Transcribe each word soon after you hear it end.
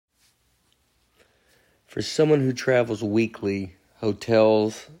For someone who travels weekly,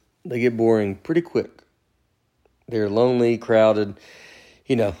 hotels, they get boring pretty quick. They're lonely, crowded,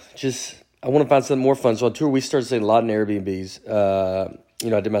 I want to find something more fun. So on tour, we started staying a lot in Airbnbs. I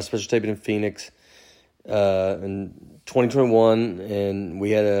did my special taping in Phoenix in 2021, and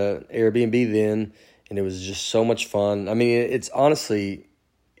we had an Airbnb then, and it was just so much fun. I mean, it's honestly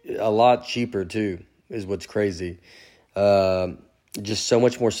a lot cheaper too, is what's crazy. Just so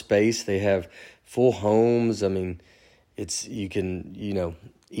much more space. They have full homes. I mean, you can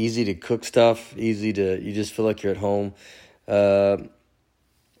easy to cook stuff, you just feel like you're at home. Did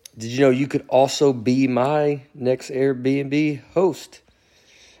you know you could also be my next Airbnb host?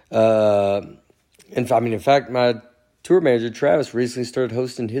 In fact, my tour manager, Travis, recently started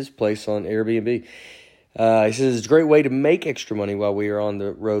hosting his place on Airbnb. He says it's a great way to make extra money while we are on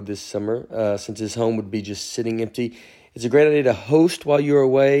the road this summer, since his home would be just sitting empty. It's a great idea to host while you're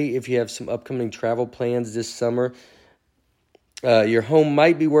away if you have some upcoming travel plans this summer. Your home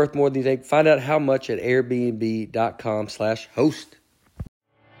might be worth more than you think. Find out how much at airbnb.com/host.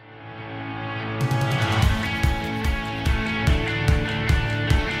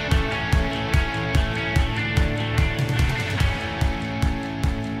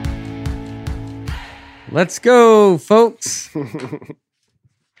 Let's go, folks.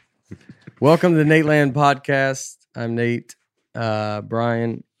 Welcome to the Nate Land Podcast. I'm Nate,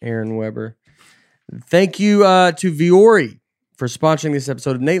 Brian, Aaron Weber. Thank you to Vuori for sponsoring this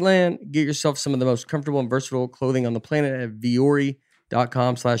episode of Nate Land. Get yourself some of the most comfortable and versatile clothing on the planet at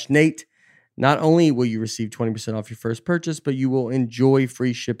vuori.com/Nate. Not only will you receive 20% off your first purchase, but you will enjoy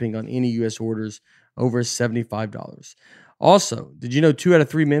free shipping on any U.S. orders over $75. Also, did you know 2 out of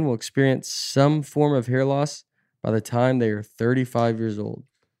 3 men will experience some form of hair loss by the time they are 35 years old?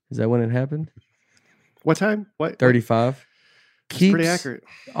 Is that when it happened? What time? What? 35. That's pretty accurate.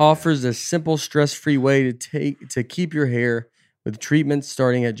 Offers a simple, stress-free way to keep your hair with treatments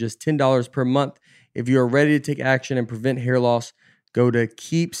starting at just $10 per month. If you are ready to take action and prevent hair loss, go to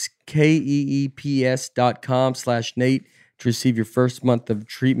keeps.com/Nate to receive your first month of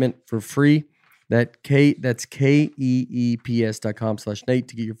treatment for free. That's keeps.com/Nate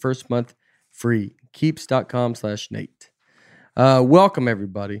to get your first month free. Keeps.com/Nate. Welcome,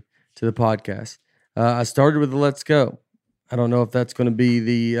 everybody, to the podcast. I started with the Let's Go. I don't know if that's going to be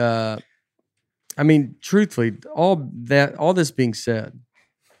the... truthfully, all this being said,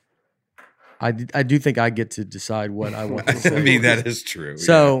 I do think I get to decide what I want to say. I mean, that is true.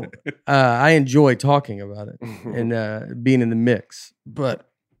 So I enjoy talking about it and being in the mix. But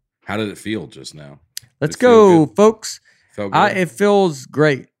how did it feel just now? Let's go, folks. Felt good? It feels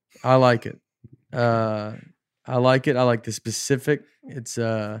great. I like it. I like it. I like the specific. It's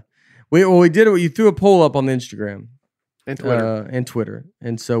we did it. You threw a poll up on the Instagram And Twitter. And Twitter.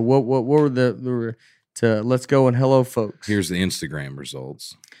 And so what were the Let's Go and hello, folks. Here's the Instagram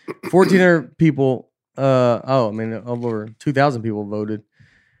results. 1,400 people. Over 2,000 people voted.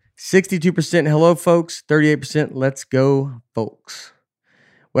 62% hello, folks. 38% let's go, folks.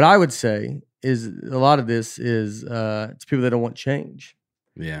 What I would say is a lot of this is it's people that don't want change.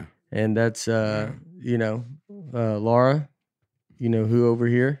 Yeah. And that's, Laura, who over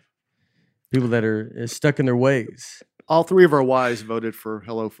here? People that are stuck in their ways. All 3 of our wives voted for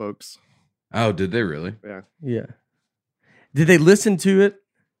hello, folks. Oh, did they really? Yeah. Yeah. Did they listen to it?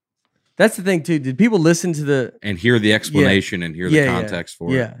 That's the thing, too. Did people listen to the... And hear the explanation and hear the context for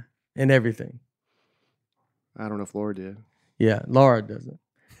it? Yeah, and everything. I don't know if Laura did. Yeah, Laura doesn't.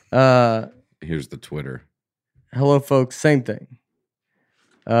 Here's the Twitter. Hello, folks. Same thing.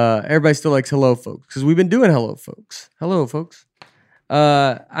 Everybody still likes hello, folks, because we've been doing hello, folks. Hello, folks.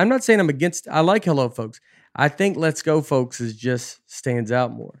 I'm not saying I'm against... I like hello, folks. I think let's go, folks, just stands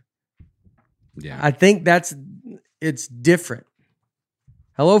out more. Yeah. I think it's different.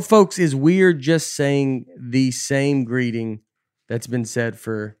 Hello, folks is weird just saying the same greeting that's been said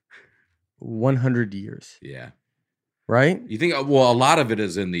for 100 years. Yeah. Right? You think, well, a lot of it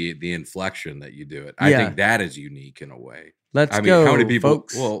is in the inflection that you do it. I think that is unique in a way. Let's go, how many people,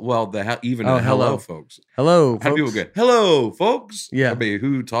 folks. Hello, hello, folks. Hello, How do folks. people go, hello, folks? Yeah. I mean,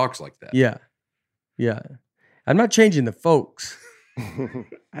 who talks like that? Yeah. Yeah. I'm not changing the folks.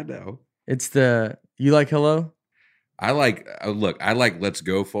 I know. It's you like hello? I like let's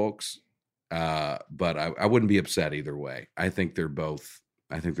go, folks. But I wouldn't be upset either way. I think they're both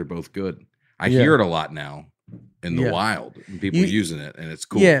good. I hear it a lot now in the wild. People using it, and it's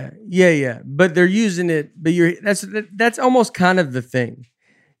cool. Yeah. But they're using it, but that's almost kind of the thing.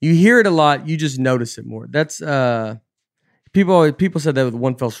 You hear it a lot, you just notice it more. That's people said that with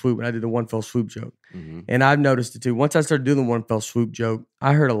one fell swoop, and I did the one fell swoop joke. Mm-hmm. And I've noticed it too. Once I started doing the one fell swoop joke,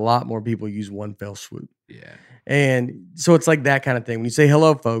 I heard a lot more people use one fell swoop. Yeah. And so it's like that kind of thing. When you say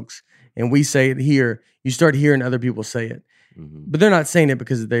hello, folks, and we say it here, you start hearing other people say it. Mm-hmm. But they're not saying it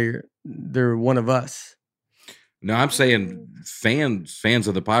because they're one of us. No, I'm saying fans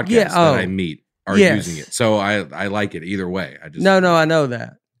of the podcast that I meet are using it. So I like it either way. No, I know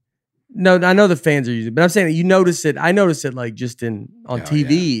that. No, I know the fans are using it, but I'm saying that you notice it. I notice it like just on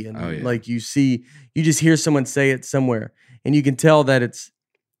TV and like you just hear someone say it somewhere and you can tell that it's,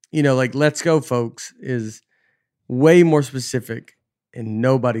 like let's go folks is way more specific and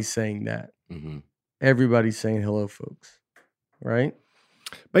nobody's saying that. Mm-hmm. Everybody's saying hello folks, right?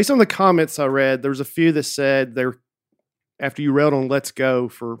 Based on the comments I read, there was a few that said after you railed on let's go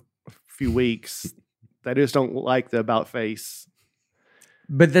for a few weeks, they just don't like the about face.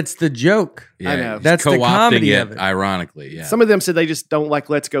 But that's the joke. Yeah, I know. That's the comedy of it. Ironically, yeah. Some of them said they just don't like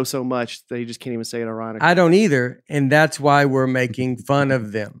let's go so much, they just can't even say it ironically. I don't either. And that's why we're making fun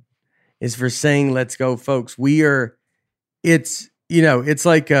of them, is for saying let's go, folks. It's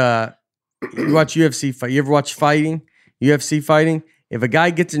like you watch UFC fight. You ever watch UFC fighting? If a guy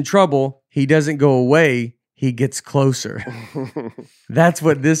gets in trouble, he doesn't go away, he gets closer. That's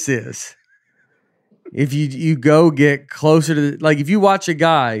what this is. If you go get closer to like if you watch a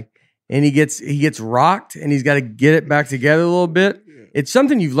guy and he gets rocked and he's got to get it back together a little bit, it's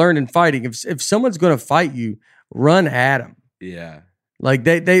something you've learned in fighting. If someone's going to fight you, run at him. Yeah. Like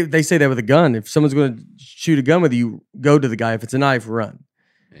they say that with a gun. If someone's going to shoot a gun with you, go to the guy. If it's a knife, run.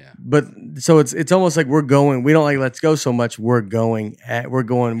 Yeah. But so it's almost like we're going. We don't like let's go so much. We're getting You're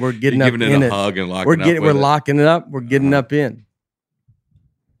up giving in it a it. hug and locking We're up. we're locking it up. We're getting up in.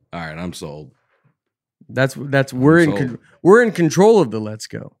 All right, I'm sold. That's we're in control of the let's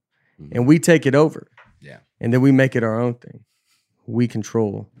go, and we take it over. Yeah, and then we make it our own thing. We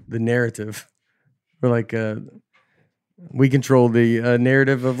control the narrative. We're like we control the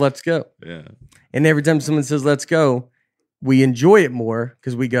narrative of let's go. Yeah, and every time someone says let's go, we enjoy it more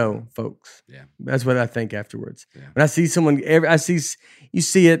because we go, folks. Yeah, that's what I think afterwards. Yeah. When I see someone, you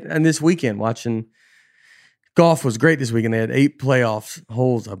see it. And this weekend watching golf was great. This weekend they had 8 playoffs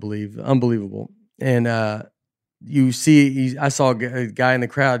holes, I believe, unbelievable. And you see, I saw a guy in the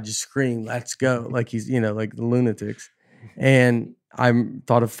crowd just scream, "Let's go!" Like he's, like the lunatics. And I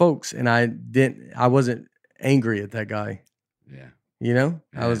thought of folks, and I wasn't angry at that guy. Yeah, Yeah.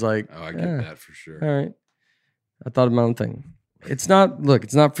 I was like, "Oh, I get that for sure." All right. I thought of my own thing. It's not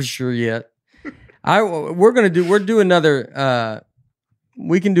for sure yet. We're doing another.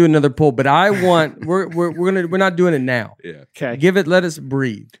 We can do another poll, but we're not doing it now. Yeah. Okay. Let us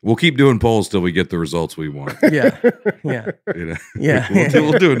breathe. We'll keep doing polls till we get the results we want. Yeah. Yeah.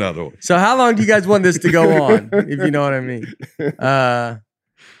 We'll do another one. So how long do you guys want this to go on? If you know what I mean.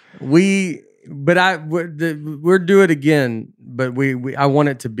 We're do it again, but I want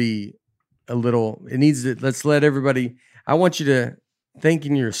it to be a little. It needs to. Let's let everybody. I want you to think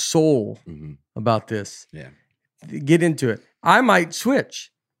in your soul about this. Yeah. Get into it. I might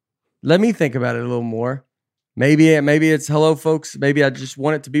switch. Let me think about it a little more. Maybe it's hello, folks. Maybe I just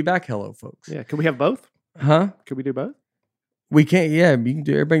want it to be back, hello, folks. Yeah. Can we have both? Huh? Could we do both? We can't. Yeah, you can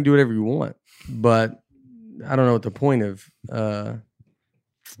do. Everybody can do whatever you want. But I don't know what the point of. If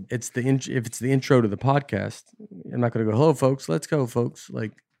it's the intro to the podcast, I'm not going to go, hello, folks. Let's go, folks.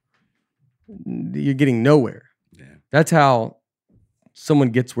 Like you're getting nowhere. Yeah. That's how someone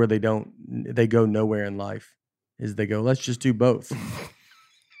gets where they go nowhere in life. Is they go, let's just do both.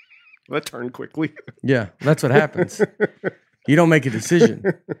 That turned quickly. Yeah, that's what happens. You don't make a decision.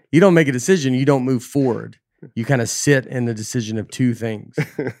 You don't move forward. You kind of sit in the decision of two things.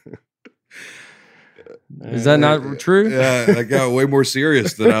 Is that not true? Yeah, that got way more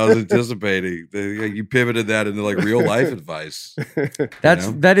serious than I was anticipating. You pivoted that into like real life advice.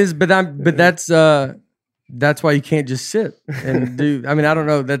 That's why you can't just sit and do. I mean, I don't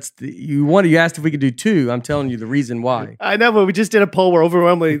know. You asked if we could do 2. I'm telling you the reason why. I know, but we just did a poll where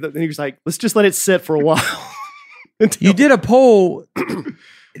overwhelmingly he was like, let's just let it sit for a while. You did a poll.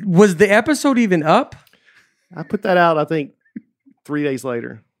 Was the episode even up? I put that out, I think, 3 days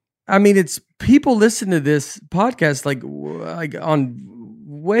later. I mean, it's people listen to this podcast like on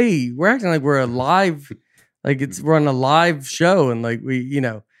way. We're acting like we're a live, we're on a live show, and like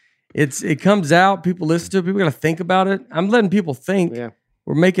it comes out. People listen to it. People got to think about it. I'm letting people think. Yeah.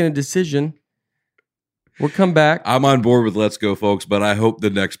 We're making a decision. We'll come back. I'm on board with Let's Go, folks, but I hope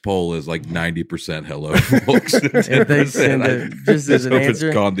the next poll is like 90% hello, folks. If they send it just as an hope answer,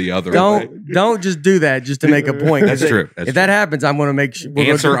 it's gone the other way. Don't just do that just to make a point. That's true. That's if that happens, I'm going to make sure.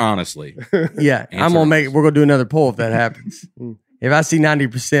 Answer honestly. Yeah, I'm going to make. We're going to do another poll if that happens. If I see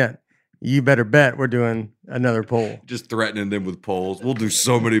 90%, you better bet we're doing another poll. Just threatening them with polls. We'll do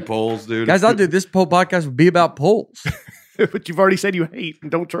so many polls, dude. Guys, I'll do this poll podcast will be about polls. But you've already said you hate and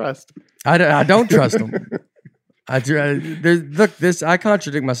don't trust. I don't trust them. I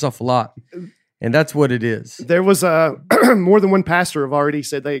contradict myself a lot, and that's what it is. There was more than one pastor have already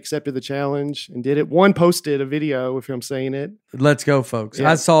said they accepted the challenge and did it. One posted a video, if I'm saying it. Let's go, folks.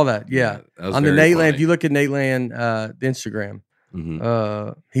 Yeah. I saw that. Yeah, that on the Nate Land. If you look at Nate Land Instagram,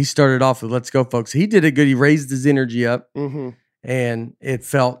 he started off with "Let's go, folks." He did it good. He raised his energy up, and it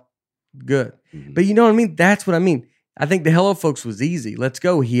felt good. But you know what I mean? That's what I mean. I think the hello, folks was easy. Let's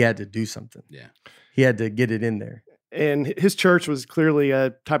go. He had to do something. Yeah. He had to get it in there. And his church was clearly a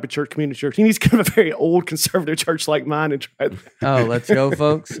type of church, community church. He needs kind of a very old conservative church like mine and try. Oh, let's go,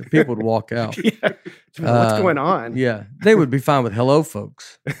 folks. People would walk out. Yeah. What's going on? Yeah. They would be fine with hello,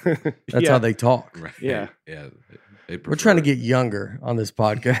 folks. That's how they talk. Right. Yeah. Yeah. We're trying to get younger on this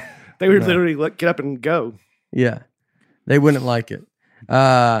podcast. They would literally get up and go. Yeah. They wouldn't like it.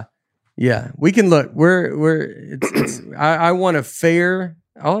 Yeah. We can look. I want a fair.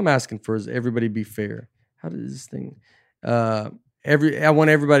 All I'm asking for is everybody be fair. How does this thing? I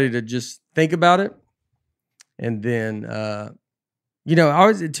want everybody to just think about it, and then I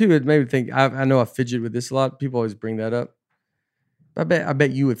always too. It made me think. I know I fidget with this a lot. People always bring that up. I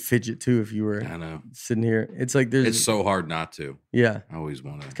bet you would fidget too if you were. I know. Sitting here. It's like It's so hard not to. Yeah. I always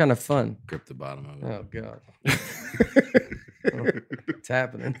want to. It's kind of fun. Grip the bottom of it. Oh God. It's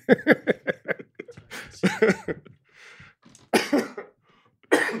happening.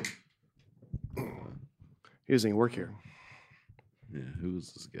 He doesn't even work here. Yeah, who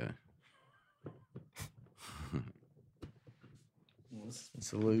is this guy?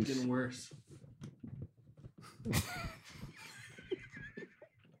 It's a loose. Getting worse.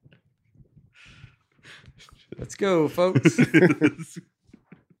 Let's go, folks.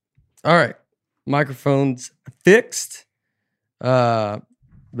 All right. Microphone's fixed.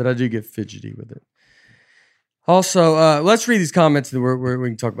 But I do get fidgety with it. Also, let's read these comments and we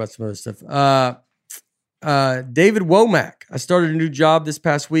can talk about some other stuff. David Womack. I started a new job this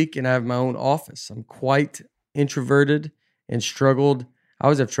past week and I have my own office. I'm quite introverted and struggled. I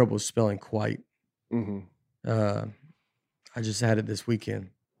always have trouble spelling quite. I just had it this weekend.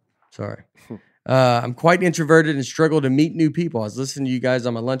 Sorry. I'm quite introverted and struggle to meet new people. I was listening to you guys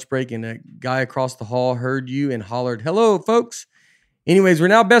on my lunch break and a guy across the hall heard you and hollered, "Hello, folks." Anyways, we're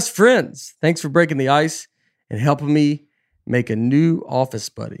now best friends. Thanks for breaking the ice and helping me make a new office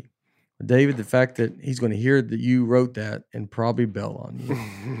buddy. David, the fact that he's going to hear that you wrote that and probably bail on you.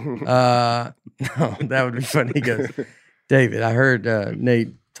 No, that would be funny. He goes, David, I heard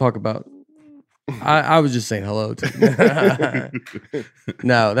Nate talk about, I was just saying hello to you.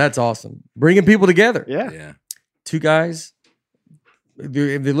 No, that's awesome. Bringing people together. Yeah. Two guys, if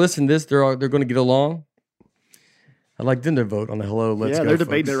they listen to this, they're going to get along. I'd like them to vote on the hello. Let's go. They're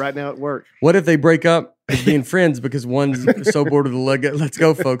debating folks. it right now at work. What if they break up as being friends because one's so bored of the let's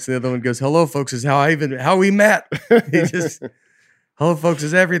go, folks, and the other one goes, "Hello, folks," is how we met. He just hello, folks,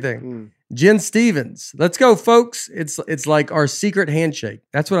 is everything. Jen Stevens, let's go, folks. It's like our secret handshake.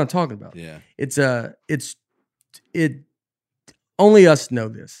 That's what I'm talking about. Yeah. It's only us know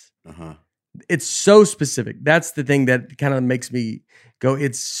this. It's so specific. That's the thing that kind of makes me go.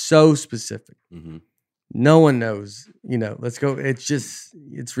 It's so specific. No one knows, let's go.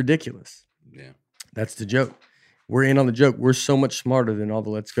 It's ridiculous. Yeah. That's the joke. We're in on the joke. We're so much smarter than all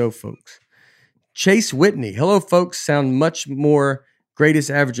the let's go folks. Chase Whitney. Hello, folks. Sound much more greatest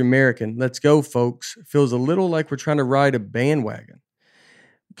average American. Let's go, folks. Feels a little like we're trying to ride a bandwagon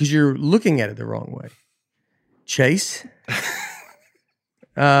because you're looking at it the wrong way. Chase.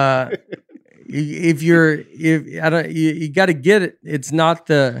 You got to get it. It's not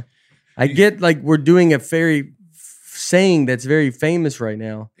I get like we're doing a very saying that's very famous right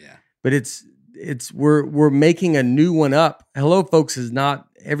now. Yeah. But we're making a new one up. Hello, folks is not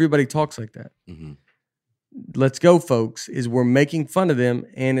everybody talks like that. Let's go, folks is we're making fun of them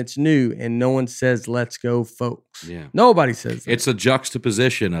and it's new and no one says let's go, folks. Yeah. Nobody says that. It's a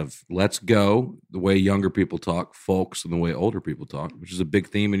juxtaposition of let's go, the way younger people talk, folks, and the way older people talk, which is a big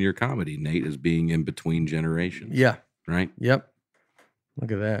theme in your comedy, Nate, is being in between generations. Yeah. Right? Yep.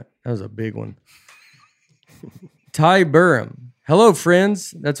 Look at that. That was a big one. Ty Burham. Hello,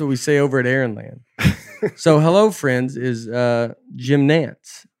 friends. That's what we say over at Aaronland. So, hello, friends is Jim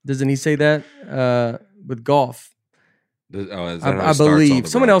Nance. Doesn't he say that with golf. Is that how it starts I on believe the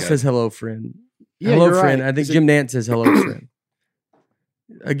someone else broadcast? says hello, friend. Yeah, Hello, you're friend. right. I think Is it- Jim Nance says hello, friend.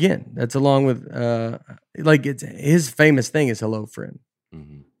 Again, that's along with like it's his famous thing is hello, friend.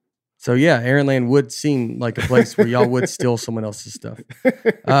 Mhm. So yeah, Aaronland would seem like a place where y'all would steal someone else's stuff.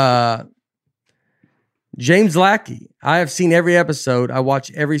 James Lackey. I have seen every episode. I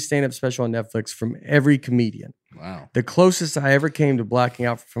watch every stand-up special on Netflix from every comedian. Wow. The closest I ever came to blacking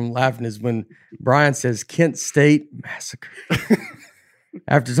out from laughing is when Brian says Kent State Massacre.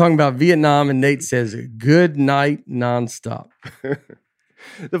 After talking about Vietnam, and Nate says good night nonstop.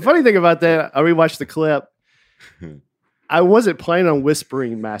 The funny thing about that, I rewatched the clip. I wasn't planning on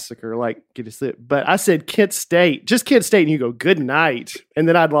whispering massacre, like get to sleep, but I said Kent State, just Kent State, and you go good night, and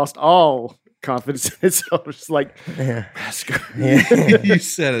then I'd lost all confidence in it. So I was like, Yeah. massacre. Yeah. You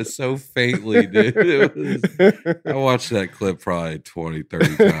said it so faintly, dude. I watched that clip probably 20,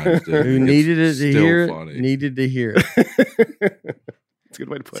 30 times, dude. Who It's needed it to still hear funny. it, needed to hear it. It's a good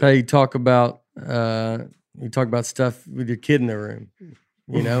way to put That's how it. you talk about stuff with your kid in the room,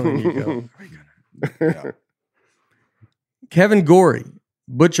 you know, and you go, Yeah. Kevin Gorey,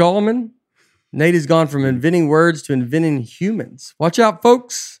 Butch Allman. Nate has gone from inventing words to inventing humans. Watch out,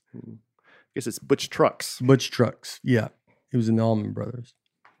 folks. Guess it's Butch Trucks. Butch Trucks. Yeah. He was in the Allman Brothers.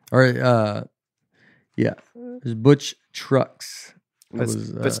 Or, yeah. It was Butch Trucks.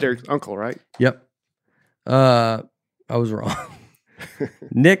 That's their uncle, right? Yep. I was wrong.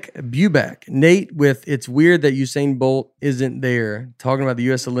 Nick Buback. Nate with It's Weird That Usain Bolt Isn't There. Talking about the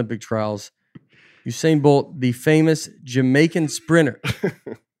U.S. Olympic trials. Usain Bolt, the famous Jamaican sprinter.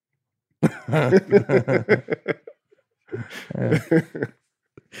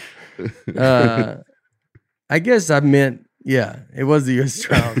 I guess I meant, yeah, it was the U.S.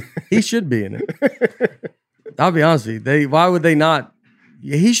 trials. He should be in it. I'll be honest with you. Why would they not?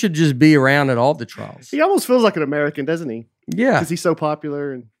 He should just be around at all the trials. He almost feels like an American, doesn't he? Yeah. Because he's so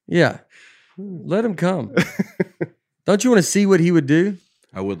popular. And Yeah. Let him come. Don't you want to see what he would do?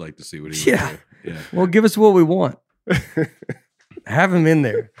 I would like to see what he would Yeah. do. Yeah. Well, give us what we want. Have him in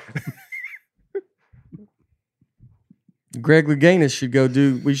there. Greg Louganis should go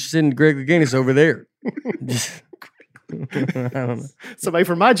we should send Greg Louganis over there. I don't know. somebody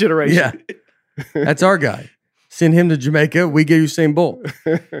from my generation. Yeah. That's our guy. Send him to Jamaica. We get Usain Bolt.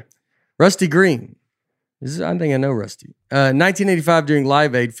 Rusty Green. I think I know Rusty. 1985, during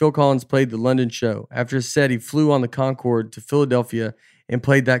Live Aid, Phil Collins played the London show. After his set, he flew on the Concorde to Philadelphia and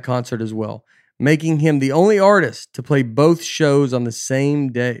played that concert as well, making him the only artist to play both shows on the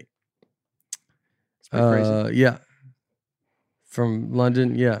same day. It's pretty crazy. Yeah. From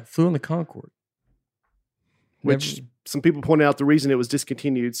London, yeah. Flew on the Concorde. Which some people pointed out the reason it was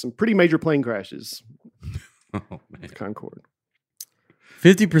discontinued. Some pretty major plane crashes. Oh, man. Concorde.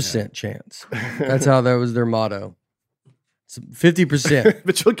 50% chance. That's how that was their motto. 50%.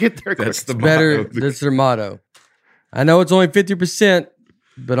 But you'll get there quick. That's the Better. motto. That's their motto. I know it's only 50%,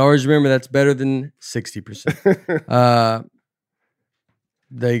 but always remember that's better than 60%.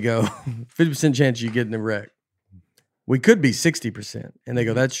 There you go. 50% chance you get in a wreck. We could be 60%. And they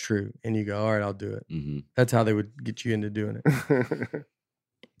go, that's true. And you go, all right, I'll do it. Mhm. That's how they would get you into doing it.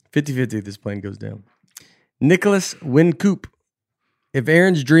 50-50 if this plane goes down. Nicholas Wincoop. If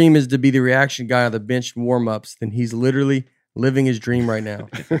Aaron's dream is to be the reaction guy on the bench warm-ups, then he's literally living his dream right now.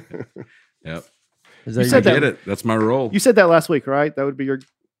 Yep. Is You that said I your- get it. That's my role. You said that last week, right? That would be your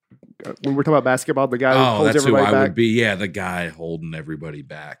when we're talking about basketball, the guy who Oh, holds that's who everybody I back. would be. Yeah, the guy holding everybody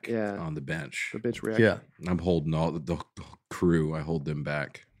back Yeah. on the bench. The bench reaction. Yeah. I'm holding all the crew. I hold them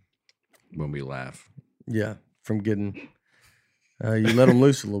back when we laugh. Yeah, from getting you let them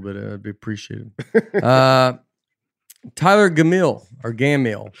loose a little bit. I'd be appreciated. Tyler Gamil.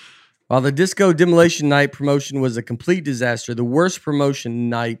 While the Disco Demolition Night promotion was a complete disaster, the worst promotion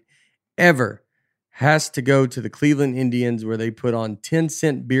night ever has to go to the Cleveland Indians, where they put on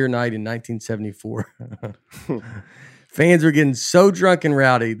 10-cent beer night in 1974. Fans were getting so drunk and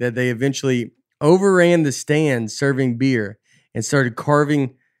rowdy that they eventually overran the stands serving beer and started carrying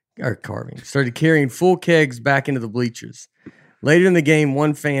full kegs back into the bleachers. Later in the game,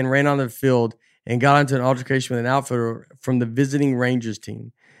 one fan ran on the field and got into an altercation with an outfielder from the visiting Rangers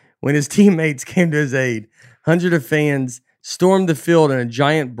team. When his teammates came to his aid, hundreds of fans stormed the field and a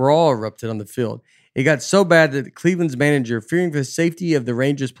giant brawl erupted on the field. It got so bad that Cleveland's manager, fearing for the safety of the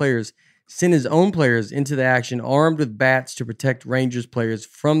Rangers players, sent his own players into the action armed with bats to protect Rangers players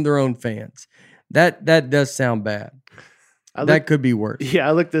from their own fans. That does sound bad. That could be worse. Yeah,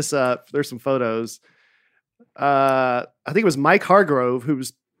 I looked this up. There's some photos. I think it was Mike Hargrove, who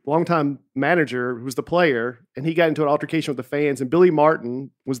was longtime manager who was the player, and he got into an altercation with the fans, and Billy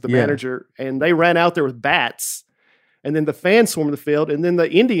Martin was the manager, and they ran out there with bats, and then the fans swarmed the field, and then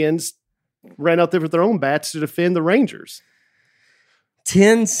the Indians ran out there with their own bats to defend the Rangers.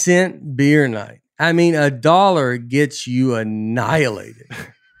 10-cent beer night. I mean, $1 gets you annihilated.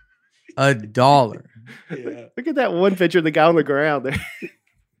 $1. Yeah. Look at that one picture of the guy on the ground there. I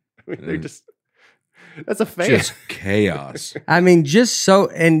mean, they're just, that's a fan. Just chaos. I mean, just so,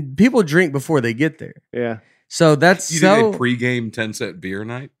 and people drink before they get there. Yeah. So that's You so. did a pregame 10-cent beer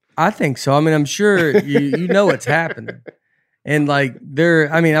night? I think so. I mean, I'm sure you know what's happening. And like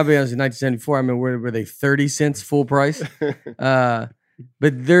they're, I mean, I'll be honest, in 1974, I mean, were they 30 cents full price? But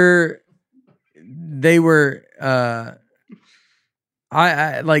they were,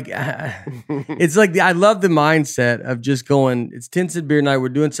 it's like I love the mindset of just going, it's 10-cent beer night. We're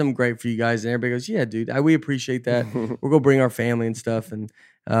doing something great for you guys. And everybody goes, yeah, dude, we appreciate that. We're going to bring our family and stuff and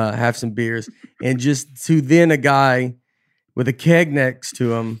have some beers. And just to then a guy with a keg next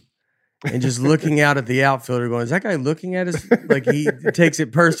to him and just looking out at the outfielder going, is that guy looking at us? Like he takes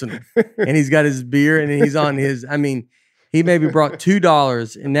it personal. And he's got his beer and he's on his, I mean, he maybe brought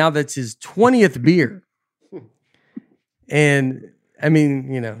 $2 and now that's his 20th beer. And I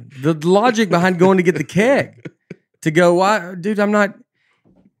mean, you know, the logic behind going to get the keg to go, why, dude, I'm not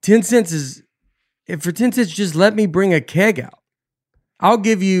 10 cents is, if for 10 cents, just let me bring a keg out. I'll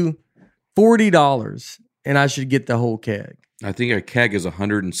give you $40 and I should get the whole keg. I think a keg is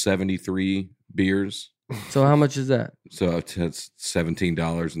 173 beers. So how much is that? So it's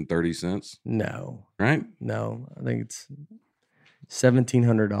 $17.30. No. Right? No. I think it's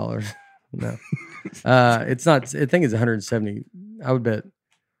 $1,700. No. It's not, I think it's 170. I would bet.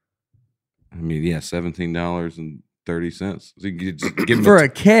 I mean, yeah, $17.30. So you could just give them For a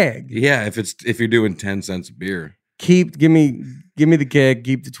keg. Yeah, if you're doing 10 cents a beer. Give me the keg,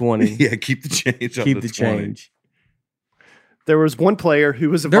 keep the 20. Yeah, keep the change. Keep the change. There was one player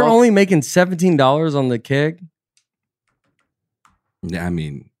who was They're only making $17 on the keg. Yeah, I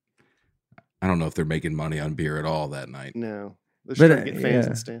mean, I don't know if they're making money on beer at all that night. No. They're just trying to get fans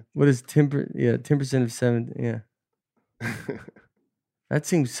instead. What is 10%? Yeah, 10% of 7. Yeah. That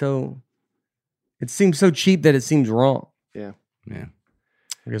seems so. It seems so cheap that it seems wrong. Yeah. Yeah.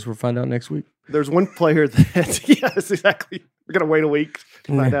 I guess we'll find out next week. There's one player that, yes, exactly. We're going to wait a week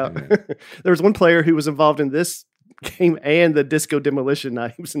to find out. There was one player who was involved in this game and the Disco Demolition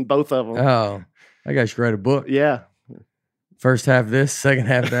Night. He was in both of them. Oh, I guess you write a book. Yeah. First half this, second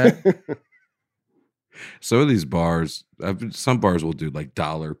half that. So these bars, some bars will do like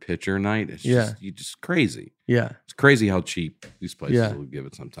 $1 pitcher night. It's just crazy. Yeah. It's crazy how cheap these places Yeah. will give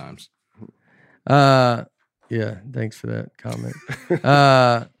it sometimes. Yeah. Thanks for that comment.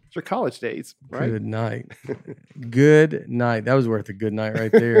 It's your college days, right? Good night. Good night. That was worth a good night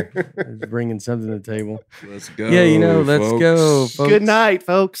right there. It's bringing something to the table. Let's go. Yeah, let's go, folks. Good night,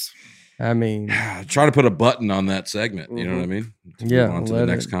 folks. I mean, try to put a button on that segment. You know what I mean? Yeah, Move on to the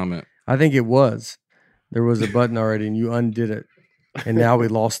next comment. I think it was. There was a button already, and you undid it, and now we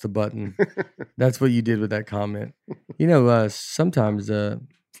lost the button. That's what you did with that comment. Sometimes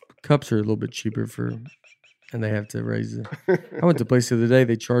cups are a little bit cheaper and they have to raise it. I went to a place the other day.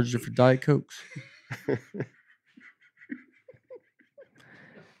 They charged it for Diet Cokes.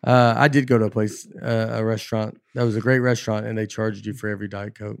 I did go to a restaurant. That was a great restaurant, and they charged you for every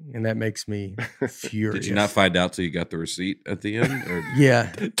Diet Coke, and that makes me furious. Did you not find out till you got the receipt at the end? Or?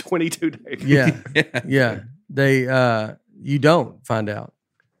 Yeah. 22 days. Yeah. They, you don't find out.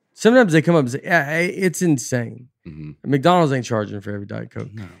 Sometimes they come up and say, it's insane. Mm-hmm. McDonald's ain't charging for every Diet Coke.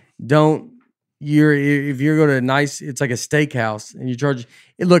 No. If you go to a nice, it's like a steakhouse, and you charge.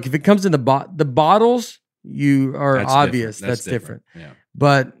 Look, if it comes in the bottles, you are That's obvious. Different. That's different. Yeah.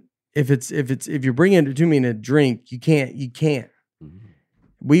 But if you're bringing it to me in a drink, you can't. Mm-hmm.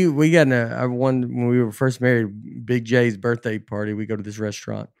 We got one when we were first married. Big J's birthday party. We go to this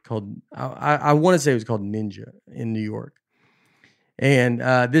restaurant called I want to say it was called Ninja in New York, and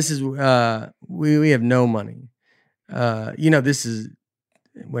this is we have no money. This is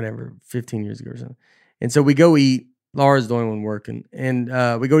whatever 15 years ago or something, and so we go eat. Laura's the only one working, and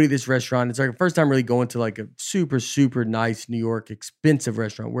we go to this restaurant. It's like the first time really going to like a super, super nice New York expensive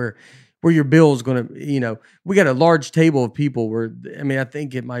restaurant where your bill is going to, we got a large table of people I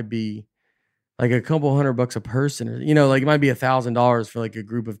think it might be like a couple $100 a person, or, like it might be $1,000 for like a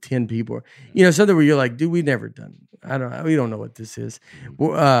group of 10 people, something where you're like, dude, we've never done, we don't know what this is.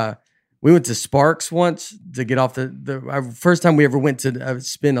 We went to Sparks once to get off the first time we ever went to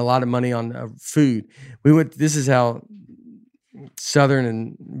spend a lot of money on food. This is how Southern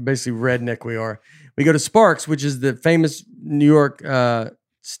and basically redneck we are. We go to Sparks, which is the famous New York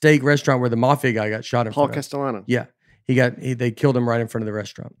steak restaurant where the mafia guy got shot in Paul front of. Castellano. Yeah, they killed him right in front of the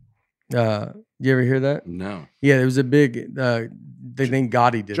restaurant. You ever hear that? No. Yeah, there was a big. They think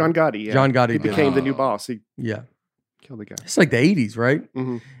Gotti did. John it. Gotti. Yeah. John Gotti He did it. became the new boss. He Yeah, killed the guy. it's like the 80s, right?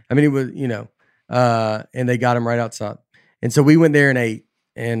 Mm-hmm. I mean, it was, and they got him right outside. And so we went there and ate,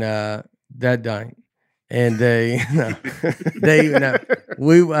 and that night, and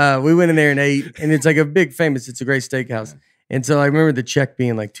we went in there and ate, and it's like a big famous, it's a great steakhouse. And so I remember the check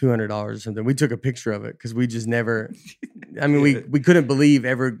being like $200 or something. We took a picture of it because we just never, I mean, we couldn't believe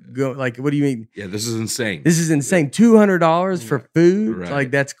ever go, like, what do you mean? Yeah, this is insane. This is insane. $200 for food? Right.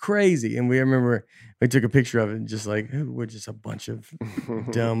 Like, that's crazy. And we remember we took a picture of it and just like, "Ooh, we're just a bunch of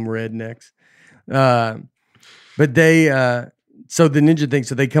dumb rednecks. But they, so the ninja thing,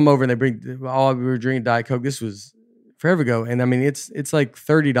 so they come over and they bring, we were drinking Diet Coke. This was forever ago. And I mean, it's like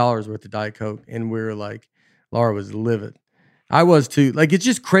 $30 worth of Diet Coke. And we were like, Laura was livid. I was too. Like, it's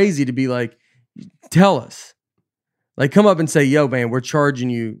just crazy to be like, tell us. Like, come up and say, yo, man, we're charging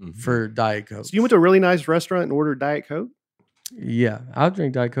you for Diet Coke. So you went to a really nice restaurant and ordered Diet Coke? Yeah, I'll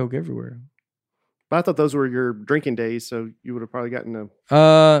drink Diet Coke everywhere. But I thought those were your drinking days, so you would have probably gotten a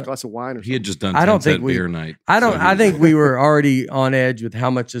glass of wine or something. He had just done I don't 10 think we- beer night. I think we were already on edge with how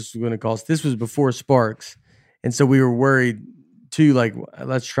much this was going to cost. This was before Sparks. And so we were worried too, like,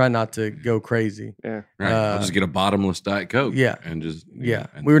 let's try not to go crazy. Yeah. Right. I'll just get a bottomless Diet Coke. Yeah. And just Yeah.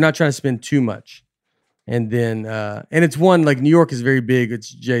 and- We were not trying to spend too much. And then, and it's one, like, New York is very big. It's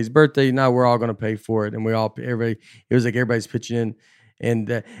Jay's birthday. Now we're all going to pay for it. And it was like everybody's pitching in.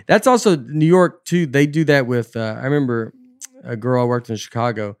 And that's also New York too. They do that with, I remember a girl I worked in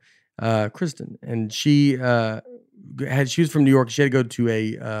Chicago, Kristen, and she was from New York. She had to go to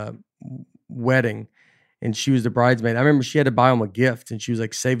a wedding and she was the bridesmaid. I remember she had to buy them a gift and she was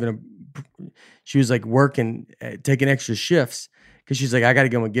like she was like working, taking extra shifts. Cause she's like, I got to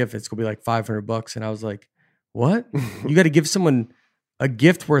give them a gift. It's gonna be like $500. And I was like, what? You got to give someone a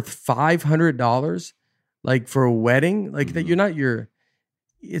gift worth $500, like for a wedding? Like that?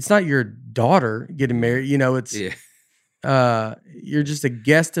 It's not your daughter getting married. It's you're just a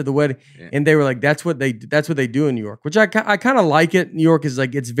guest at the wedding. Yeah. And they were like, that's what they do in New York, which I kind of like it. New York is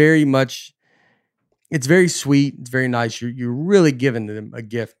like, it's very sweet. It's very nice. You're really giving them a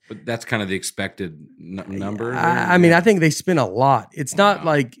gift. But that's kind of the expected number. I mean, I think they spend a lot. It's not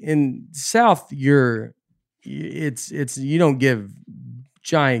like in South, you don't give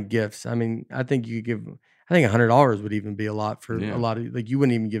giant gifts. I mean, I think $100 would even be a lot for a lot of, like, you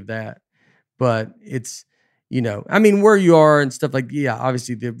wouldn't even give that. But it's, I mean, where you are and stuff, like, yeah,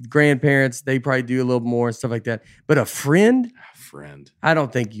 obviously the grandparents, they probably do a little more and stuff like that. But a friend, I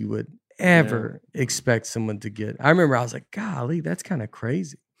don't think you would ever expect someone to get. I remember I was like, golly, that's kind of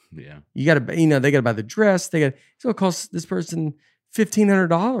crazy. Yeah. You got to, they got to buy the dress. So it costs this person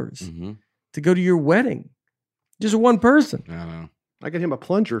 $1,500 to go to your wedding. Just one person. I know. I got him a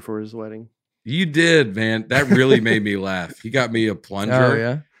plunger for his wedding. You did, man. That really made me laugh. He got me a plunger. Oh,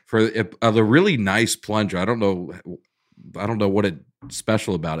 yeah. For the really nice plunger. I don't know what it's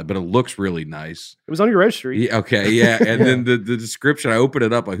special about it, but it looks really nice. It was on your registry. Yeah, okay, yeah. And then the description, I opened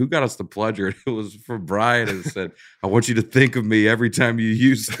it up, like, who got us the plunger? And it was from Brian, and it said, I want you to think of me every time you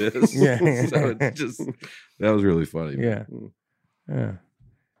use this. Yeah. So it just, that was really funny. Yeah.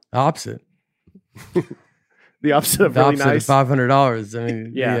 Opposite. The opposite of The really opposite nice. of $500. I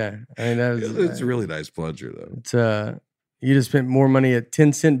mean, Yeah. I mean, that was, It's a really nice plunger, though. it's you just spent more money at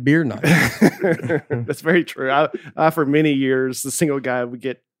 10-cent beer night. That's very true. I for many years, the single guy would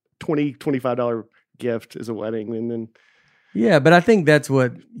get $25 gift as a wedding, and then. Yeah, but I think that's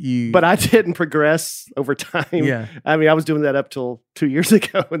what you. But I didn't progress over time. Yeah, I mean, I was doing that up till 2 years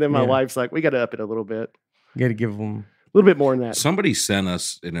ago, and then my Yeah. wife's like, "We got to up it a little bit, you got to give them. a little bit more than that." Somebody sent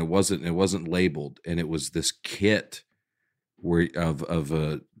us, and it wasn't labeled, and it was this kit where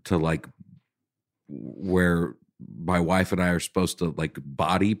where my wife and I are supposed to like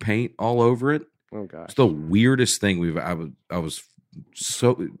body paint all over it. Oh gosh, It's the weirdest thing I was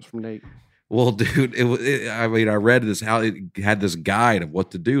so it's from Nate. well, dude. I read this how it had this guide of what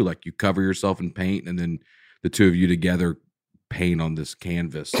to do. Like, you cover yourself in paint, and then the two of you together paint on this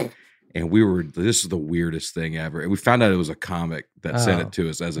canvas. And this is the weirdest thing ever. And we found out it was a comic that sent Oh, it to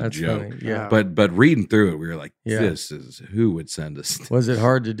us as a That's joke. funny. Yeah. But reading through it, we were like, Yeah. this is who would send us this? Was it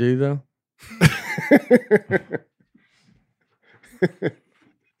hard to do though?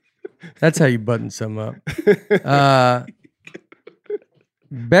 That's how you button some up.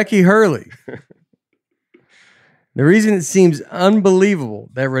 Becky Hurley. The reason it seems unbelievable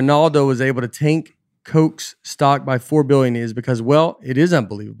that Ronaldo was able to tank Coke's stock by $4 billion is because, well, it is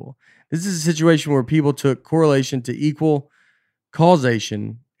unbelievable. This is a situation where people took correlation to equal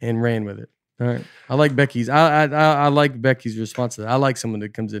causation and ran with it. All right. I like Becky's. I like Becky's response to that. I like someone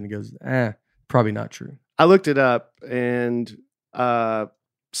that comes in and goes, probably not true. I looked it up, and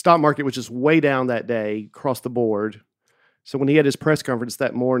stock market was just way down that day across the board. So when he had his press conference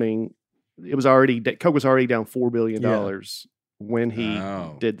that morning, it was Coke was already down $4 billion when he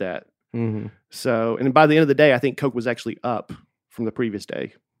did that. Mm-hmm. So, and by the end of the day, I think Coke was actually up from the previous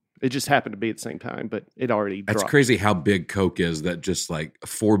day. It just happened to be at the same time, but it already dropped. That's crazy how big Coke is, that just like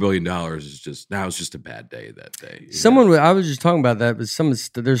 $4 billion is just, now it's just a bad day that day. I was just talking about that, but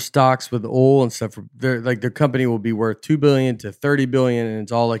their stocks with oil and stuff, their company will be worth $2 billion to $30 billion, and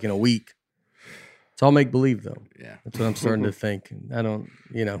it's all like in a week. It's all make believe though. Yeah. That's what I'm starting to think. I don't,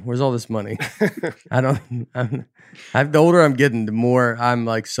 where's all this money? The older I'm getting, the more I'm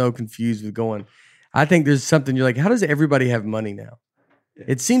like so confused with going. I think there's something you're like, how does everybody have money now?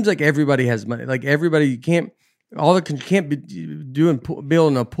 It seems like everybody has money. Like everybody can't be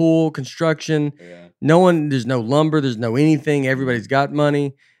building a pool, construction. Yeah. There's no lumber, there's no anything. Everybody's got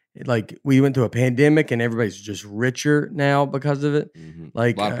money. Like we went through a pandemic and everybody's just richer now because of it. Mm-hmm.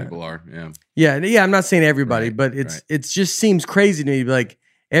 Like a lot of people are. Yeah. Yeah. I'm not saying everybody, Right, but it just seems crazy to me. Like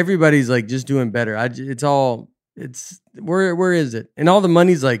everybody's like just doing better. Where is it? And all the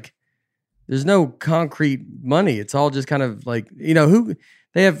money's like, there's no concrete money. It's all just kind of like, who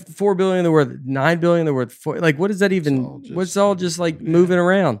they have $4 billion, they're worth $9 billion, they're worth like, what is that even? What's all just like moving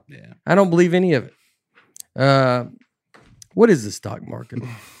around? Yeah. I don't believe any of it. What is the stock market?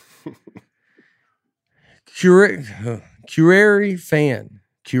 Curare fan,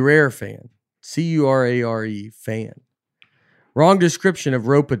 Curare fan. Wrong description of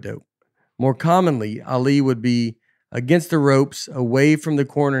rope-a-dope. More commonly, Ali would be against the ropes, away from the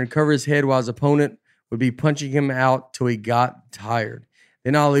corner, and cover his head while his opponent would be punching him out till he got tired.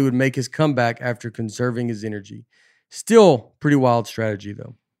 Then Ali would make his comeback after conserving his energy. Still pretty wild strategy,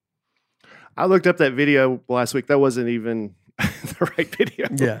 though. I looked up that video last week. That wasn't even the right video.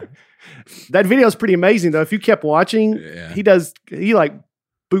 Yeah. That video is pretty amazing, though. If you kept watching, he like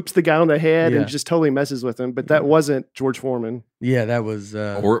boops the guy on the head and just totally messes with him. But that wasn't George Foreman. Yeah, that was...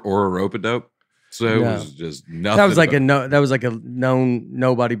 or a rope-a-dope. So it was just nothing. That was like a known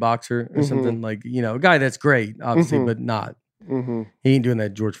nobody boxer or something, like, a guy that's great, obviously, but not. Mm-hmm. He ain't doing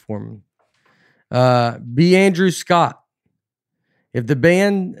that George Foreman. B. Andrew Scott. If the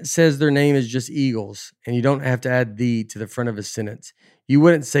band says their name is just Eagles and you don't have to add "the" to the front of a sentence, you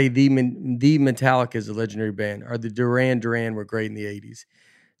wouldn't say the Metallica is a legendary band, or the Duran Duran were great in the 80s.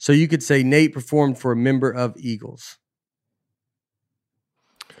 So you could say Nate performed for a member of Eagles.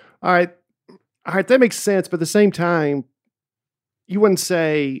 All right, that makes sense. But at the same time, you wouldn't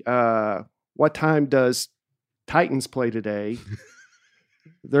say, what time does Titans play today?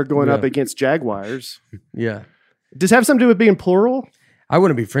 They're going up against Jaguars. Yeah. Does it have something to do with being plural? I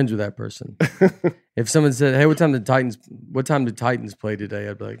wouldn't be friends with that person. If someone said, "Hey, what time did Titans play today?"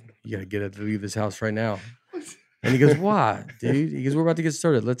 I'd be like, "You gotta get up to leave this house right now." And he goes, "Why, dude?" He goes, "We're about to get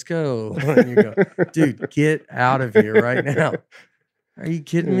started. Let's go." And you go, "Dude, get out of here right now." Are you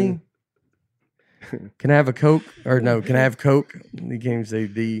kidding me? Can I have a Coke? Or no, can I have Coke? He can't even say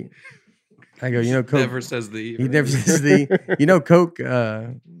the. I go, Coke never says the. He never says the. Coke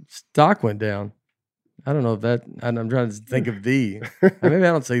stock went down. I don't know if that. I'm trying to think of the. Maybe I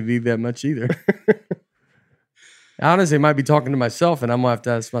don't say the that much either. I honestly might be talking to myself, and I'm gonna have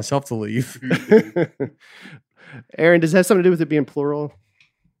to ask myself to leave. Aaron, does that have something to do with it being plural?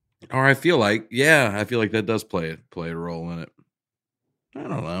 Or I feel like that does play a role in it. I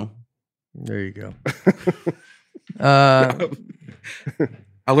don't know. There you go.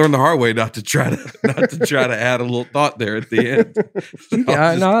 I learned the hard way not to try to add a little thought there at the end.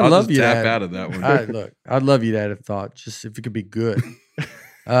 I love you. Tap out of that one. I'd love you to add a thought, just if it could be good.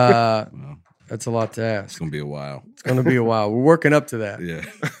 That's a lot to ask. It's gonna be a while. We're working up to that. Yeah.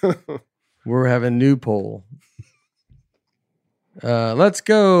 We're having a new poll. Let's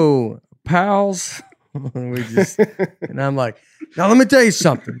go, pals. And I'm like, now let me tell you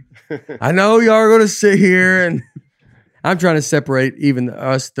something. I know y'all are going to sit here, and I'm trying to separate even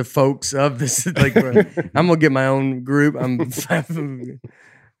us, the folks of this. Like, I'm gonna get my own group. I'm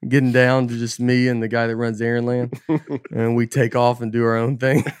getting down to just me and the guy that runs Aaronland, and we take off and do our own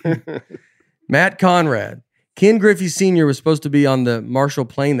thing. Matt Conrad. Ken Griffey Sr. was supposed to be on the Marshall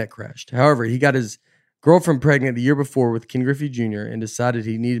plane that crashed. However, he got his girlfriend pregnant the year before with Ken Griffey Jr. and decided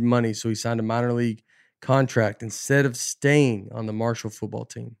he needed money, so he signed a minor league contract instead of staying on the Marshall football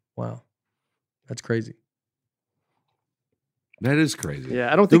team. Wow. That's crazy. That is crazy.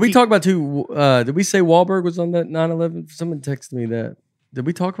 Yeah, I don't think Did we talk about did we say Wahlberg was on that 9/11? Someone texted me that. Did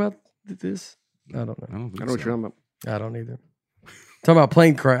we talk about this? I don't know. I don't what you're talking about. I don't either. Talking about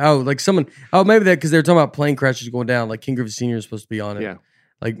plane crash. Oh, like someone. Oh, maybe that because they're talking about plane crashes going down. Like King Griffey Sr. is supposed to be on it. Yeah.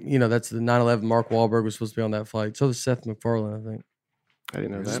 Like, that's the 9/11. Mark Wahlberg was supposed to be on that flight. So was Seth MacFarlane, I think. I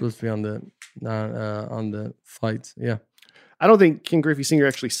didn't know He was that. supposed to be on the flights. Yeah. I don't think King Griffey Sr.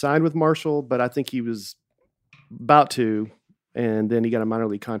 actually signed with Marshall, but I think he was about to, and then he got a minor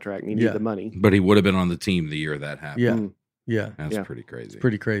league contract and he needed the money. But he would have been on the team the year that happened. Yeah. Mm. Yeah. That's pretty crazy.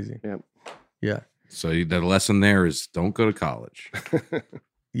 Pretty crazy. Yeah. Yeah. So the lesson there is don't go to college.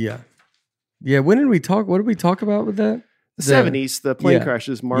 Yeah. Yeah. When did we talk? What did we talk about with that? The 70s, the plane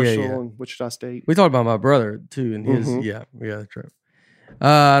crashes, Marshall Yeah. and Wichita State. We talked about my brother too, and his Mhm. yeah, that's right.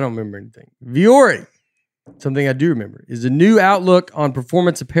 I don't remember anything. Viore, something I do remember, is a new outlook on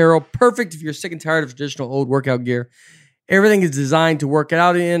performance apparel. Perfect if you're sick and tired of traditional old workout gear. Everything is designed to work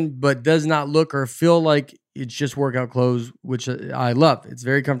out in, but does not look or feel like it's just workout clothes, which I love. It's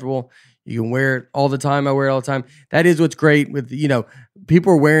very comfortable. You can wear it all the time. I wear it all the time. That is what's great with,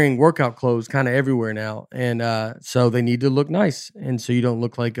 people are wearing workout clothes kind of everywhere now. And so they need to look nice. And so you don't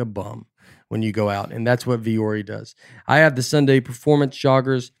look like a bum when you go out. And that's what Viore does. I have the Sunday Performance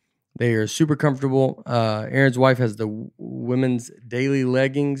joggers. They are super comfortable. Aaron's wife has the women's daily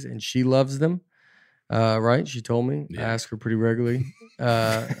leggings and she loves them. Right? She told me. Yeah. I ask her pretty regularly.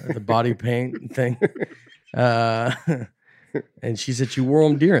 The body paint thing. And she said she wore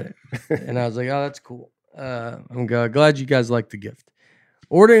them during it. And I was like, oh, that's cool. I'm glad you guys like the gift.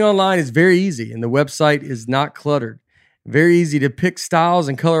 Ordering online is very easy, and the website is not cluttered. Very easy to pick styles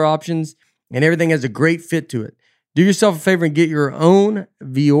and color options, and everything has a great fit to it. Do yourself a favor and get your own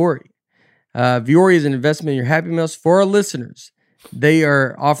Viore. Viore is an investment in your Happy Meals. For our listeners, they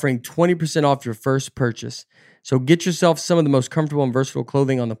are offering 20% off your first purchase. So get yourself some of the most comfortable and versatile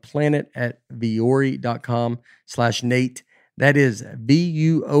clothing on the planet at Viore.com/Nate. That is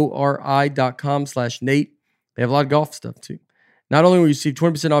VUORI.com/Nate. They have a lot of golf stuff too. Not only will you receive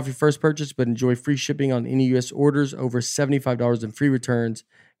 20% off your first purchase, but enjoy free shipping on any U.S. orders over $75 and free returns.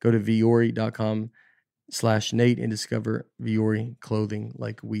 Go to Viore.com/Nate and discover Viore clothing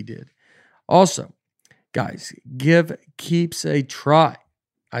like we did. Also, guys, give Keeps a try.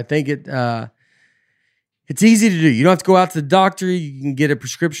 I think it's easy to do. You don't have to go out to the doctor. You can get a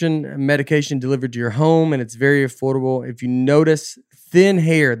prescription medication delivered to your home, and it's very affordable. If you notice thin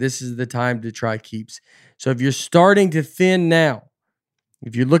hair, this is the time to try Keeps. So if you're starting to thin now,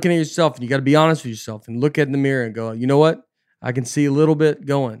 if you're looking at yourself, and you got to be honest with yourself and look in the mirror and go, you know what? I can see a little bit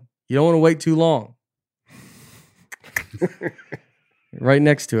going. You don't want to wait too long. Right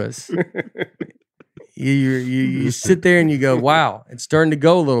next to us. You sit there and you go, wow, it's starting to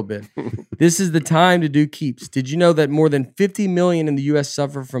go a little bit. This is the time to do Keeps. Did you know that more than 50 million in the U.S.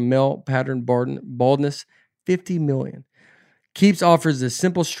 suffer from male pattern baldness? 50 million. Keeps offers a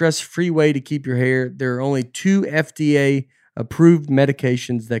simple, stress-free way to keep your hair. There are only 2 FDA-approved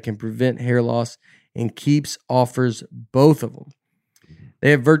medications that can prevent hair loss, and Keeps offers both of them.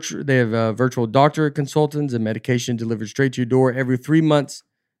 They have virtual doctor consultants and medication delivered straight to your door every 3 months,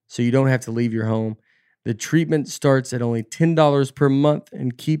 so you don't have to leave your home. The treatment starts at only $10 per month,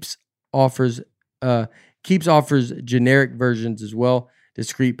 and Keeps offers generic versions as well,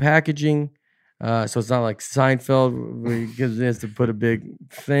 discreet packaging. So it's not like Seinfeld because it has to put a big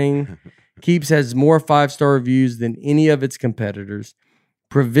thing. Keeps has more 5-star reviews than any of its competitors.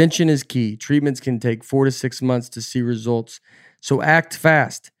 Prevention is key. Treatments can take 4 to 6 months to see results, so act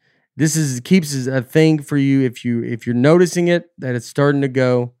fast. Keeps is a thing for you if you're noticing it that it's starting to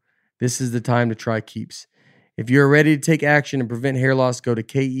go. This is the time to try Keeps. If you're ready to take action and prevent hair loss, go to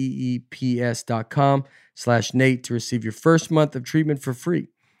KEEPS.com/Nate to receive your first month of treatment for free.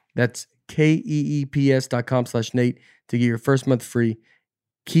 That's KEEPS.com/Nate to get your first month free.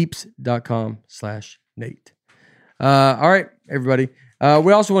 Keeps.com/Nate. All right, everybody.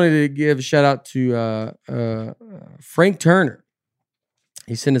 We also wanted to give a shout out to Frank Turner.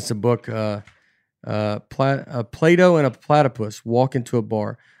 He sent us a book, Plato and a Platypus Walk into a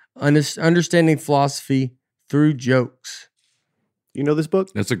Bar. Understanding Philosophy Through Jokes. You know this book?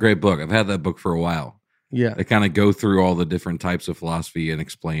 That's a great book. I've had that book for a while. Yeah. They kind of go through all the different types of philosophy and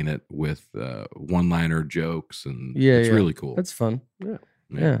explain it with one-liner jokes, and it's really cool. That's fun.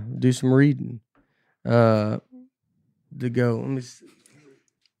 Yeah. Do some reading. Let me see.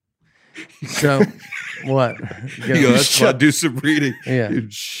 So, what? That's fun. Do some reading. Yeah. You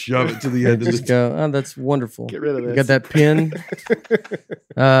shove it to the end of Just the go, oh, that's wonderful. Get rid of You this. got that pen?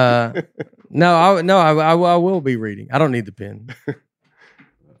 I will be reading. I don't need the pen.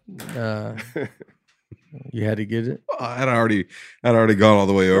 You had to get it? I'd already gone all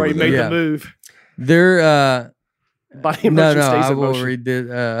the way over Already there. made Yeah. the move. There, Body emotion stays I in will motion. read it.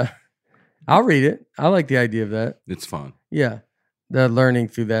 I'll read it. I like the idea of that. It's fun. Yeah. the learning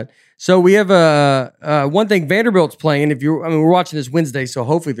through that. So we have one thing. Vanderbilt's playing. We're watching this Wednesday, so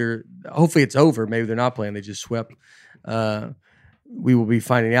hopefully it's over. Maybe they're not playing. They just swept. We will be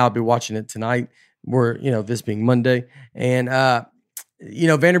finding out. I'll be watching it tonight. This being Monday, and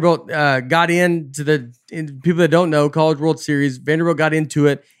Vanderbilt got into people that don't know, College World Series. Vanderbilt got into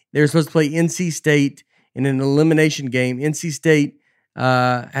it. They were supposed to play NC State in an elimination game. NC State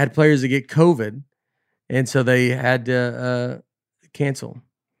had players that get COVID, and so they had to cancel.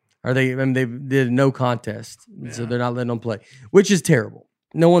 They did a no contest, so they're not letting them play, which is terrible.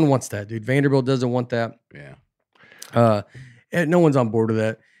 No one wants that, dude. Vanderbilt doesn't want that. Yeah. No one's on board with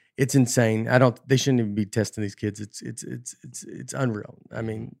that. It's insane. They shouldn't even be testing these kids. It's unreal. I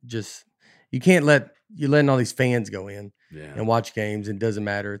mean, just you're letting all these fans go in and watch games, and it doesn't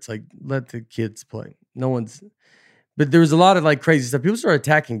matter. It's like, let the kids play. But there was a lot of like crazy stuff. People started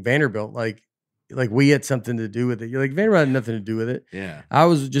attacking Vanderbilt like we had something to do with it. You're like, Vanderbilt had nothing to do with it. Yeah. I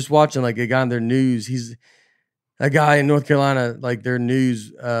was just watching like a guy on their news. He's a guy in North Carolina, like their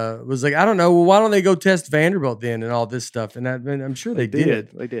news was like, I don't know. Well, why don't they go test Vanderbilt then and all this stuff? And I'm sure they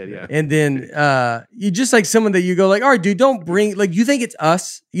did. They did, yeah. And then you just like someone that you go like, all right, dude, don't bring, like, you think it's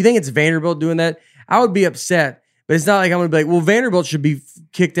us? You think it's Vanderbilt doing that? I would be upset, but it's not like I'm going to be like, well, Vanderbilt should be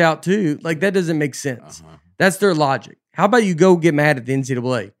kicked out too. Like, that doesn't make sense. That's their logic. How about you go get mad at the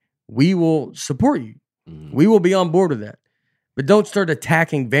NCAA? We will support you. Mm-hmm. We will be on board with that. But don't start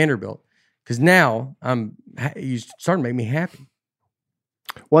attacking Vanderbilt. Because now you starting to make me happy.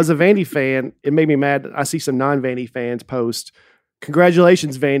 Well, as a Vandy fan, it made me mad. I see some non-Vandy fans post,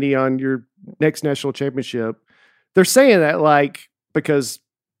 "Congratulations, Vandy, on your next national championship." They're saying that like because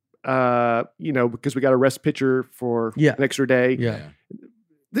we got a rest pitcher for an extra day. Yeah,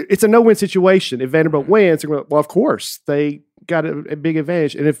 it's a no-win situation. If Vanderbilt wins, they're going, well, of course they got a big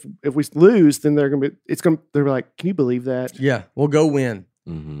advantage, and if we lose, then they're like, can you believe that? Yeah, we'll go win.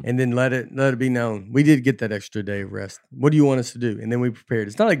 Mm-hmm. And then let it be known. We did get that extra day of rest. What do you want us to do? And then we prepared.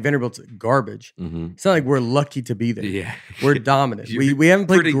 It's not like Vanderbilt's garbage. Mm-hmm. It's not like we're lucky to be there. Yeah. We're dominant. We haven't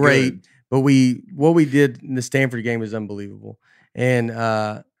played great, but what we did in the Stanford game was unbelievable. And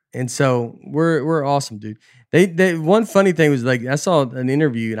so we're awesome, dude. They one funny thing was like I saw an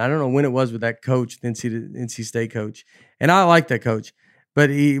interview, and I don't know when it was with that coach, the NC State coach, and I like that coach. But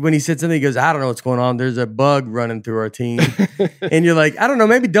when he said something, he goes, I don't know what's going on. There's a bug running through our team. And you're like, I don't know.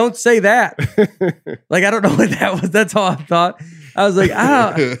 Maybe don't say that. Like, I don't know what that was. That's all I thought. I was like,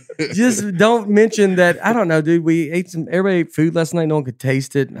 just don't mention that. I don't know, dude. Everybody ate food last night. No one could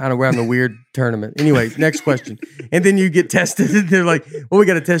taste it. I don't know. We're having a weird tournament. Anyway, next question. And then you get tested. And they're like, well, we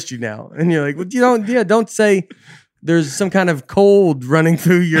got to test you now. And you're like, well, don't say there's some kind of cold running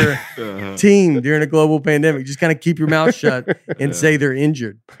through your team during a global pandemic. Just kind of keep your mouth shut and say they're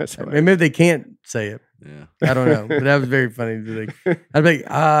injured. Maybe they can't say it. Yeah. I don't know. But that was very funny. I'd be like,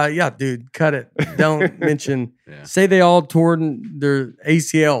 yeah, dude, cut it. Don't mention. Yeah. Say they all tore their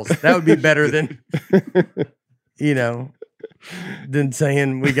ACLs. That would be better than, than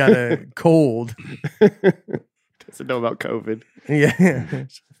saying we got a cold. Doesn't know about COVID. Yeah.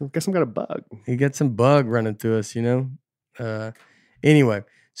 I guess I'm got a bug. You got some bug running through us, Anyway,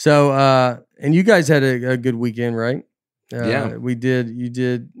 so and you guys had a good weekend, right? Yeah, we did. You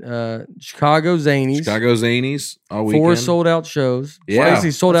did Chicago Zanies. Chicago Zanies all weekend. 4 sold out shows. Yeah,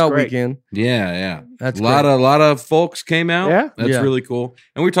 actually sold out great. Weekend. Yeah. That's a lot of folks came out. Yeah, that's really cool.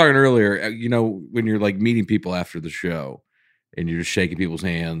 And we were talking earlier. When you're like meeting people after the show, and you're just shaking people's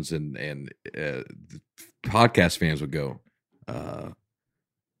hands, and the podcast fans would go,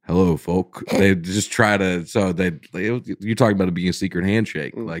 hello, folk. They just try to. So you're talking about it being a secret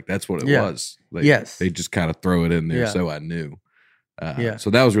handshake. Like that's what it was. Yes. They just kind of throw it in there. So I knew. So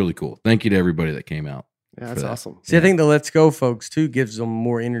that was really cool. Thank you to everybody that came out. Yeah, that's awesome. See, I think the "Let's Go, folks" too gives them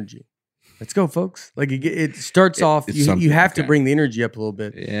more energy. Let's go, folks. Like it starts off. You have to bring the energy up a little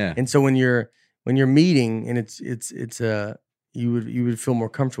bit. Yeah. And so when you're meeting and it's you would feel more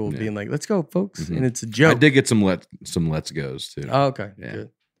comfortable being like, "Let's go, folks," and it's a joke. I did get some let's goes too. Oh, okay. Yeah. Good.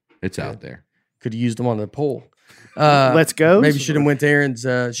 It's out there. Could have used them on the poll. Let's go. Maybe should have went to Aaron's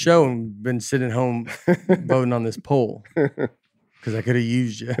show and been sitting home voting on this poll because I could have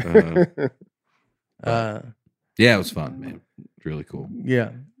used you. Yeah, it was fun, man. Really cool.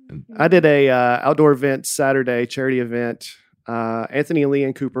 Yeah. I did a outdoor event Saturday, charity event. Anthony and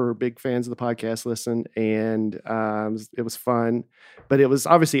Leanne Cooper are big fans of the podcast. Listen, and it was fun, but it was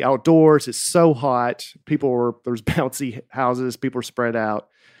obviously outdoors. It's so hot. There's bouncy houses. People were spread out.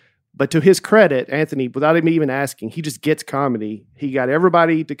 But to his credit, Anthony, without him even asking, he just gets comedy. He got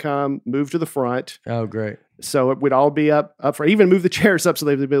everybody to come, move to the front. Oh, great. So it would all be up for, even move the chairs up so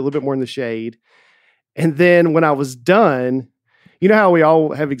they'd be a little bit more in the shade. And then when I was done, You know how we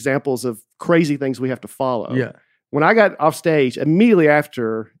all have examples of crazy things we have to follow. Yeah. When I got off stage, immediately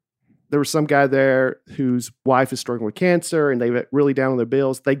after, there was some guy there whose wife is struggling with cancer and they were really down on their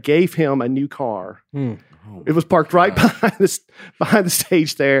bills. They gave him a new car. Oh, It was parked right behind the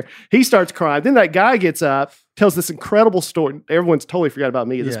stage there. He starts crying. Then that guy gets up, tells this incredible story. Everyone's totally forgot about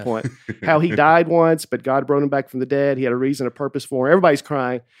me at this point. How he died once, but God brought him back from the dead. He had a reason, a purpose for him. Everybody's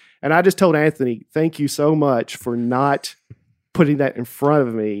crying. And I just told Anthony, thank you so much for not putting that in front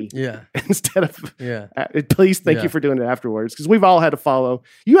of me. Yeah. Instead of, Yeah. please thank you for doing it afterwards. Because we've all had to follow.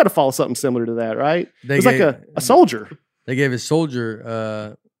 You had to follow something similar to that, right? They It was like a soldier. They gave a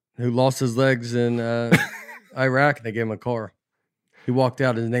soldier who lost his legs in Iraq, and they gave him a car. He walked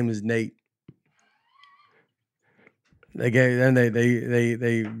out. His name was Nate.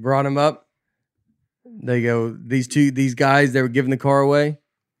 They brought him up. They go, these guys, they were giving the car away.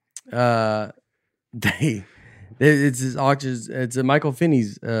 It's his auctions. It's a Michael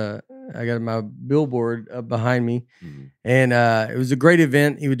Finney's. I got my billboard up behind me, and it was a great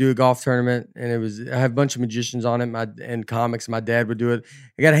event. He would do a golf tournament, and I have a bunch of magicians on it, and comics. My dad would do it.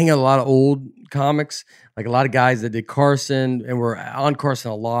 I got to hang out with a lot of old comics, like a lot of guys that did Carson and were on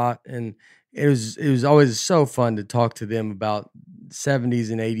Carson a lot, and it was always so fun to talk to them about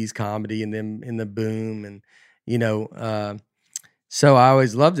 70s and 80s comedy and them in the boom, and so I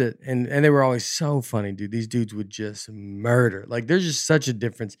always loved it, and they were always so funny, dude. These dudes would just murder. Like, there's just such a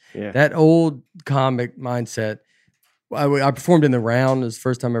difference. Yeah. That old comic mindset. I performed in the Round. It was the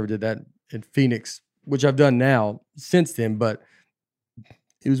first time I ever did that in Phoenix, which I've done now since then, but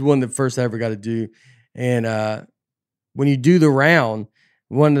it was one of the first I ever got to do. And when you do the Round,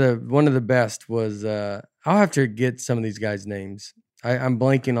 one of the best was I'll have to get some of these guys' names. I'm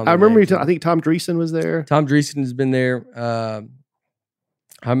blanking on. I remember. I think Tom Dreesen was there. Tom Dreesen has been there.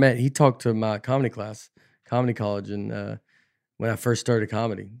 He talked to my comedy class, comedy college, and when I first started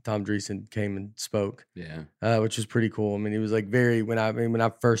comedy, Tom Dreesen came and spoke. Yeah, which was pretty cool. I mean, he was like when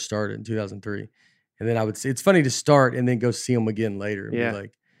I first started in 2003, and then it's funny to start and then go see him again later. And be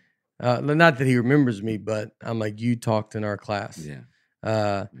like, not that he remembers me, but I'm like, you talked in our class. Yeah,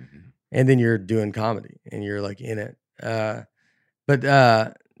 and then you're doing comedy and you're like in it. But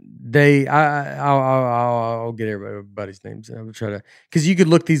I'll get everybody's names and I will try to, because you could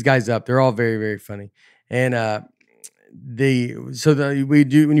look these guys up. They're all very, very funny. And when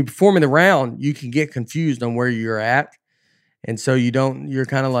you perform in the Round, you can get confused on where you're at. And so you're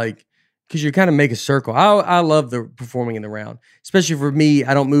kind of like, because you kind of make a circle. I love the performing in the Round, especially for me.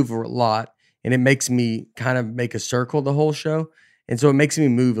 I don't move a lot, and it makes me kind of make a circle the whole show. And so it makes me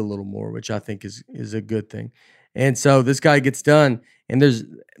move a little more, which I think is a good thing. And so this guy gets done, and there's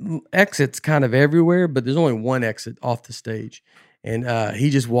exits kind of everywhere, but there's only one exit off the stage. And he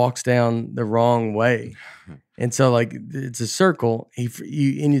just walks down the wrong way. And so, like, it's a circle.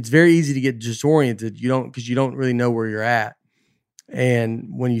 And it's very easy to get disoriented. Because you don't really know where you're at. And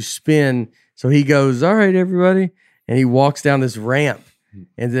when you spin, so he goes, "All right, everybody," and he walks down this ramp,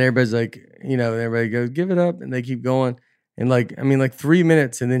 and then everybody's like, everybody goes, "Give it up," and they keep going. And like 3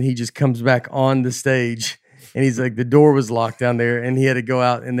 minutes, and then he just comes back on the stage. And he's like, the door was locked down there, and he had to go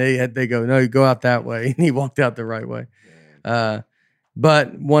out. And they go, "No, you go out that way." And he walked out the right way.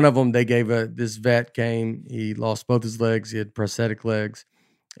 But one of them, they gave this vet came. He lost both his legs. He had prosthetic legs.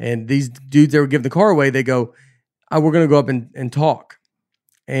 And these dudes that were giving the car away, they go, "We're going to go up and talk."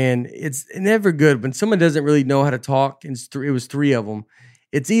 And it's never good when someone doesn't really know how to talk. And it was three of them.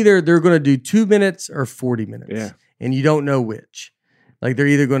 It's either they're going to do 2 minutes or 40 minutes. Yeah. And you don't know which. Like, they're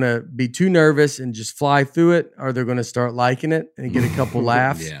either going to be too nervous and just fly through it, or they're going to start liking it and get a couple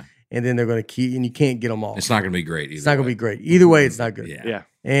laughs. Yeah. And then they're going to keep, and you can't get them all. It's not going to be great either. It's not going to be great. Either way, it's not good. Yeah.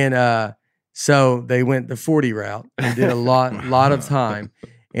 And so they went the 40 route and did a lot of time.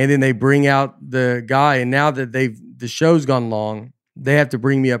 And then they bring out the guy. And now that the show's gone long, they have to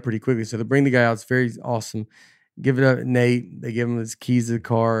bring me up pretty quickly. So they bring the guy out. It's very awesome. Give it up, Nate. They give him his keys to the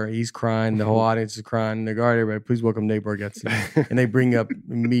car. He's crying. The whole audience is crying. They go, "All right, everybody, please welcome Nate Bargatze." And they bring up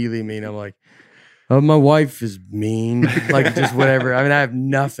immediately me. And I'm like, "Oh, my wife is mean." Like, just whatever. I mean, I have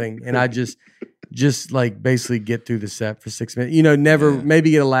nothing. And I just like basically get through the set for 6 minutes. Never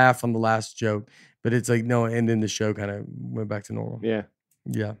maybe get a laugh on the last joke. But it's like, no. And then the show kind of went back to normal. Yeah.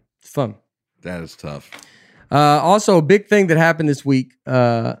 Yeah. It's fun. That is tough. Also, a big thing that happened this week,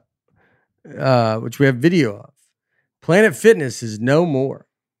 which we have video of. Planet Fitness is no more.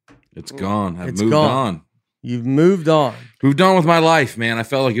 It's gone. I've It's moved gone. on. You've moved on. Moved on with my life, man. I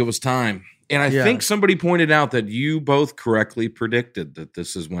felt like it was time. And I think somebody pointed out that you both correctly predicted that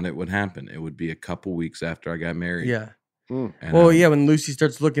this is when it would happen. It would be a couple weeks after I got married. Yeah. And, Well, when Lucy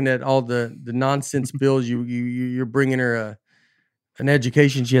starts looking at all the nonsense bills, you're bringing her an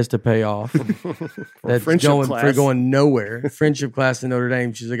education she has to pay off. That's friendship class. going nowhere. Friendship class in Notre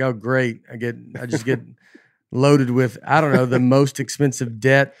Dame. She's like, oh great, I just get loaded with, I don't know, the most expensive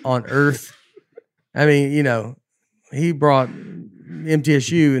debt on earth. I mean, he brought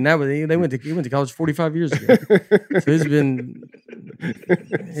MTSU, and he went to college 45 years ago. So he's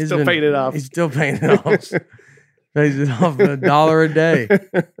Still paying it off. He's still paying it off. Pays it off $1 a day.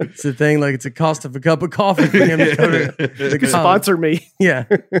 It's a thing, like it's a cost of a cup of coffee for him to go to Sponsor me. Yeah.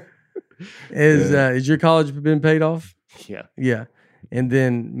 Is your college been paid off? Yeah. Yeah. And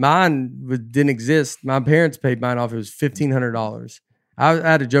then mine didn't exist. My parents paid mine off. It was $1,500. I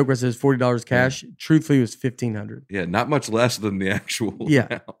had a joke where I said it was $40 cash. Truthfully, it was $1,500. Yeah, not much less than the actual. Yeah.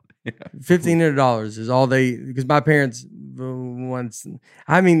 amount. Yeah. $1,500 is all because my parents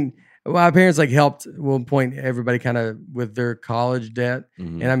my parents like helped at one point everybody kind of with their college debt.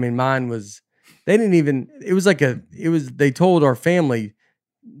 Mhm. And I mean, mine was, they told our family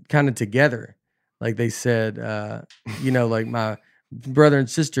kind of together. Like they said, like my brother and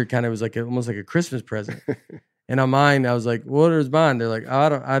sister kind of was like almost like a Christmas present. And on mine, I was like, what is mine? They're like,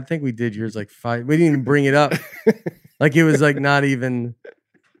 oh, I think we did yours like 5. We didn't even bring it up. Like it was like not even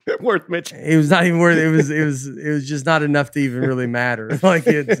worth mentioning. It was not even worth it. It was just not enough to even really matter. Like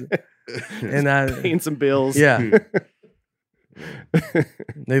it's and paying some bills. Yeah.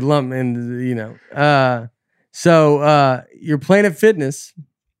 They lump in, So your Planet Fitness,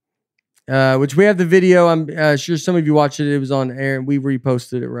 which we have the video. I'm sure some of you watched it. It was on air and we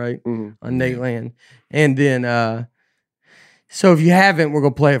reposted it, right? Mhm. On Nate Land. And then so if you haven't, we're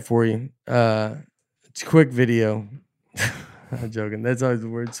gonna play it for you. It's a quick video. I'm joking. That's always the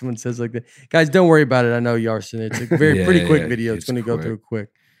word someone says like that. Guys, don't worry about it. I know Yarson. It's a pretty quick video. It's going to go through quick.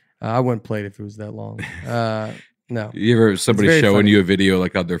 I wouldn't play it if it was that long. No. You ever somebody showing funny. you a video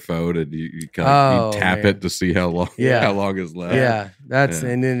like on their phone and you tap it to see how long is left? Yeah,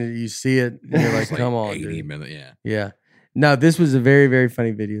 and then you see it and you're like, come on, 80 dude. minutes. Yeah. Yeah. No, this was a very, very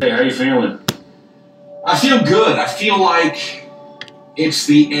funny video. Hey, how you feeling? I feel good. I feel like it's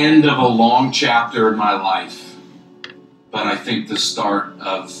the end of a long chapter in my life, but I think the start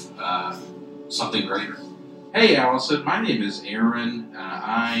of something greater. Hey, Allison. My name is Aaron.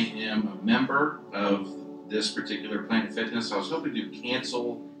 I am a member of this particular Planet Fitness. I was hoping to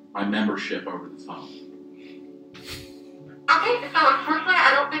cancel my membership over the phone. Okay, so unfortunately,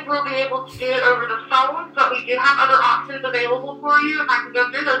 I don't think we'll be able to do it over the phone, but we do have other options available for you if I can go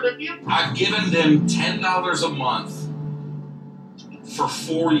through those with you. I've given them $10 a month for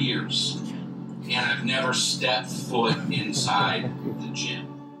 4 years, and I've never stepped foot inside the gym.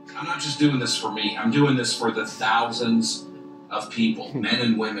 I'm not just doing this for me. I'm doing this for the thousands of people, men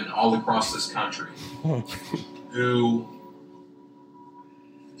and women, all across this country, who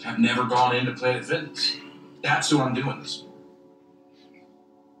have never gone into Planet Fitness. That's who I'm doing this for.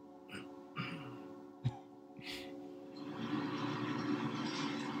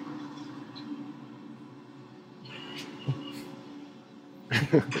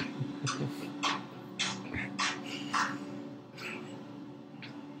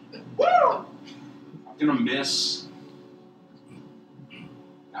 I'm gonna miss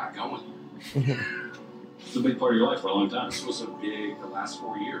not going. It's a big part of your life for a long time. This was the last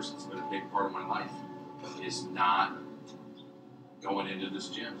 4 years, it's been a big part of my life, is not going into this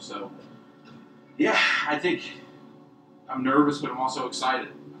gym. So, yeah, I think I'm nervous, but I'm also excited.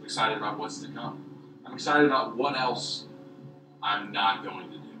 I'm excited about what's to come. I'm excited about what else I'm not going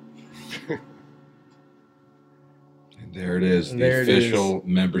to do. And there it is. The official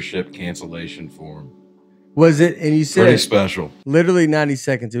membership cancellation form. Was it? And you said Pretty special. Literally 90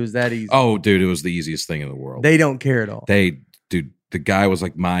 seconds. It was that easy. Oh, dude, it was the easiest thing in the world. They don't care at all. Dude, the guy was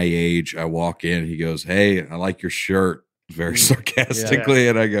like my age. I walk in, he goes, "Hey, I like your shirt," very sarcastically,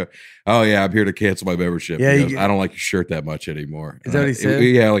 and I go, "Oh yeah, I'm here to cancel my membership." Yeah, He goes, I don't like your shirt that much anymore. Is that what he said?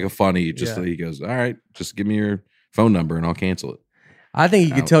 Yeah, like a funny. He goes, "All right, just give me your phone number and I'll cancel it." I think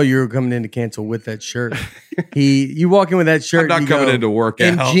you could tell you were coming in to cancel with that shirt. You walk in with that shirt. I'm not coming in to work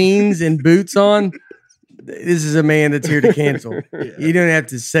out. And jeans and boots on. This is a man that's here to cancel. You don't have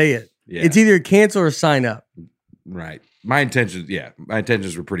to say it. Yeah. It's either cancel or sign up. Right. My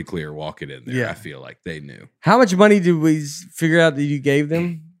intentions were pretty clear walking in there. Yeah. I feel like they knew. How much money did we figure out that you gave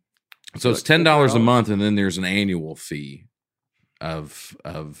them? So it's $10 a month, and then there's an annual fee of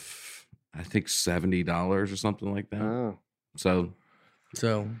I think $70 or something like that. Oh. So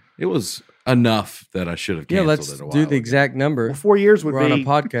So it was enough that I should have canceled let's it a while do the ago. exact number. Well, 4 years would We're on a be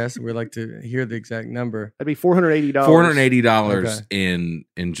podcast. We'd like to hear the exact number. that'd be $480. $480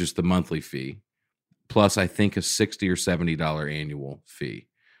 in just the monthly fee, plus I think a $60 or $70 annual fee.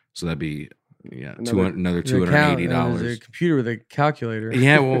 So that'd be Yeah, Another- another There's a $280. There's a computer with a calculator.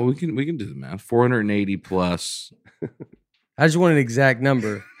 Yeah, well, we can do the math. 480 plus. I just want an exact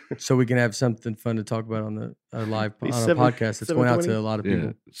number so we can have something fun to talk about on the live on a Seven- podcast that's going out to 720? a lot of Yeah,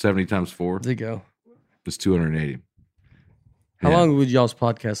 people. 70 times 4 There you go. is 280. How Yeah. long would y'all's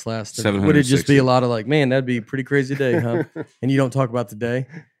podcast last? Would it just 760. be a lot of like, man, that'd be a pretty crazy day, huh? And you don't talk about the day,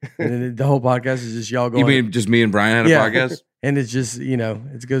 and then the whole podcast is just y'all going. You mean just me and Brian had a Yeah. podcast? And it's just,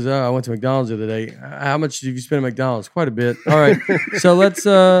 it goes, oh, I went to McDonald's the other day. How much did you spend at McDonald's? Quite a bit. All right. So let's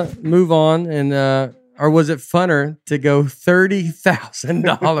move on. And or was it funner to go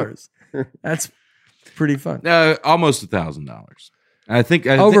 $30,000? That's pretty fun. Almost $1,000. I think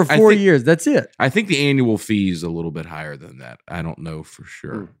Over 4 years. That's it. I think the annual fee is a little bit higher than that. I don't know for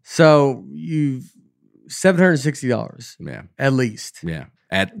sure. So you've $760 Yeah, at least. yeah,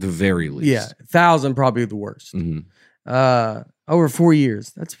 at the very least. Yeah. 1,000 probably the worst. Mhm. Over 4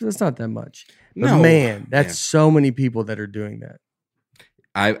 years. That's not that much. But No, man, that's man. so many people that are doing that.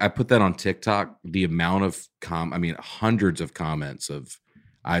 I put that on TikTok. The amount of hundreds of comments of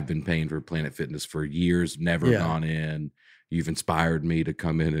I've been paying for Planet Fitness for years, never Yeah. gone in. You've inspired me to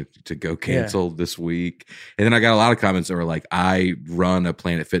come in and to go cancel this week. And then I got a lot of comments that were like, I run a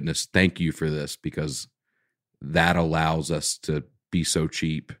Planet Fitness. Thank you for this because that allows us to be so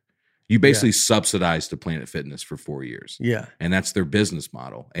cheap. You basically subsidize the Planet Fitness for 4 years. Yeah. And that's their business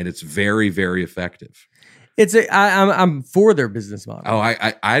model. And it's very, very effective. I'm for their business model. Oh,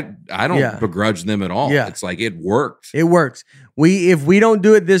 I don't Yeah. begrudge them at all. Yeah. It's like it worked. It works. If we don't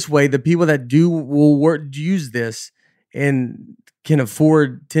do it this way, the people that do will use this and can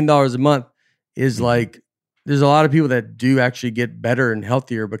afford $10 a month is like there's a lot of people that do actually get better and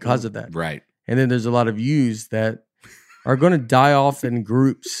healthier because of that. Right. And then there's a lot of yous that are going to die off in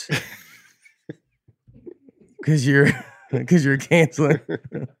groups because you're canceling.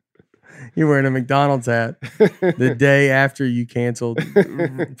 You're wearing a McDonald's hat the day after you canceled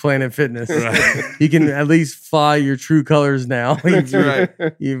Planet Fitness. Right. You can at least fly your true colors now. That's right.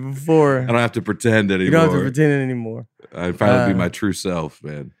 Before I don't have to pretend anymore. you don't have to pretend it anymore. I finally be my true self,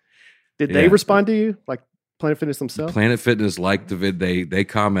 man. Did they Yeah. respond to you? Like Planet Fitness themselves? Planet Fitness liked the vid. They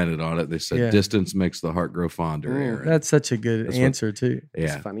commented on it. They said, Yeah. "Distance makes the heart grow fonder." Aaron. That's such a good That's what- answer too.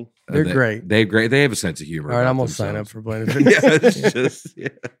 It's yeah, funny. They're great. They great. They have a sense of humor. All right, about I'm gonna sign up themselves. for Planet Fitness. Yeah, it's just yeah.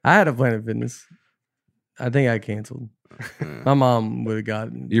 I had a Planet Fitness. I think I canceled. My mom would have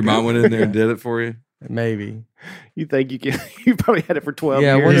gotten. Your mom went in there and did it for you. Maybe. You think you can? You probably had it for 12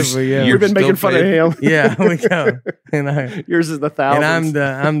 Yeah, years. whatever. Yeah, You're We've been making still fun of him. yeah. We go. And Yours is the and thousands.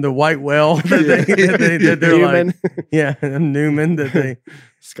 I'm the white whale that they're Newman. like. Yeah, I'm Newman that they have been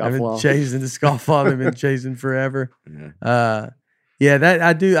Scofflaw. chasing the scofflaw. They've been chasing forever. Yeah. Yeah, that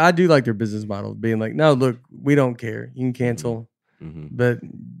I do like their business model, being like, no, look, we don't care. You can cancel, Mhm. but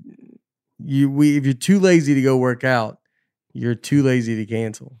if you're too lazy to go work out, you're too lazy to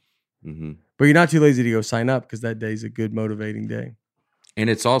cancel. Mhm. But you're not too lazy to go sign up because that day's a good motivating day. And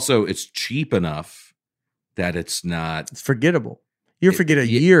it's cheap enough that it's not. It's forgettable. You'll forget a y-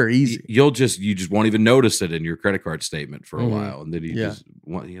 year easy. You just won't even notice it in your credit card statement for a Mhm. while, and then Yeah.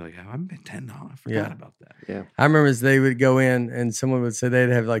 you're like, oh, I'm $10. I forgot Yeah. about that. Yeah. I remember as they would go in and someone would say they'd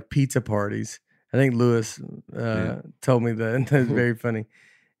have like pizza parties. I think Lewis told me that. That's very funny.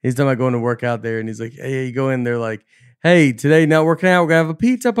 He's talking about going to work out there, and he's like, hey, you go in there like, hey, today not working out, we're going to have a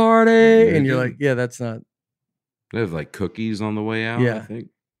pizza party. And you're like, yeah, that's not. They have like cookies on the way out. Yeah. I think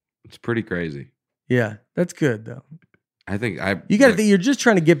it's pretty crazy. Yeah, that's good though. I think You got to think you're just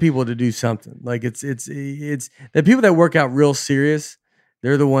trying to get people to do something. Like it's the people that work out real serious.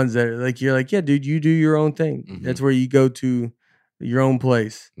 They're the ones that are like, you're like, yeah, dude, you do your own thing. Mhm. That's where you go to your own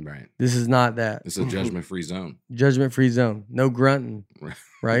place. right. This is not that. It's a judgment-free zone. Judgment-free zone. No grunting,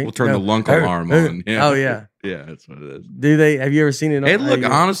 right? We'll turn No. the lunk alarm on. Yeah. Oh yeah. Yeah, that's what it is. Do they? Have you ever seen it? Hey, look, you-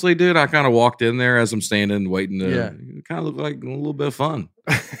 honestly, dude, I kind of walked in there as I'm standing, waiting to. Yeah. It kind of looked like a little bit of fun.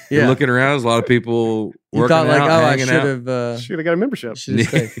 Yeah. You're looking around, there's a lot of people You working thought like, out, oh, I hanging should out. have. Should have got a membership. Should have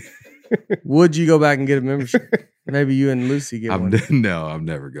stayed. Would you go back and get a membership? Maybe you and Lucy get one. No, I'm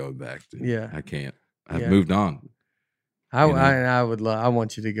never going back. Dude. Yeah. I can't. I've Yeah. moved on. I you know. I would love. I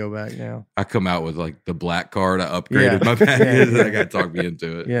want you to go back now. I come out with like the black card. I upgraded Yeah. my package. Yeah. I got to talk me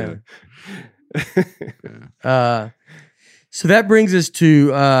into it. Yeah. Yeah. So that brings us to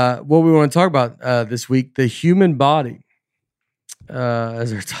what we want to talk about this week: the human body.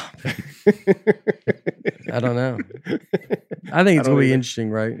 As our topic. I don't know. I think it's don't gonna be either. interesting,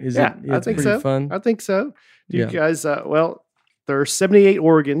 right? Is Yeah, it? I It's think pretty so. fun. I think so. Do you Yeah. guys? Well, there are 78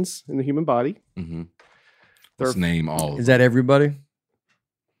 organs in the human body. Mm-hmm. There Let's are- name all of Is them. that everybody?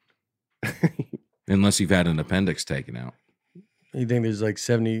 Unless you've had an appendix taken out. You think there's like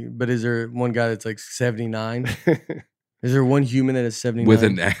 70, but is there one guy that's like 79? Is there one human that is 79?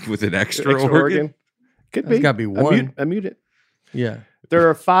 with an extra organ? Could There's be. got to be one. A mutant. Yeah. There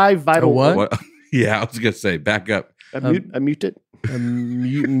are 5 vital. A what? What? Yeah, I was gonna say back up. A mutant. A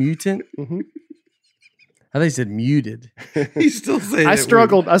mutant? Mhm. I think he said muted. He's still saying I it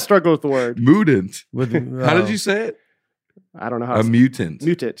struggled with the word. Mutant. With How did you say it? I don't know how. A mutant.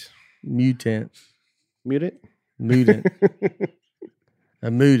 Mutant. Mutant. Mutant. Mutant.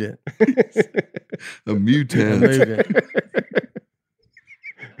 A mutant. A A mutant. mutant.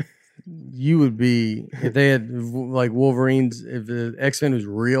 You would be, if they had like Wolverines, if the X-Men was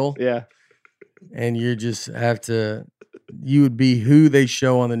real Yeah. and you just have to, you would be who they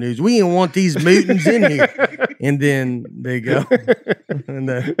show on the news. We didn't want these mutants in here. And then they go. And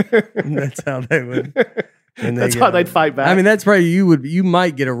that's how they would. And That's how they'd fight back. I mean, that's probably you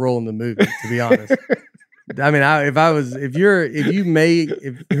might get a role in the movie, to be honest. I mean, if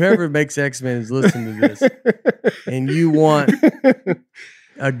whoever makes X-Men is listening to this and you want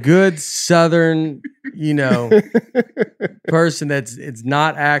a good Southern, person it's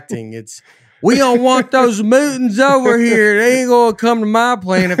not acting, we don't want those mutants over here. They ain't gonna come to my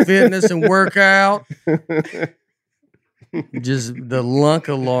Planet Fitness and work out. Just the lunk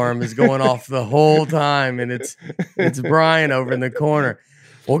alarm is going off the whole time, and it's Brian over in the corner.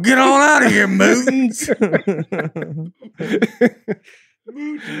 Well, get on out of here, mutants.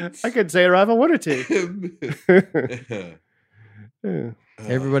 I could say it right if I wanted to. Yeah.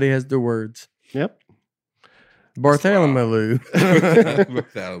 Everybody has their words. Yep. Bartholomew.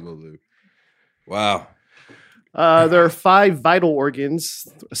 Bartholomew. Wow. There are 5 vital organs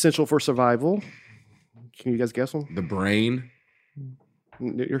essential for survival. Can you guys guess them? The brain.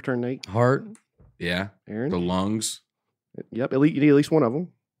 Your turn, Nate. Heart. Yeah. Aaron. The lungs. Yep. You need at least one of them.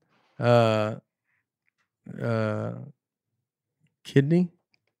 Kidney.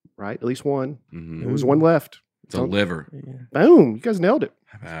 Right. At least one. Mhm. There was one left. The liver. Yeah, Boom. You guys nailed it.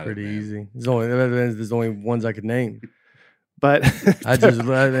 How about pretty it, man? easy. There's only ones I could name. But I was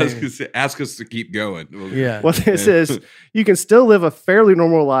gonna say, ask us to keep going. yeah. what this is, you can still live a fairly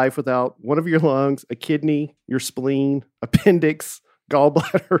normal life without one of your lungs, a kidney, your spleen, appendix,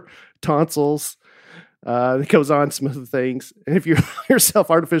 gallbladder, tonsils. It goes on some other things. And if you yourself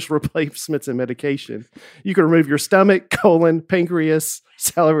artificial replacements and medication, you can remove your stomach, colon, pancreas,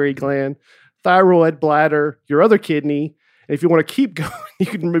 salivary gland, thyroid, bladder, your other kidney. And if you want to keep going, you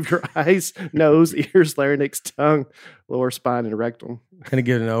can remove your eyes, nose, ears, larynx, tongue, lower spine, and rectum. Kind of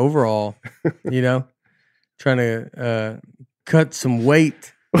get an overall, trying to cut some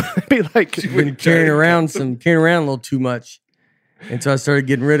weight. Be like, Been carrying around a little too much. And so I started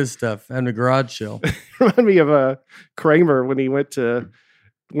getting rid of stuff, having a garage sale. remind me of Kramer when he went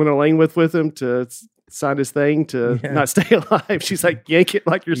Elaine with him to sign his thing to not stay alive. She's like, yank it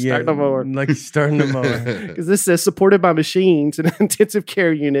like you're starting a mower. Like you're starting a mower. Because this says supported by machines in an intensive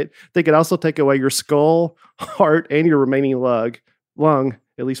care unit. They could also take away your skull, heart, and your remaining lung,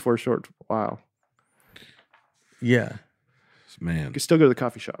 at least for a short while. Yeah. Man. You can still go to the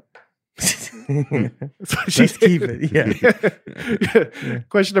coffee shop. Let's keep it. Yeah.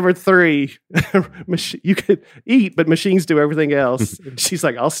 Question number 3. You could eat, but machines do everything else. And she's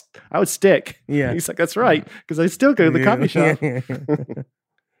like, I would stick. Yeah. He's like, that's right, because I still go to the coffee shop.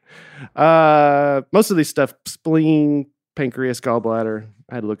 Most of these stuff, spleen, pancreas, gallbladder.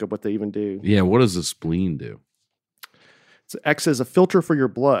 I had to look up what they even do. Yeah, what does the spleen do? It acts as a filter for your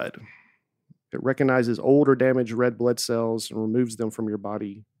blood. It recognizes old or damaged red blood cells and removes them from your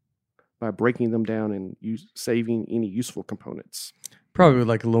body by breaking them down and saving any useful components. Probably with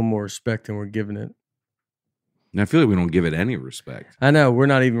like a little more respect than we're giving it. And I feel like we don't give it any respect. I know, we're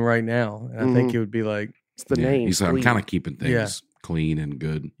not even right now. And I think it would be like, It's the name. He's like, I'm spleen. kind of keeping things clean and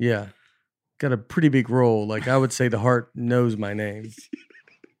good. yeah, got a pretty big role. Like I would say the heart knows my name.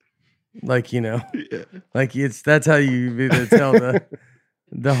 Like, like that's how you tell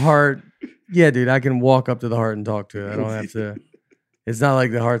the heart. Yeah, dude, I can walk up to the heart and talk to it. I don't have to. It's not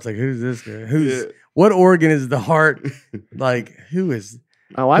like the heart's like, who's this guy? What organ is the heart? Like, who is?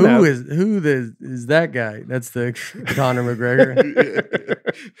 Oh, I know. Who is that guy? That's the Conor McGregor.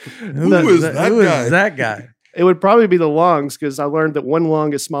 Who is that guy? It would probably be the lungs, because I learned that one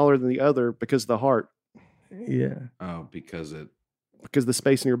lung is smaller than the other because of the heart, Yeah. Oh, because the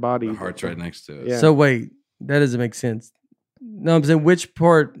space in your body. the heart's right next to it. Yeah. So wait, that doesn't make sense. No, I'm saying which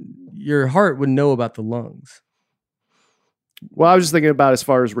part your heart would know about the lungs. Well, I was just thinking about as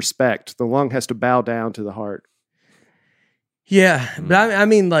far as respect. The lung has to bow down to the heart. Yeah, but I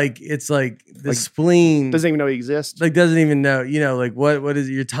mean, like it's like the spleen Doesn't even know he exists. like doesn't even know. Like what is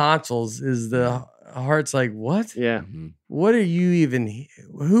it? Your tonsils is the heart's like, what? Yeah. What are you even?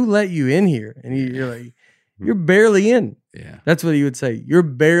 Who let you in here? And you're like, you're barely in. Yeah. That's what he would say. You're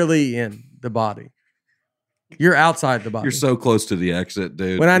barely in the body. You're outside the body. You're so close to the exit,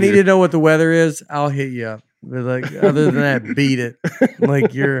 dude. When I need to know what the weather is, I'll hit you up. But like, other than that, beat it.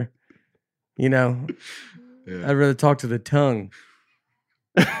 Like you're, Yeah. I'd rather talk to the tongue.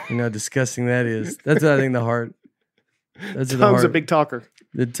 Disgusting that is. That's what I think the heart. That's Tongue's a big talker.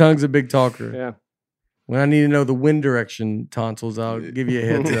 The tongue's a big talker. Yeah. When I need to know the wind direction tonsils, I'll give you a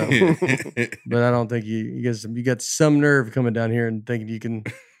heads up. But I don't think you got some nerve coming down here and thinking you can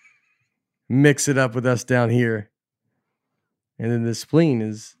mix it up with us down here. And then the spleen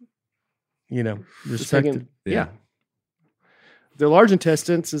is, respected. Yeah. The large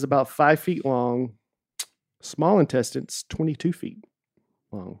intestines is about 5 feet long. Small intestines, 22 feet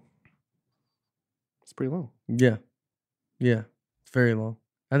long. It's pretty long. Yeah. Yeah. It's very long.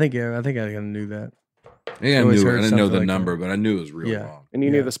 I think I knew that. Yeah, I always knew. heard I didn't know something the like number, that. but I knew it was really Yeah. long. And you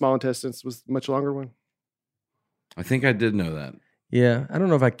knew the small intestines was the much longer one? I think I did know that. Yeah. I don't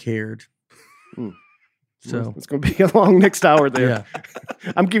know if I cared. Mm. So, It's going to be a long next hour there.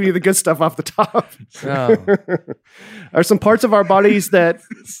 yeah. I'm giving you the good stuff off the top. Oh. Are some parts of our bodies that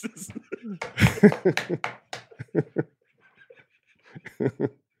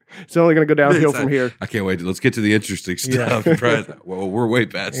it's only going to go downhill from here. I can't wait. Let's get to the interesting Yeah. stuff. Well, we're way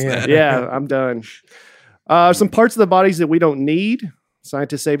past that. Yeah, I'm done. Some parts of the bodies that we don't need,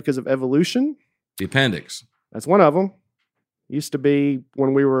 scientists say because of evolution. The appendix. That's one of them. Used to be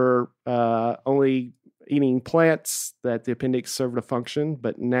when we were only eating plants that the appendix served a function,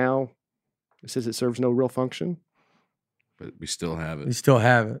 but now it says it serves no real function. But we still have You it. still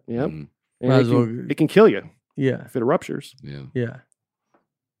have it. Yep. Mm, And Might as well- it can kill you Yeah. if it ruptures. yeah. Yeah.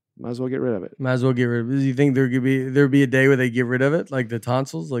 Might as well get rid of it. Might as well get rid of it. Do you think there'd be a day where they get rid of it? Like the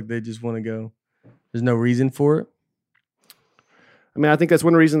tonsils? Like they just want to go. There's no reason for it. I mean, I think that's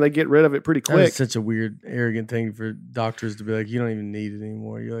one reason they get rid of it pretty That quick. is such a weird, arrogant thing for doctors to be like, you don't even need it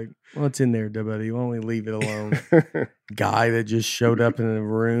anymore. You're like, well, it's in there, buddy. Why don't we leave it alone? Guy that just showed up in the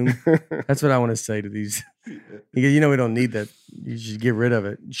room. That's what I want to say to these. We don't need that. You should get rid of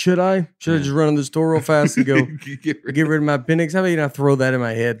it. Should I? Should I just run in the store real fast and go get rid of my appendix? How about you not throw that in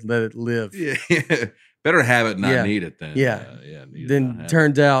my head and let it live? Yeah. Better have it, and not Yeah. need it then. Yeah. Need it, not Then have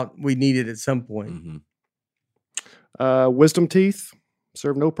turns out we need it at some it. point. Mhm. Wisdom teeth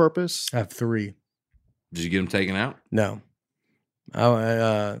serve no purpose. I have 3. Did you get them taken out? No.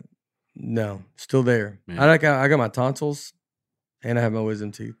 No. Still there. Yeah. I got my tonsils and I have my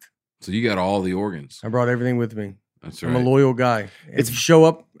wisdom teeth. So you got all the organs. I brought everything with me. That's I'm right. a loyal guy. If you show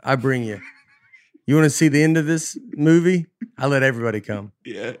up, I bring you. You want to see the end of this movie? I let everybody come.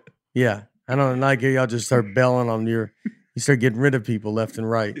 Yeah. Yeah. I don't like y'all just start belling on you start getting rid of people left and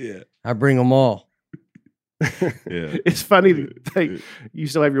right. Yeah. I bring them all. Yeah. It's funny that you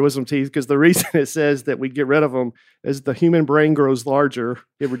still have your wisdom teeth because the reason it says that we get rid of them is the human brain grows larger.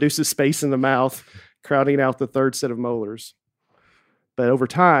 It reduces space in the mouth, crowding out the third set of molars. But over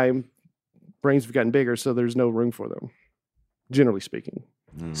time, brains have gotten bigger, so there's no room for them, generally speaking.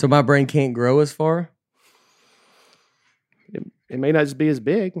 Mm. So my brain can't grow as far? It may not just be as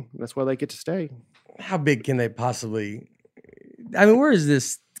big. That's why they get to stay. How big can they possibly? I mean, where is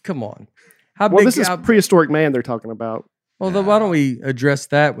this? Come on. How Well, big? this is prehistoric man they're talking about. Well, then why don't we address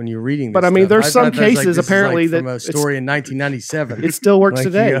that when you're reading? But this I mean, stuff? there's some thought that was cases this is apparently from that a story in 1997. It still works Like,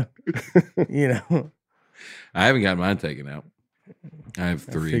 today. I haven't got mine taken out. I have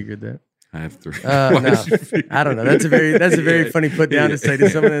I 3. figured that. I have 3. No, I don't know. That's a very funny put down Yeah. to say to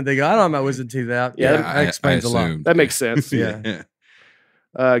someone and they go, I don't have my wisdom teeth out. Yeah, that explains a lot. assumed. That makes sense. Yeah.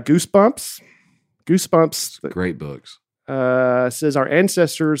 Goosebumps. Goosebumps Great books. says our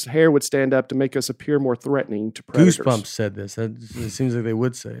ancestors' hair would stand up to make us appear more threatening to predators. Goosebumps said this. It seems like they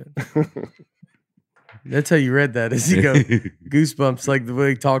would say it. That's how you read that. As you go, Goosebumps, like the way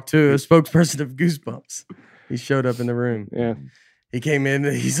he talked to a spokesperson of Goosebumps. He showed up in the room. Yeah. He came in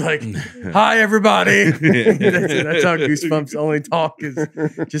and he's like, "Hi, everybody." That's how Goosebumps only talk is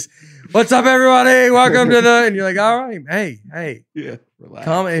just, "What's up, everybody? Welcome to the." And you're like, "All right, hey, Yeah. Relax.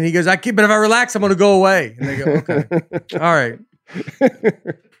 come." And he goes, "I keep, but if I relax, I'm going to go away." And they go, "Okay, all right."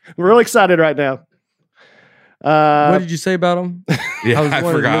 We're really excited right now. What did you say about him? Yeah, I was I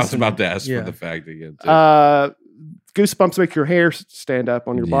wanting to forgot. I was listen. about to ask Yeah. for the fact again. Too. Goosebumps make your hair stand up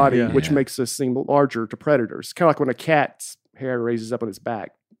on your Yeah, body, yeah. which Yeah. makes us seem larger to predators. Kind of like when a cat's hair raises up on its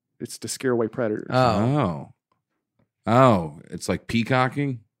back. It's to scare away predators. Oh, it's like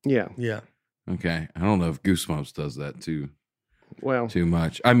peacocking. Yeah. Yeah. Okay, I don't know if Goosebumps does that too Well,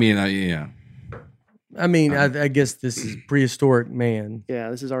 much. I mean, yeah. I mean, I guess this is prehistoric man. yeah,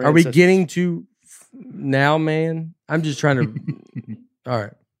 this is our Are we ancestors. getting to now, man. I'm just trying to. All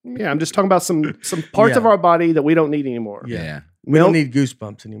right. Yeah, I'm just talking about some parts of our body that we don't need anymore. Yeah. We don't need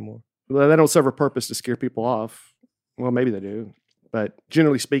goosebumps anymore. Well, they don't serve a purpose to scare people off. Well, maybe they do, but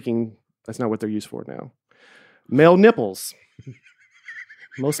generally speaking, that's not what they're used for now. Male nipples.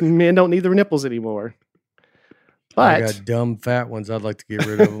 Most men don't need their nipples anymore. I But got dumb fat ones. I'd like to get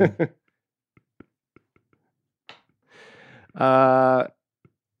rid of them.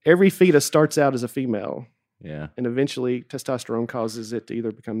 Every fetus starts out as a female, Yeah. and eventually testosterone causes it to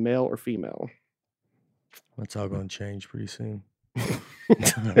either become male or female. That's all going to change pretty soon. I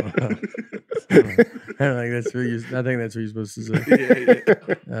think that's what you're supposed to say.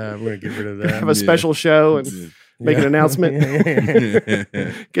 We're going to get rid of that. Have a special show and make an announcement.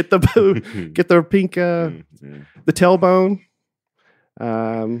 Get the pink, the tailbone.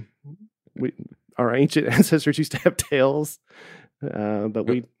 Our ancient ancestors used to have tails, but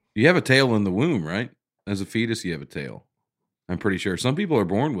we. You have a tail in the womb, right? As a fetus, you have a tail. I'm pretty sure. Some people are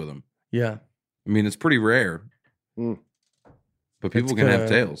born with them. Yeah. I mean, it's pretty rare. Mm. But people can have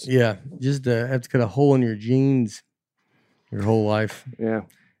tails. Yeah. Just have to cut a hole in your genes your whole life. Yeah.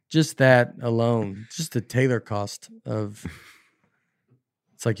 Just that alone. Just the tailor cost of.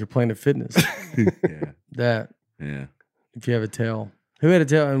 It's like you're playing a fitness. Yeah. That. Yeah. If you have a tail. Who had a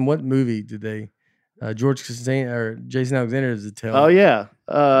tail? And what movie did they? George Costanza or Jason Alexander has a tail. Oh yeah.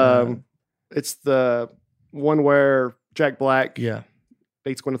 It's the one where Jack Black Yeah.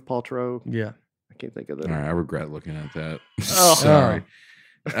 dates Gwyneth Paltrow. Yeah. I can't think of All that. right. I regret looking at that. Oh. Sorry.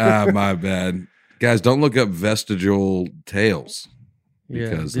 My bad. Guys, don't look up vestigial tails. Yeah.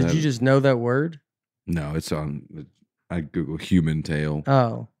 Because Did you just know that word? No, it's on. I Google human tail,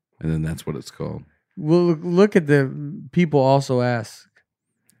 Oh. and then that's what it's called. Well, look at the people also ask.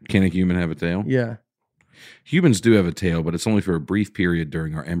 Can a human have a tail? Yeah. Humans do have a tail, but it's only for a brief period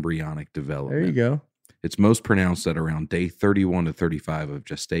during our embryonic development. There you go. It's most pronounced at around day 31 to 35 of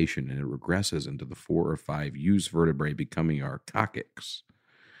gestation, and it regresses into the 4 or 5 used vertebrae, becoming our coccyx.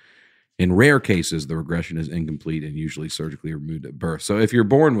 In rare cases, the regression is incomplete and usually surgically removed at birth. So if you're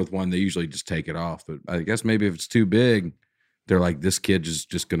born with one, they usually just take it off. But I guess maybe if it's too big, they're like, this kid is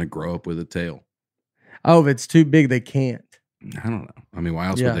just going to grow up with a tail. Oh, if it's too big, they can't. I don't know. I mean, why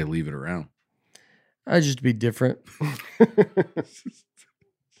else Yeah. would they leave it around? I'd just be different.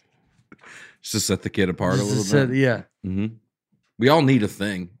 Just to set the kid apart Just a to little set- bit. Yeah. Mm-hmm. We all need a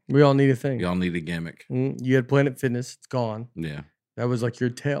thing. We all need a thing. We all need a gimmick. You had Planet Fitness. It's gone. Yeah. That was like your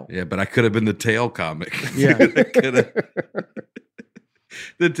tail. Yeah, but I could have been the tail comic. Yeah. I could have.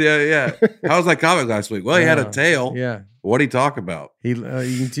 The tail, yeah. How was that comic last week? Well, he had a tail. Yeah. What did he talk about? He,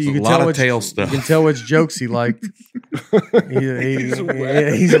 you can a lot tell of which, tail stuff. You can tell which jokes he liked. He's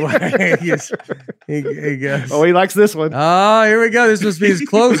he goes. Oh, he likes this one. Oh, here we go. This must be his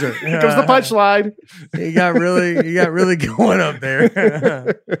closer. Here comes the punchline. He got really going up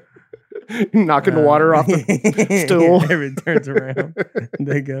there. Knocking the water off the stool. Everything turns around.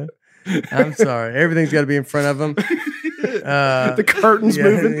 They go. I'm sorry. Everything's got to be in front of him. The curtain's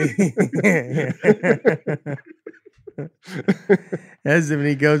moving. As when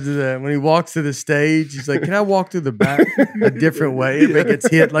he goes to when he walks to the stage, he's like, "Can I walk through the back a different way?" Everybody gets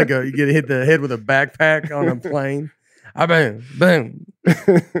hit you get hit the head with a backpack on a plane. Boom.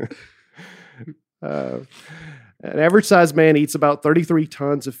 An average sized man eats about 33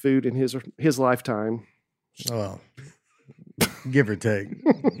 tons of food in his lifetime. Well, give or take.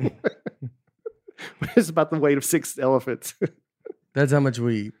 It's about the weight of 6 elephants. That's how much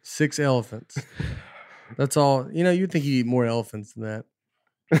we eat. 6 elephants. That's all. You'd think you eat more elephants than that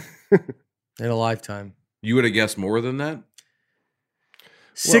in a lifetime. You would have guessed more than that?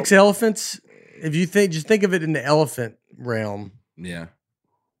 6 elephants. If you just think of it in the elephant realm. Yeah.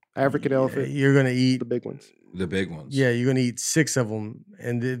 African elephant. You're going to eat the big ones. The big ones. Yeah, you're going to eat 6 of them.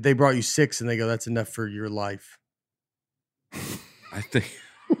 And they brought you 6 and they go, that's enough for your life. I think.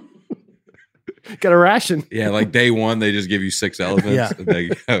 Got a ration. Yeah, like day 1, they just give you 6 elephants. Yeah. And they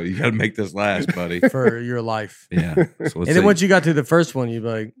go, you got to make this last, buddy. For your life. Yeah. So and then once you got to the first one, you'd be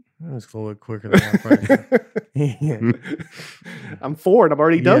like, that's a little bit quicker than that. I'm 4 and I'm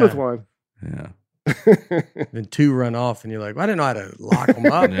already done with one. Yeah. Then 2 run off and you're like, well, I didn't know how to lock them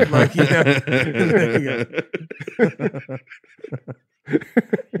up.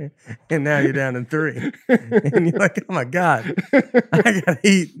 And now you're down to 3. And you're like, oh my God, I got to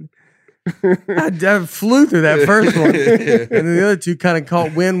eat. I flew through that first one. And then the other 2 kind of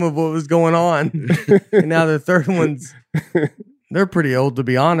caught wind with what was going on. And now the third one's, they're pretty old, to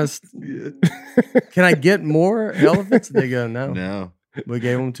be honest. Can I get more elephants? They go, no. No. We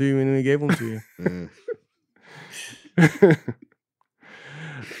gave them to you and we gave them to you.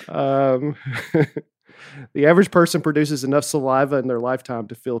 The average person produces enough saliva in their lifetime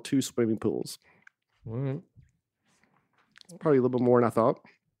to fill 2 swimming pools. Mm. Probably a little bit more than I thought.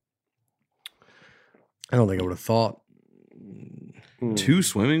 I don't think I would have thought. 2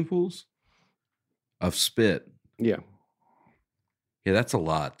 swimming pools of spit. Yeah. Yeah, that's a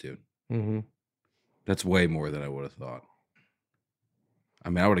lot, dude. Mm-hmm. That's way more than I would have thought. I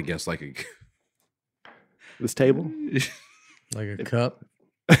mean, I would have guessed like a This table? Like a cup.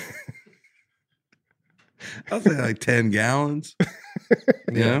 I'll say like 10 gallons.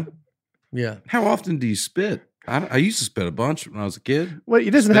 Yeah. Yeah. How often do you spit? I used to spit a bunch when I was a kid. Well,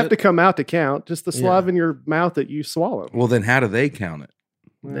 it doesn't have Spit? to come out to count. Just the saliva Yeah. in your mouth that you swallow. Well, then how do they count it?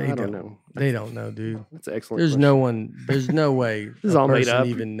 Well, They I don't don't. know. They don't know, dude. That's an excellent There's question. no one. There's no way is a all made person up.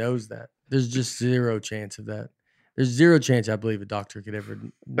 even knows that. There's just zero chance of that. There's zero chance I believe a doctor could ever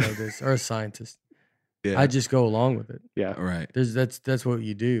know this or a scientist. Yeah. I just go along with it. Yeah. Right. That's what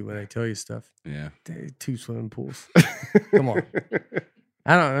you do when they tell you stuff. Yeah. 2 swimming pools. Come on.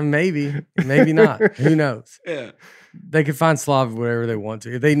 I don't know. Maybe not. Who knows? Yeah. They can find saliva whatever they want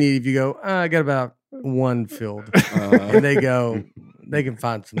to. If they need, if you go, I got about 1 filled, and they go, they can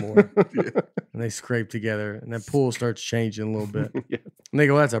find some more, and they scrape together, and that pool starts changing a little bit. Yeah. And they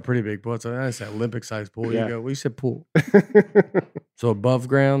go, well, that's a pretty big pool. That's an Olympic sized pool. Yeah. You go, well, you said pool, so above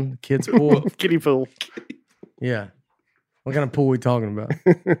ground kids pool. Kiddie pool. Yeah, what kind of pool we talking about?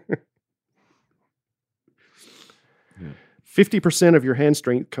 50% of your hand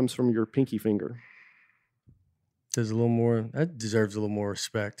strength comes from your pinky finger. There's a little more. That deserves a little more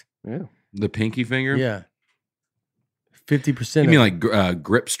respect. Yeah. The pinky finger? Yeah, 50%. You mean like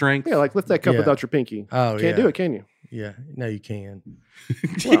grip strength? Yeah, like lift that cup Yeah. without your pinky. Oh, Can't do it, can you? Yeah, no, you can.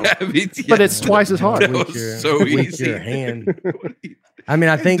 Yeah, I mean, But yeah. it's twice as hard. That With was your- so with easy. your hand. I mean,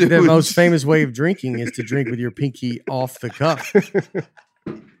 I think the Dude. most famous way of drinking is to drink with your pinky off the cup.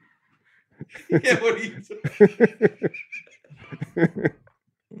 Yeah, what do you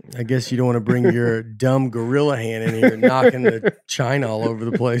I guess you don't want to bring your dumb gorilla hand in here knocking the china all over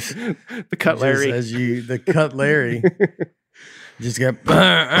the place. The cutlery. Just as the cutlery. Just get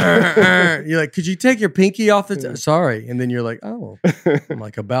you're like, could you take your pinky off the sorry. And then you're like, oh, I'm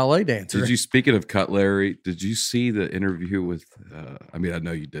like a ballet dancer. Did you, speaking of cutlery, did you see the interview with, I mean, I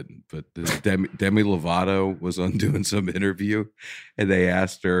know you didn't, but Demi Lovato was on doing some interview and they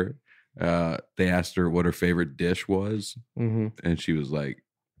asked her what her favorite dish was. Mm-hmm. And she was like,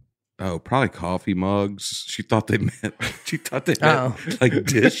 oh, probably coffee mugs. She thought they meant Oh. like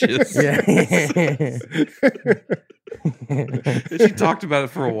dishes. Yeah. And she talked about it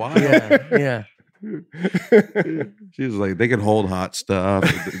for a while. yeah. She was like, they can hold hot stuff.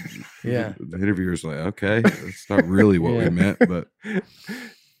 Yeah. The interviewer's like, okay, that's not really what we meant, but Did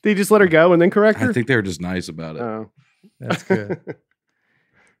you just let her go and then correct her? I think they were just nice about it. Oh. That's good.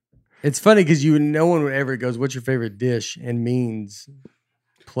 It's funny because no one would ever goes, what's your favorite dish? And means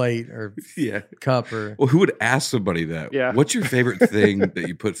plate or Yeah. cup or. Well, who would ask somebody that? Yeah. What's your favorite thing that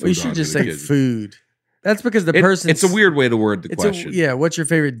you put food We should on just to the say kids? food. That's because the person. It's a weird way to word the question. yeah, what's your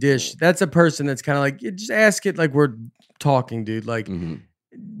favorite dish? That's a person that's kind of like, just ask it like we're talking, dude. Like, Mhm.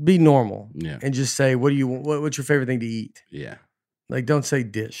 be normal Yeah. and just say, what's your favorite thing to eat? Yeah. Like, don't say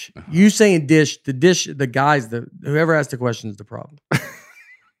dish. Uh-huh. You saying dish, the guys, whoever asked the question is the problem.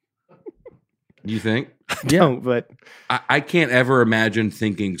 You think? Don't, but I can't ever imagine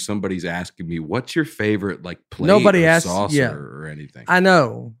thinking somebody's asking me, what's your favorite like plate Nobody or asks- saucer yeah. or anything? I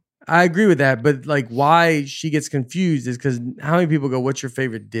know. I agree with that. But like, why she gets confused is because how many people go, what's your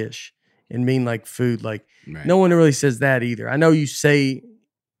favorite dish? And mean like food. Like, Right. no one really says that either. I know you say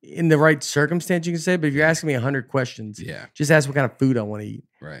in the right circumstance, you can say, but if you're asking me 100 questions, Yeah. just ask what kind of food I want to eat.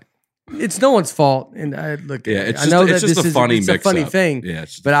 Right. It's no one's fault. And I look, Yeah. It's I just, know it's that just this a is funny it's a mix funny up. thing. Yeah.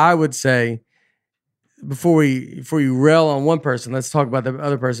 It's But I would say before you rail on one person, let's talk about the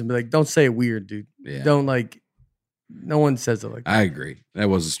other person. Be like, don't say it weird, dude. yeah. Don't like. No one says it like that. I agree. That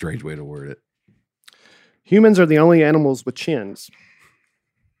was a strange way to word it. humans are the only animals with chins,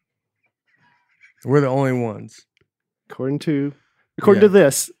 We're the only ones. according to Yeah.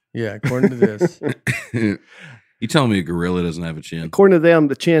 this. Yeah, according to this. You telling me a gorilla doesn't have a chin? According to them,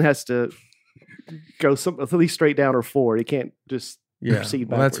 the chin has to go at least straight down or forward. It can't just Yeah, proceed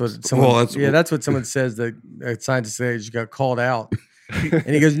well, that's backwards. what someone. Well, that's- that's what someone says. That a scientist says you got called out, and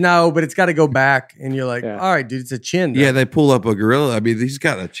he goes, "No, but it's got to go back." And you're like, Yeah. "All right, dude, it's a chin." Yeah, though." they pull up a gorilla. I mean, he's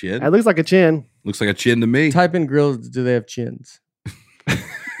got a chin. It looks like a chin. Looks like a chin to me. Type in grills. Do they have chins?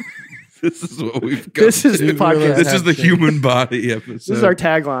 This is what we've got. This is the Two gorillas podcast. This is have the chins. human body episode. This is our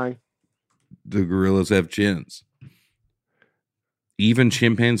tagline. The gorillas have chins. Even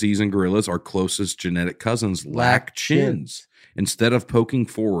chimpanzees and gorillas, our closest genetic cousins, lack chins. Instead of poking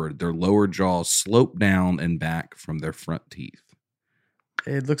forward, their lower jaws slope down and back from their front teeth.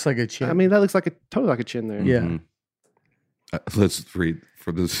 It looks like a chin. I mean, that looks like totally like a chin there. Yeah. Mhm. Let's read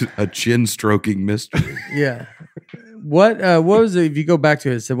for this a chin stroking mystery. Yeah. What was it? If you go back to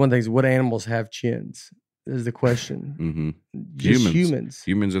it, it said one thing is what animals have chins? Is the question. Mm-hmm. Just humans.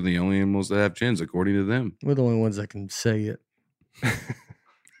 Humans are the only animals that have chins, according to them. We're the only ones that can say it.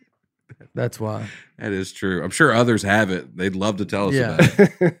 That's why. That is true. I'm sure others have it. They'd love to tell us Yeah. about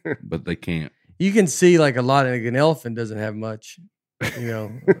it, but they can't. You can see like a lot. Like an elephant doesn't have much.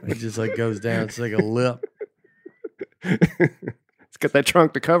 It just like goes down. It's like a lip. It's got that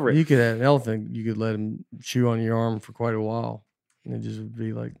trunk to cover it. You could have an elephant. You could let him chew on your arm for quite a while, and it just would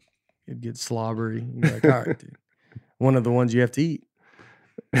be like it'd get slobbery. You'd be like, all right, dude. One of the ones you have to eat.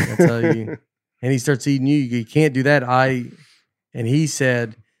 That's how you. And he starts eating you. You can't do that. And he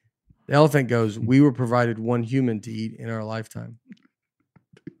said, the elephant goes, we were provided one human to eat in our lifetime.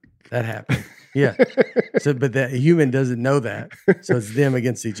 That happened. Yeah. So, but that human doesn't know that. So it's them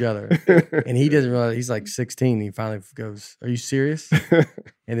against each other. And he doesn't realize he's like 16. He finally goes, are you serious?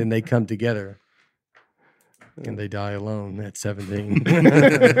 And then they come together and they die alone at 17.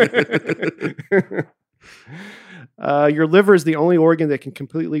 Your liver is the only organ that can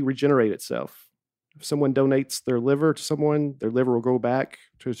completely regenerate itself. If someone donates their liver to someone, their liver will go back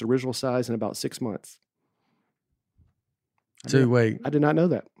to its original size in about 6 months. So wait. I did not know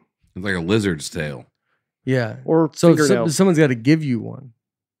that. It's like a lizard's tail. Yeah. Or So fingernails. someone's got to give you one.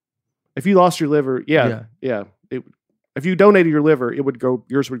 If you lost your liver, yeah. If you donated your liver,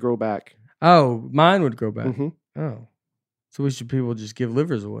 yours would grow back. Oh, mine would grow back. Mm-hmm. Oh. So people just give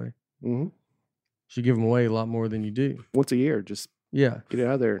livers away. Mm-hmm. Should give them away a lot more than you do. Once a year, just Yeah. get it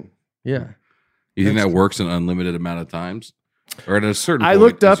out of there. Yeah. You think that works an unlimited amount of times? Or at a certain point, I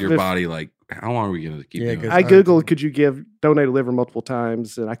looked up is your if- body like, how long are we going to keep Yeah, doing 'cause this? I googled, could you donate a liver multiple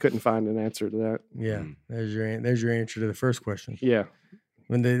times, and I couldn't find an answer to that. Yeah. Mm. There's your answer to the first question. Yeah.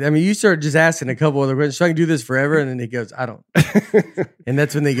 You start just asking a couple other questions. So I can do this forever, and then he goes, "I don't." And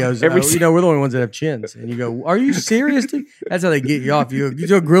that's when he goes, Every we're the only ones that have chins. And you go, "Are you serious, dude?" That's how they get you off. You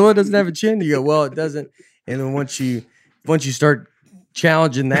go, a gorilla doesn't have a chin. You go, "Well, it doesn't." And then once you start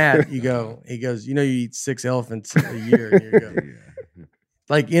challenging that, he goes, "You eat 6 elephants a year." And you go,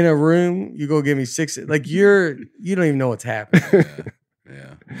 like in a room, you go give me 6. Like you don't even know what's happening.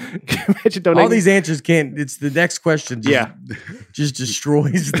 Yeah. Can you imagine donating All these answers can't. It's the next question. Just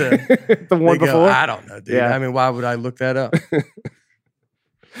destroys the one they go, before? I don't know, dude. Yeah. I mean, why would I look that up?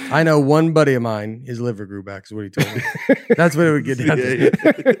 I know one buddy of mine, his liver grew back. Is what he told me. That's what it would get down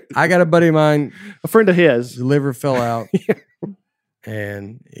to. I got a buddy of mine. A friend of his. His liver fell out,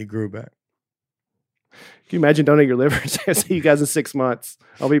 and it grew back. Can you imagine donating your liver? I'll see you guys in 6 months.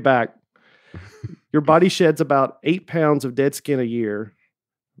 I'll be back. Your body sheds about 8 pounds of dead skin a year.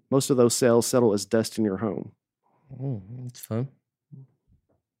 Most of those cells settle as dust in your home. Oh, that's fun.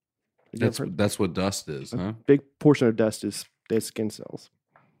 That's what dust is, huh? Big portion of dust is dead skin cells.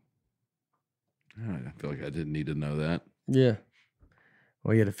 I feel like I didn't need to know that. Yeah.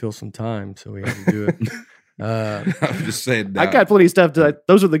 Well, you had to fill some time, so we had to do it. I'm just saying. I got plenty of stuff.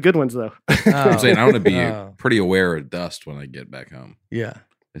 Those are the good ones, though. I'm saying I want to be Oh. pretty aware of dust when I get back home. Yeah.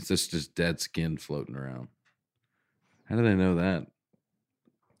 It's just dead skin floating around. How do they know that?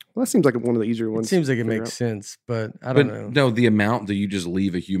 Well, that seems like one of the easier It ones. seems like to it figure makes out. sense, but I don't know. No, the amount that you just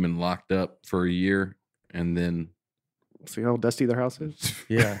leave a human locked up for a year and then See how dusty their house is?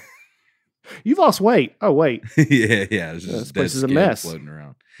 Yeah. You've lost weight. Oh, wait. yeah, it's This just place dead is a skin mess. floating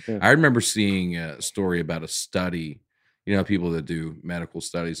around. Yeah. I remember seeing a story about a study, people that do medical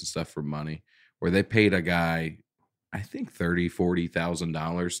studies and stuff for money, where they paid a guy, I think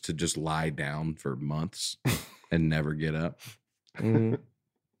 $40,000 to just lie down for months and never get up. Mhm.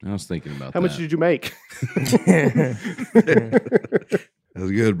 I was thinking about How that. much did you make? That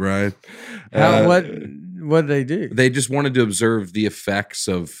was good, Brian. What did they do? They just wanted to observe the effects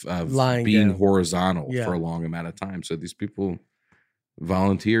of Lying being down. horizontal Yeah. for a long amount of time. So these people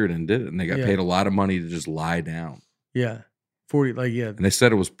volunteered and did it, and they got Yeah. paid a lot of money to just lie down. Yeah. 40, And they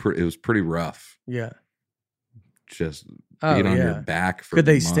said it was pretty rough, yeah. just Oh, being on yeah. your back for Could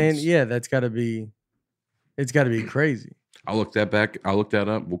they months. stand? Yeah, it's got to be crazy. I'll look that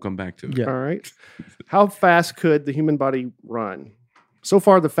up. We'll come back to it. Yeah. All right. How fast could the human body run? So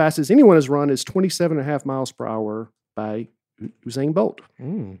far, the fastest anyone has run is 27.5 miles per hour by Usain Bolt.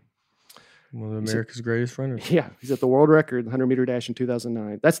 One of America's greatest runners. Yeah, he's at the world record, the 100-meter dash in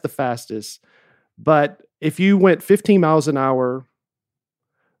 2009. That's the fastest. But if you went 15 miles an hour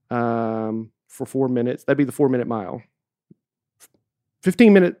for 4 minutes, that'd be the 4-minute mile.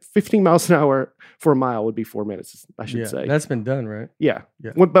 15 miles an hour for a mile would be 4 minutes, I should say. That's been done, right? Yeah.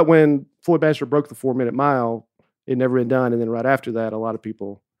 Yeah. But when Floyd Bannister broke the 4 minute mile, it never been done. And then right after that, a lot of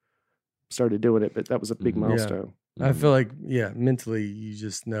people started doing it, but that was a big milestone. I feel like, mentally, you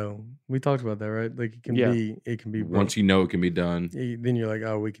just know. We talked about that, right? Like it can be Once you know it can be done. then you're like,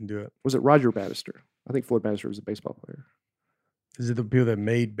 oh, we can do it. Was it Roger Bannister? I think Floyd Bannister was a baseball player. Is it the people that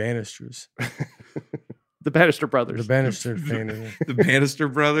made banisters? The Bannister brothers. The Bannister family The Bannister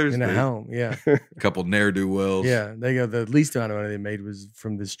brothers. in a they- home, yeah. A couple ne'er-do-wells. Yeah, they go, the least amount of money they made was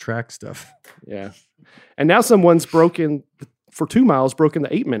from this track stuff. Yeah. And now someone's broken for 2 miles, broken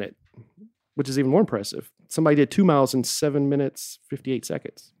the 8 minute, which is even more impressive. Somebody did 2 miles in 7 minutes, 58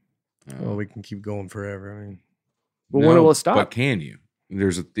 seconds. Well, we can keep going forever. I mean, Well, when will it stop? But can you?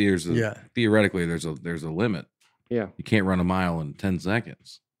 Yeah. Theoretically, there's a limit. Yeah. You can't run a mile in 10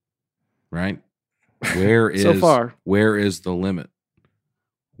 seconds, right? Where is So far. Where is the limit?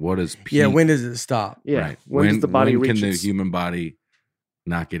 What is peak? yeah, when does it stop? Yeah. Right. When does the body when reach can the its- human body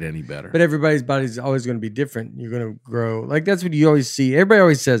not get any better? But everybody's body's always going to be different. You're going to grow. Like that's what you always see. Everybody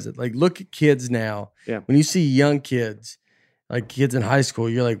always says it. Like look at kids now. Yeah. When you see young kids, like kids in high school,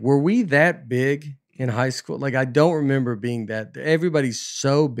 you're like, were we that big in high school? Like I don't remember being that. Everybody's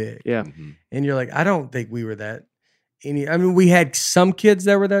so big. Yeah. Mhm. And you're like, I don't think we were that. I mean, we had some kids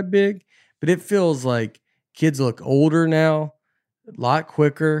that were that big, but it feels like kids look older now, a lot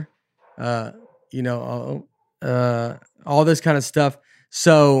quicker. All this kind of stuff.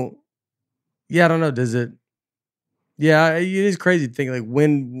 So, yeah, I don't know. Does it? Yeah, it is crazy to think like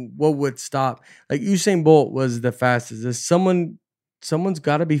what would stop? Like Usain Bolt was the fastest. Is someone's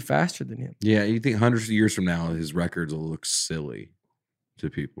got to be faster than him. Yeah, you think hundreds of years from now, his records will look silly to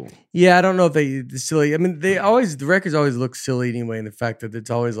people. Yeah, I don't know if the silly. I mean, the records always look silly anyway. In the fact that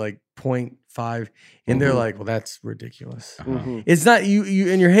it's always like 0.5, and they're Mhm. like, well, that's ridiculous. Mhm. It's not you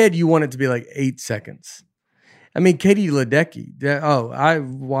in your head. You want it to be like 8 seconds. I mean, Katie Ledecky. I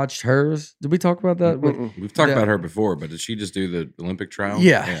watched hers. Did we talk about that? Mm-mm. We've talked Yeah. about her before, but did she just do the Olympic trial?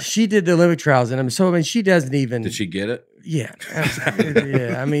 Yeah, she did the Olympic trials, and she doesn't even. Did she get it? Yeah,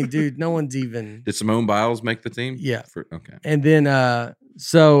 yeah. I mean, dude, no one's even. Did Simone Biles make the team? Yeah. Okay. And then, the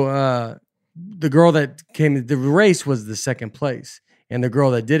girl that came, the race was the second place, and the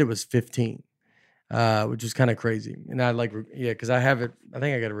girl that did it was 15, which was kind of crazy. And I because I have it. I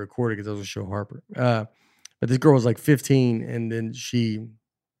think I got it recorded because I was show Harper. But this girl was like 15, and then she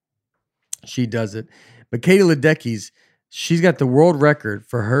does it. But Katie Ledecky's, she's got the world record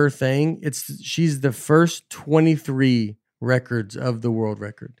for her thing. She's the first 23 records of the world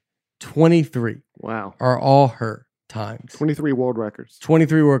record. 23 Wow. are all her times. 23 world records.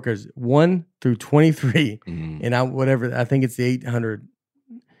 23 workers, 1 through 23, Mhm. and I think it's the 800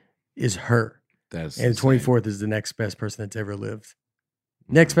 is her, That's and 24th is the next best person that's ever lived.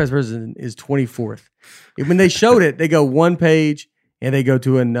 Next best person is 24th. And when they showed it, they go one page and they go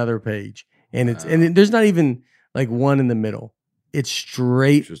to another page, and there's not even like one in the middle. It's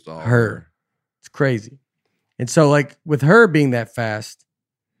straight Just all her. It's crazy. And so, like with her being that fast,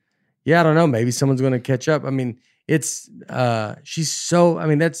 yeah, I don't know. Maybe someone's going to catch up. I mean, she's so. I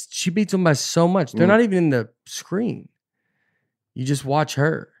mean, she beats them by so much. They're not even in the screen. You just watch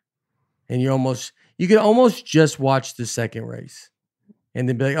her, and you could almost just watch the second race, and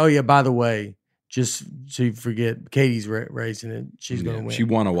then be like, oh yeah, by the way, just so you forget, Katie's racing it. She's going to win. She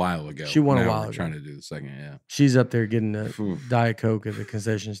won a while ago. She won a Now while we're ago. Trying to do the second. Yeah. She's up there getting a Phew. Diet Coke at the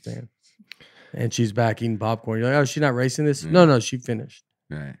concession stand. And she's back eating popcorn. You're like, oh, she's not racing this? No, she finished.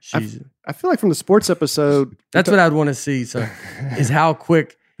 Right. She's I feel like from the sports episode, that's what I'd want to see. So is how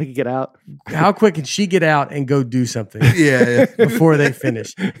quick they could get out. can she get out and go do something Yeah. before they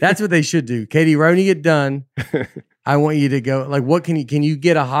finish? That's what they should do. Katie, right when you get done, I want you to go. Like, what can you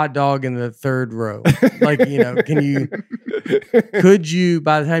get a hot dog in the third row? Like, could you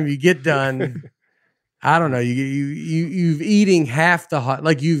by the time you get done, I don't know, you've eating half the hot,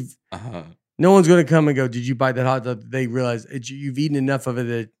 like no one's going to come and go, did you bite that hot dog? They realize you've eaten enough of it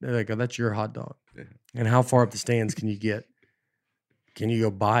that they're like, oh, that's your hot dog. Yeah. And how far up the stands can you get? Can you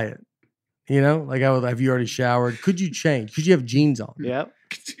go buy it? Like have you already showered? Could you change? Could you have jeans on? Yep.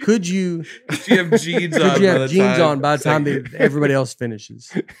 Could you Did you have jeans on? Could you have jeans on by the time everybody else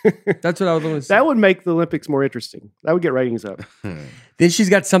finishes? That's what I would want to see. That would make the Olympics more interesting. That would get ratings up. Then she's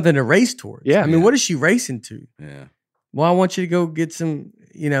got something to race towards. Yeah. I mean, what is she racing to? Yeah. Well, I want you to go get some,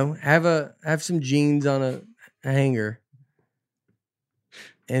 have some jeans on a hanger.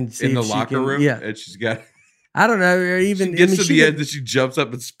 And see In the if she locker can- room? Yeah. And she's got. I don't know. Or even She gets to she the could- end and she jumps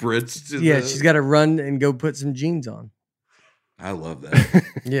up and sprints. she's got to run and go put some jeans on. I love that.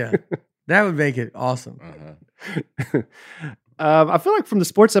 Yeah. That would make it awesome. I feel like from the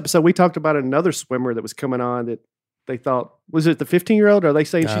sports episode, we talked about another swimmer that was coming on that they thought, was it the 15-year-old? Are they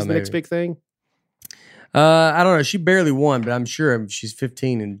saying she's the next big thing? I don't know. She barely won, but I'm sure if she's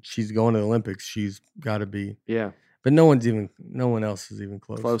 15 and she's going to the Olympics, she's got to be. Yeah. But no one else is even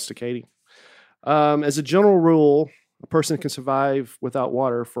close. Close to Katie. As a general rule, a person can survive without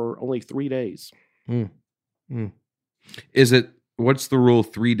water for only 3 days. What's the rule?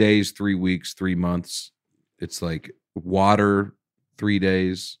 3 days, 3 weeks, 3 months? It's like water 3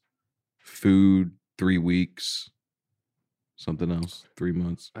 days, food 3 weeks, something else 3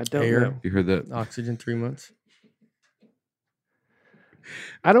 months. I don't know. You heard that? Oxygen 3 months.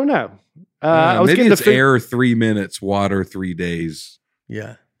 I don't know. Maybe it's air 3 minutes, water 3 days.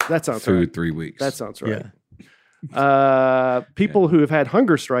 Yeah. That sounds food right. 3 weeks. That sounds right. Yeah. People who have had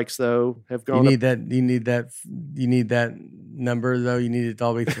hunger strikes, though, have gone. You need that number, though. You need it to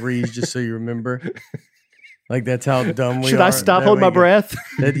all be threes just so you remember. Like, that's how dumb we are. Should I stop holding my breath?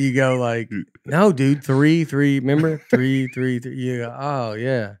 Then you go like, no, dude, three. Remember, three. You go, oh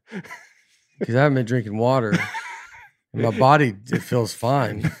yeah, because I haven't been drinking water. My body, it feels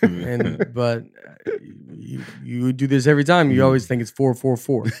fine, but you do this every time. You always think it's 4, 4,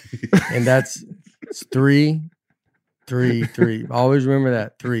 4, and it's 3, 3, 3. Always remember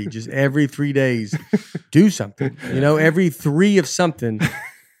that 3. Just every 3 days, do something. Every 3 of something.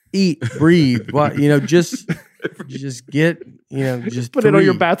 Eat, breathe. Just get. Just put 3. it on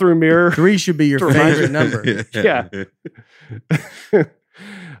your bathroom mirror. 3 should be your favorite number. Yeah.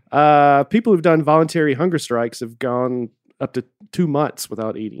 People who've done voluntary hunger strikes have gone up to 2 months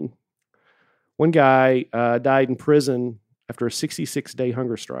without eating. One guy died in prison after a 66-day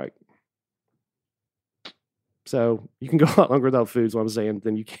hunger strike. So you can go a lot longer without food, is what I'm saying,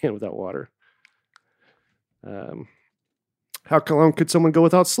 than you can without water. How long could someone go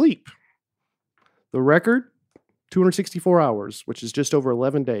without sleep? The record, 264 hours, which is just over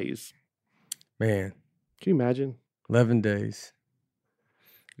 11 days. Man. Can you imagine? 11 days.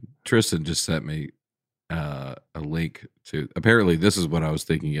 Tristan just sent me a link to. Apparently, this is what I was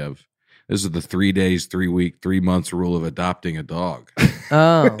thinking of. This is the 3 days, 3 week, 3 months rule of adopting a dog.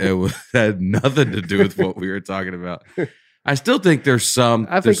 Oh, It had nothing to do with what we were talking about. I still think there's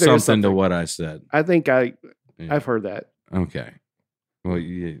something to what I said. I think I've heard that. Okay. Well,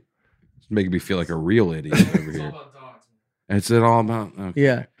 it's making me feel like a real idiot over here. It's all about. Okay.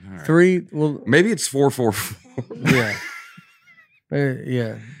 yeah. All right. 3. Well, Maybe it's 4, 4, 4. yeah.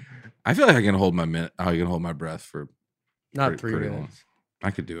 Yeah. I feel like I can hold my breath for Not 3 pretty minutes. long. I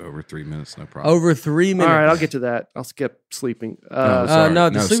could do over 3 minutes, no problem. Over 3 minutes. All right, I'll get to that. I'll skip sleeping. Sorry. no,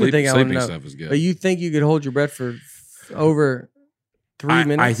 the sleeping thing I wanna sleeping know. stuff is good. But you think you could hold your breath for over 3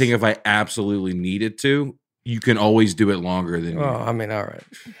 minutes? I think if I absolutely needed to, you can always do it longer than you. Oh, I mean, all right.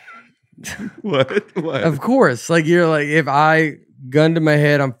 What? Of course. Like, you're like, if I gun to my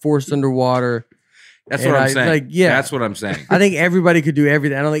head, I'm forced underwater. That's and what I'm saying. Like, yeah. That's what I'm saying. I think everybody could do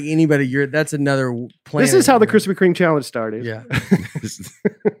everything. I don't think anybody, that's another plan. This is how the Krispy Kreme challenge started. Yeah. This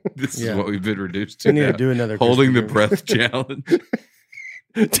is Yeah. what we've been reduced to. We need now. to do another Holding Krispy the Kreme. breath challenge.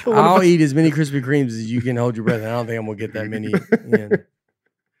 I'll eat as many Krispy Kremes as you can hold your breath. I don't think I'm going to get that many in.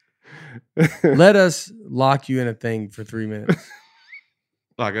 Let us lock you in a thing for 3 minutes.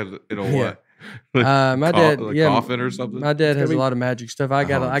 Like in a Yeah. what? My dad, coffin or something. My dad has gonna a be- lot of magic stuff. I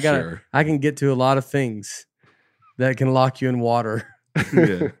I'm sure. can get to a lot of things that can lock you in water.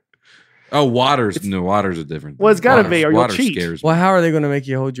 Yeah. Oh, water's a different. Well, it's gotta Water- be, or you'll water cheat. scares Well, me. how are they going to make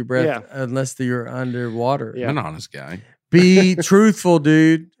you hold your breath Yeah. unless you're underwater? Yeah. I'm an honest guy. Be truthful,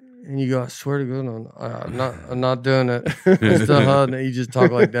 dude. And you go, I swear to God, I'm not doing it. It's the HUD. You just talk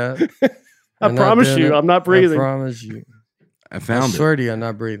like that. I I'm not promise doing you, it. I'm not I breathing. promise you. I I found swear to you, I'm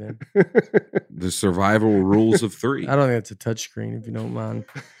not breathing. it. The survival rules of 3. I don't think it's a touch screen, if you don't mind.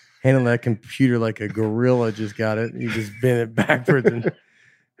 Handling that computer like a gorilla just got it. You just bend it backwards. And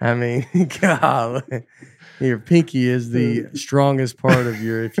I mean, God, your pinky is the strongest part of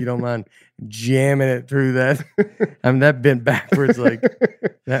your, if you don't mind jamming it through that. I mean, that bent backwards like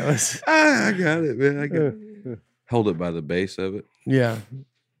that was, I got it, man. I got it. Hold it by the base of it. yeah.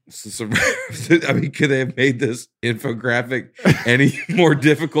 I mean, could they have made this infographic any more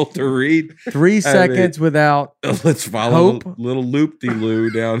difficult to read? 3 seconds without, Let's follow Hope. a little loop-de-loo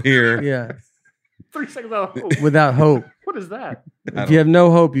down here. yeah, 3 seconds out of hope. without hope. What is that? I If you have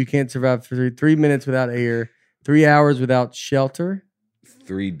no hope, you can't survive for 3 minutes without air, 3 hours without shelter.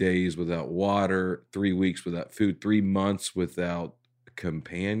 3 days without water, 3 weeks without food, 3 months without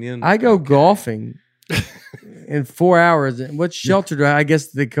companion. I go Okay. golfing in 4 hours. And what shelter do I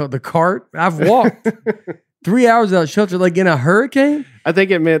guess the cart? I've walked 3 hours without shelter, like in a hurricane. I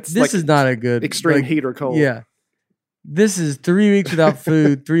think it meant This is not a good extreme like, heat or cold. Yeah, This is 3 weeks without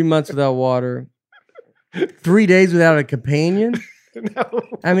food, 3 months without water, 3 days without a companion. No.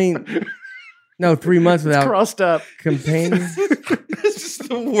 I mean, no, 3 months It's without crossed up. companion. This is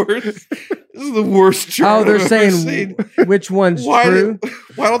the worst. This is the worst chart. Oh, they're I've ever saying seen. which one's Why? true.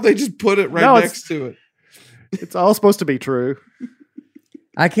 Why don't they just put it right No, it's- next to it? It's all supposed to be true.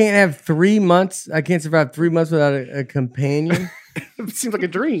 I can't have 3 months. I can't survive 3 months without a companion. It seems like a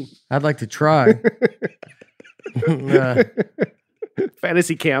dream. I'd like to try.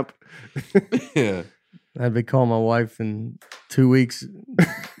 Fantasy camp. Yeah. I'd be calling my wife in 2 weeks.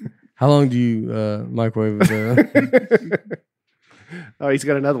 How long do you microwave it? Oh, he's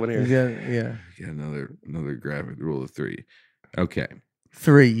got another one here. Yeah. Got another graphic rule of 3. Okay.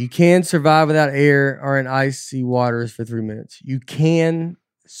 3. You can survive without air or in icy waters for 3 minutes. You can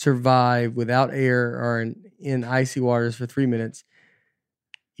survive without air or in icy waters for 3 minutes.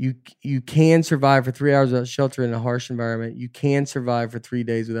 You can survive for 3 hours without shelter in a harsh environment. You can survive for 3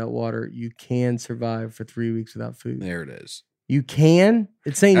 days without water. You can survive for 3 weeks without food. There it is. You can.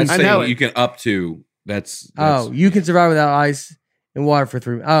 It's saying you That's I know saying it. you can up to. That's Oh, you can survive without ice and water for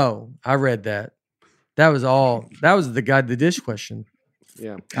 3. Oh, I read that. That was all. That was the guide, the dish question.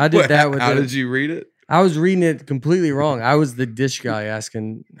 Yeah. I did that with. How the- did you read it? I was reading it completely wrong. I was the dish guy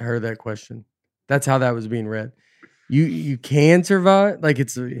asking her that question. That's how that was being read. You can survive, like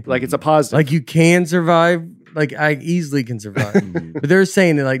it's Like it's a positive. like you can survive. Like I easily can survive, but they're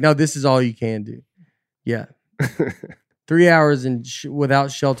saying that like no, this is all you can do. Yeah, 3 hours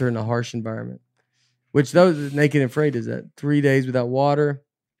without shelter in a harsh environment. Which those Naked and Afraid is that 3 days without water,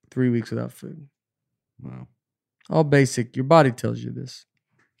 3 weeks without food. Wow. All basic. Your body tells you this.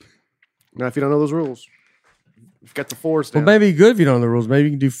 Now, if you don't know those rules, you've got the 4s Well, down. maybe good if you don't know the rules. Maybe you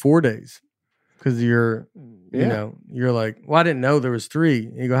can do 4 days because you're, Yeah. you know, you're like, well, I didn't know there was 3.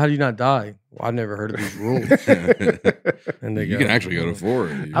 And you go, how do you not die? Well, I've never heard of these rules. And they You go, can actually go to 4.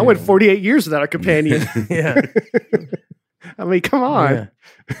 if you- I went 48 years without a companion. Yeah, I mean, come on.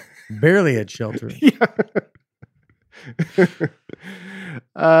 yeah. Barely had shelter.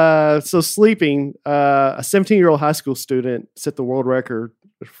 So sleeping, a 17-year-old high school student set the world record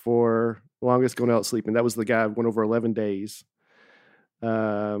for longest going out sleeping. That was the guy who went over 11 days.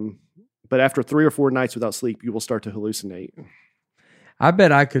 But after 3 or 4 nights without sleep, you will start to hallucinate. I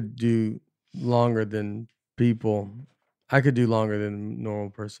bet I could do longer than people. I could do longer than a normal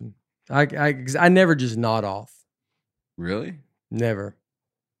person. 'Cause I never just nod off. Really? Never.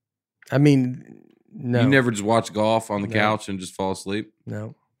 I mean, no. You never just watch golf on the No. couch and just fall asleep?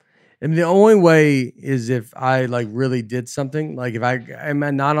 No. And the only way is if I like really did something. Like if I'm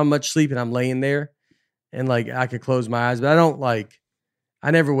not on much sleep and I'm laying there and like I could close my eyes, but I don't like,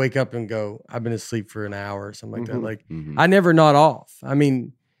 I never wake up and go, I've been asleep for an hour or something like that. Mhm. Like Mhm. I never nod off. I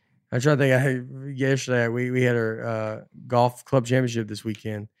mean, I'm trying to think. Yesterday we had our golf club championship this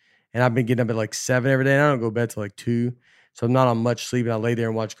weekend, and I've been getting up at like 7 every day. And I don't go to bed till like 2, so I'm not on much sleep. And I lay there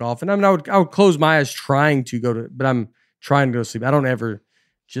and watch golf. And I mean, I would close my eyes trying to go to, but I'm trying to go to sleep. I don't ever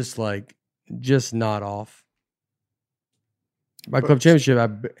just nod off. My club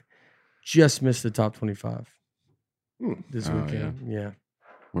championship, just missed the top 25 this Oh, weekend. Yeah,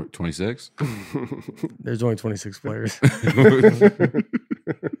 What, 26? there's only 26 players.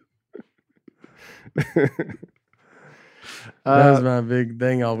 That was my big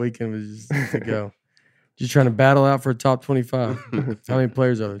thing all weekend was just to go. Just trying to battle out for a top 25. How many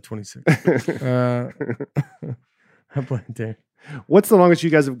players are there? 26. I played there. What's the longest you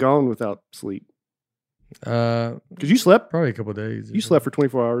guys have gone without sleep? Because Because you slept. probably a couple of days. or You slept for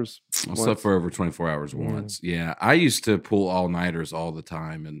 24 hours. I once. slept for over 24 hours once. Yeah. I used to pull all-nighters all the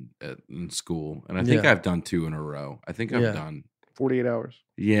time in school. And I think Yeah. I've done 2 in a row. I think I've Yeah. done, 48 hours.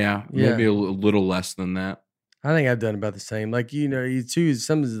 yeah, Yeah. maybe a little less than that. I think I've done about the same. Like, you know, you choose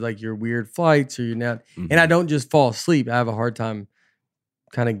some is like your weird flights or you're not. Mhm. And I don't just fall asleep. I have a hard time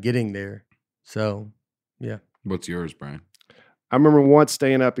kind of getting there. So, What's yours, Brian? I remember once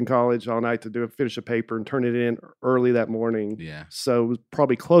staying up in college all night to finish a paper and turn it in early that morning. Yeah. So it was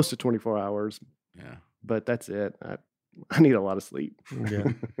probably close to 24 hours, Yeah. but that's it. I need a lot of sleep.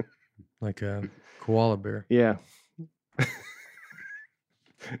 yeah. Like a koala bear. Yeah.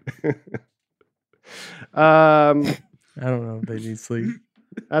 I don't know if they need sleep.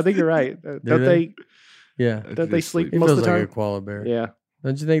 I think you're right. Don't they? they? Yeah. Don't they sleep It most feels of the like time? a koala bear. Yeah.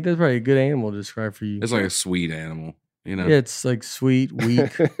 Don't you think that's probably a good animal to describe for you? It's like a sweet animal, you know? Yeah, it's like sweet,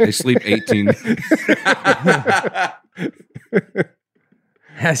 weak. They sleep 18.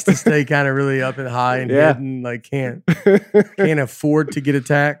 Has to stay kind of really up and high and Yeah. hidden. Like can't afford to get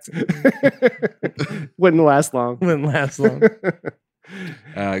attacked. Wouldn't last long. Wouldn't last long.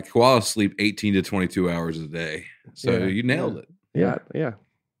 Koalas sleep 18 to 22 hours a day. So Yeah. you nailed it. Yeah.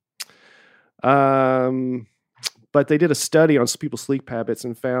 But they did a study on people's sleep habits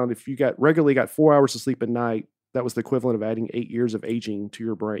and found if you regularly got 4 hours of sleep a night, that was the equivalent of adding 8 years of aging to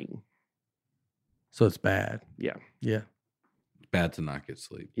your brain. So it's bad. Yeah. Yeah. Bad to not get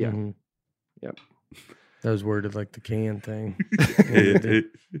sleep. Yeah. Mhm. Yep. That was worded like the can thing. It's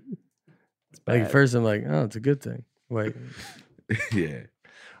Like bad. first I'm like, oh, it's a good thing. Wait. Yeah.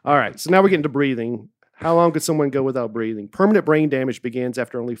 All right. So now we're getting to breathing. How long could someone go without breathing? Permanent brain damage begins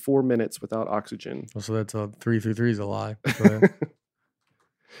after only 4 minutes without oxygen. Oh, so that's a 3 through 3 is a lie. Go ahead.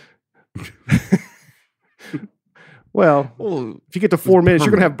 Well, if you get to 4 minutes,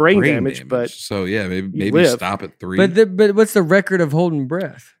 you're going to have brain damage. But so yeah, maybe live. stop at 3. but what's the record of holding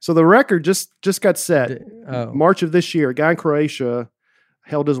breath? so the record just got set. Oh. March of this year, a guy in Croatia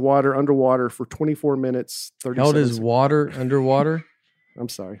held his water underwater for 24 minutes. 37 Held his seconds. water underwater? I'm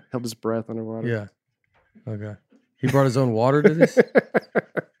sorry. Held his breath underwater. Yeah. Okay. He brought his own water to this?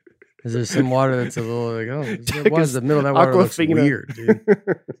 Is there some water that's a little like, oh, why is the middle of that water looks Aquafina. weird, dude?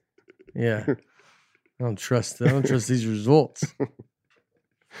 Yeah. I don't trust these results.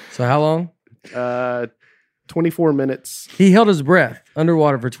 So how long? 24 minutes. He held his breath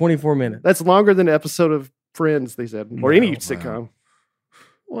underwater for 24 minutes. That's longer than an episode of Friends, they said, or any No, sitcom.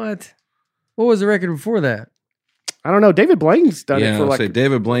 What? What was the record before that? I don't know. David Blaine's done yeah, it for I'll like say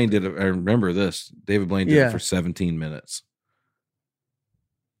David Blaine did it. I remember this. David Blaine did Yeah. it for 17 minutes.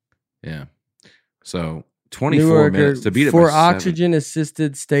 Yeah. So 24 minutes to beat it for by 7. oxygen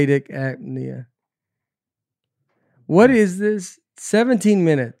assisted static apnea. What is this? 17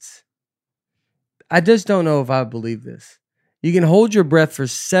 minutes. I just don't know if I believe this. You can hold your breath for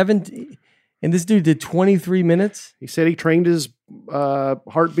 17, and this dude did 23 minutes. he said he trained his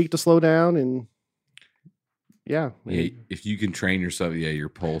heartbeat to slow down, and yeah, Yeah, if you can train yourself, your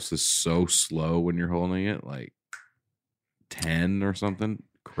pulse is so slow when you're holding it, like 10 or something.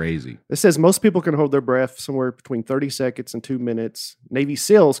 Crazy. It says most people can hold their breath somewhere between 30 seconds and 2 minutes. Navy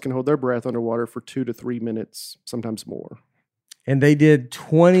SEALs can hold their breath underwater for 2 to 3 minutes, sometimes more. And they did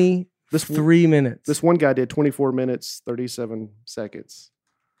 23 minutes. This one guy did 24 minutes, 37 seconds.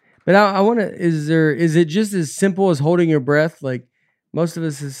 But I want to, is it just as simple as holding your breath? Like most of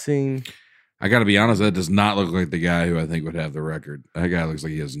us have seen. I got to be honest, that does not look like the guy who I think would have the record. That guy looks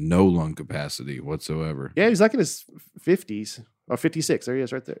like he has no lung capacity whatsoever. Yeah, he's like in his 50s. Oh, 56. There he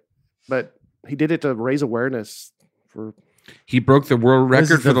is right there. But he did it to raise awareness for. He broke the world This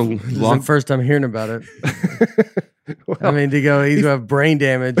record is for the long. first time hearing about it. Well, I mean, to go, he's got brain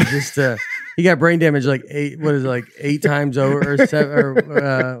damage. He got brain damage like 8 times over, or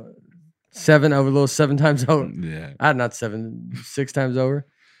 7 over, a little 7 times over. Yeah. Not 7, 6 times over,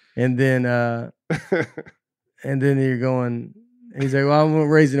 and then you're going. And he's like, "Well, I'm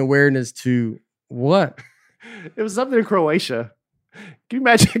raising awareness to what?" it was something in Croatia. Can you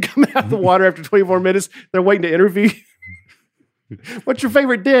imagine coming out of the water after 24 minutes? They're waiting to interview you. What's your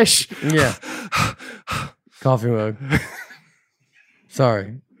favorite dish? Yeah, coffee mug.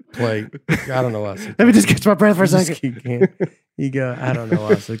 Sorry, plate. I don't know why I said. Let me just catch my breath for a Just second. keep going. You go. I don't know why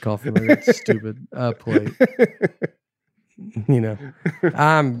I said coffee mug. That's stupid. Plate.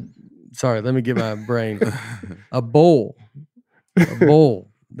 I'm sorry. Let me get my brain. A bowl. A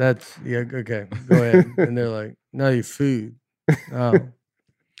bowl. That's okay. Go ahead. And they're like, no, your food. Oh,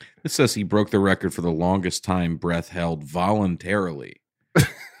 It says he broke the record for the longest time breath held voluntarily.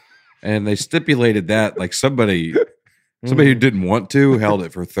 And they stipulated that like somebody who didn't want to held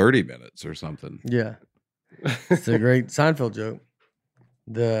it for 30 minutes or something. yeah. It's a great Seinfeld joke.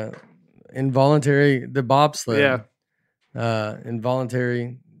 The bobsled. Yeah.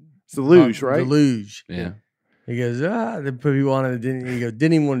 Involuntary. It's the luge, right? The luge. Yeah. He goes, they put people on it. Didn't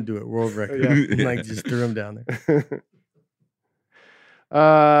even want to do it. World record. Yeah. Like just threw him down there.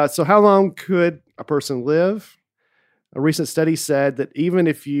 So how long could a person live? A recent study said that even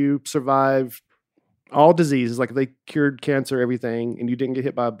if you survived all diseases, like if they cured cancer, everything, and you didn't get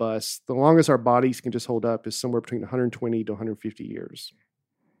hit by a bus, the longest our bodies can just hold up is somewhere between 120 to 150 years.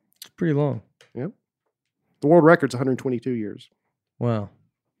 It's pretty long. Yep. The world record's 122 years. Wow.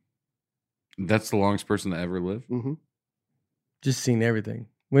 That's the longest person to ever live. Mm-hmm. Just seen everything.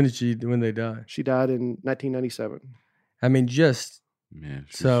 When they die? She died in 1997. I mean, just Yeah.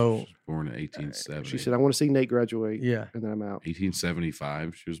 She So- was born in 1870. She said, I want to see Nate graduate, yeah, and then I'm out.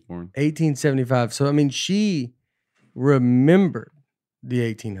 1875 she was born. 1875. So I mean, she remembered the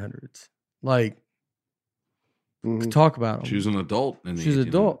 1800s. Like, Mhm. talk about them. She was an adult. In the She was an 1800s.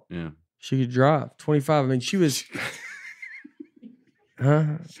 adult. Yeah. She could drive. 25. I mean, she was.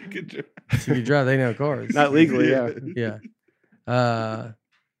 Huh? She could drive. They know cars. Not legally, yeah. Yeah. I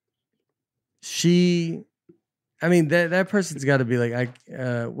mean, that person's got to be like,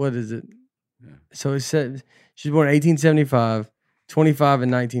 what is it? Yeah. So it said she's born in 1875, 25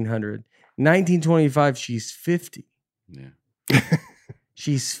 in 1900. 1925, she's 50. Yeah.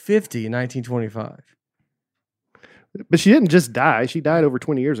 She's 50 in 1925. But she didn't just die. She died over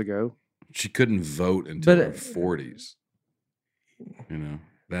 20 years ago. She couldn't vote until But, her 40s. You know,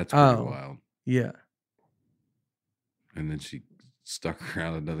 that's pretty wild. Yeah. And then she stuck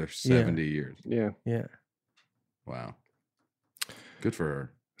around another 70 years. Yeah. Yeah. Wow. Good for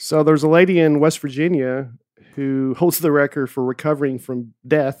her. So there's a lady in West Virginia who holds the record for recovering from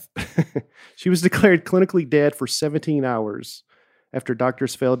death. She was declared clinically dead for 17 hours after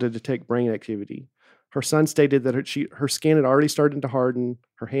doctors failed to detect brain activity. Her son stated that her skin had already started to harden.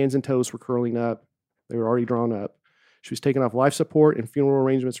 Her hands and toes were curling up. They were already drawn up. She was taken off life support and funeral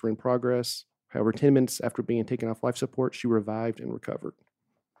arrangements were in progress. However, 10 minutes after being taken off life support, she revived and recovered.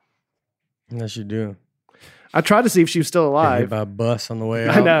 Yes, you do. I tried to see if she was still Hit alive. by a bus on the way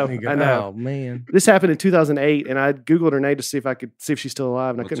out. I know, You go, I know. Oh, man. This happened in 2008, and I Googled her name to see if I could see if she's still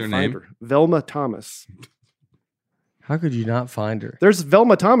alive, and What's I couldn't her find name? her. Velma Thomas. How could you not find her? There's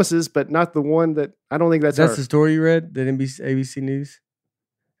Velma Thomas's, but not the one that I don't think that's That's her. the story you read? That ABC News?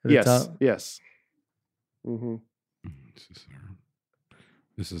 At the Yes, top? yes. Mm-hmm.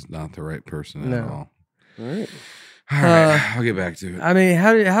 This is not the right person at No. all. All right. All right. I'll get back to it. I mean,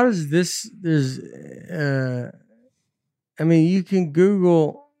 how does this? I mean, you can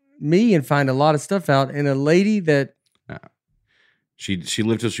Google me and find a lot of stuff out. And a lady that She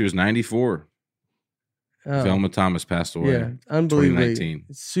lived till she was 94. oh, Velma Thomas passed away. yeah, unbelievably, 2019.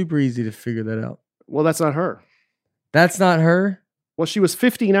 it's super easy to figure that out. Well, that's not her. That's not her. Well, she was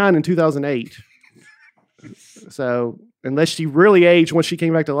 59 in 2008. So unless she really aged once she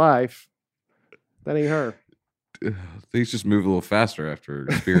came back to life, that ain't her. Things just move a little faster after an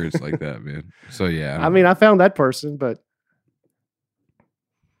experience like that, man. So yeah. I mean, I found that person, but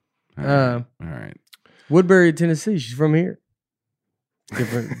all right. All right. Woodbury, Tennessee. She's from here.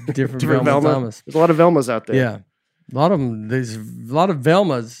 Different different Velma Velma. Thomas. There's a lot of Velmas out there. Yeah, a lot of them. There's a lot of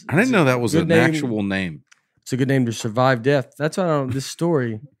Velmas. I didn't know that was Good an name. actual name. It's a good name to survive death. That's why I don't. This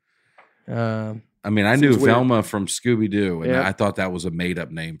story. I mean, I Seems knew weird. Velma from Scooby Doo, and Yeah. I thought that was a made up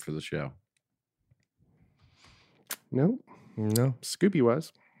name for the show. No, No, Scooby was.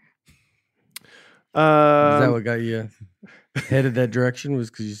 is that Um, what got you headed that direction? Was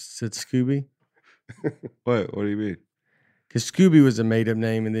because you said Scooby? What do you mean? Because Scooby was a made up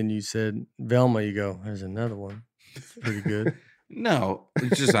name, and then you said Velma. You go, there's another one. It's pretty good. No,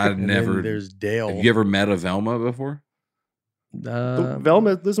 it's just I've And then never. there's Dale. Have you ever met a Velma before?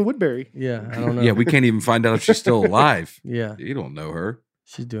 Velma lives in Woodbury. Yeah, I don't know. Yeah, we can't even find out if she's still alive. Yeah, You don't know her.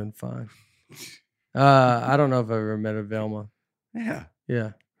 she's doing fine. I don't know if I've ever met a Velma. Yeah,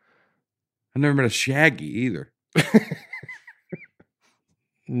 Yeah. I never met a Shaggy either.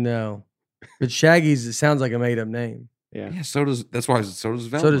 No. But Shaggy's, it sounds like a made up name. Yeah. Yeah, so does that's why so does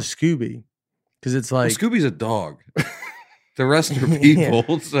Velma. So does Scooby. Because it's Well, like, Scooby's a dog. The rest are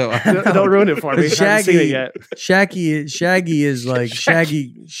people. So Don't ruin it for me. I haven't seen it yet. Shaggy is like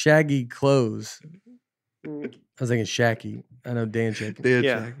shaggy clothes. Mm. I was thinking Shacky. I know Dan Shacky.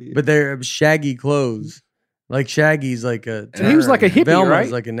 Yeah. But they're shaggy clothes. Like Shaggy's like a And he was like a term. hippie, Velma's right?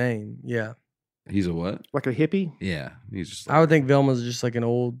 like a name. Yeah. he's a what? Like a hippie. Yeah, he's just I would think Velma's just like an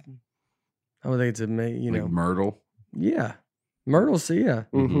old, I would think it's a, you like know. Myrtle. Yeah. Myrtle's, yeah.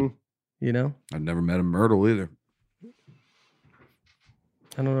 Mm-hmm. You know? I've never met a Myrtle either.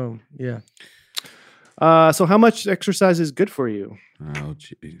 I don't know. Yeah. So how much exercise is good for you? Oh,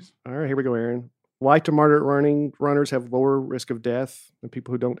 jeez. All right, here we go, Aaron. Light to moderate runners have lower risk of death than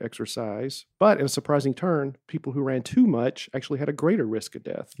people who don't exercise. But in a surprising turn, people who ran too much actually had a greater risk of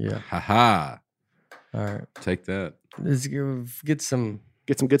death. Yeah. Ha ha. All right. Take that. Let's get some,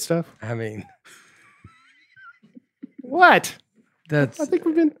 Get some good stuff. I mean, What? that's, I think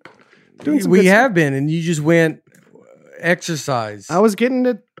we've been doing some we good have been, and you just went exercise. stuff. I was getting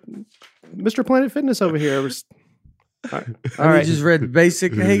at Mr. Planet Fitness over here. I was, all right. All I right. just read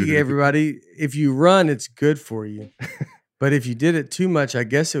basic. Hey, everybody, if you run, it's good for you. But if you did it too much, I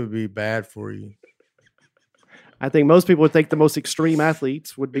guess it would be bad for you. I think most people would think the most extreme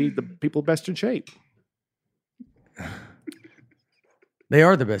athletes would be the people best in shape. They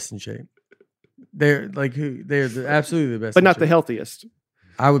are the best in shape. They're like absolutely the best, But in not the shape. healthiest.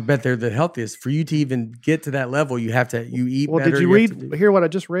 I would bet they're the healthiest. For you to even get to that level, you have to eat. Well, better, did you have to read do- hear what I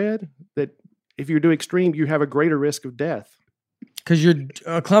just read? That if you do extreme, you have a greater risk of death. Because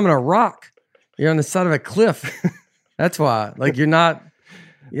you're climbing a rock. You're on the side of a cliff. That's why. Like you're not.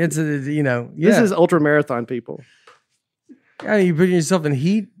 It's a, This is ultra marathon people. I mean, you're putting yourself in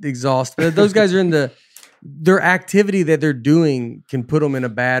heat exhaust. Those guys are their activity that they're doing can put them in a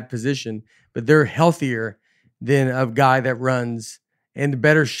bad position, but they're healthier than a guy that runs in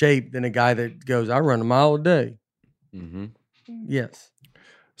better shape than a guy that goes, I run a mile a day. Mm-hmm. Yes.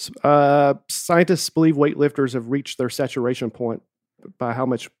 Scientists believe weightlifters have reached their saturation point by how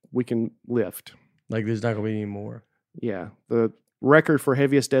much we can lift. Like there's not going to be any more. Yeah. The record for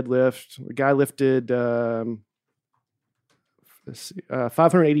heaviest deadlift, the guy lifted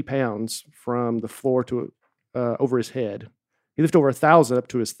 580 pounds from the floor to over his head. He lifted over 1,000 up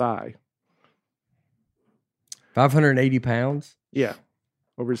to his thigh. 580 pounds? Yeah,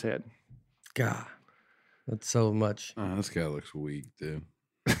 over his head. God, that's so much. Oh, this guy looks weak, dude.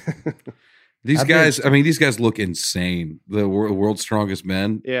 These guys look insane. The world's strongest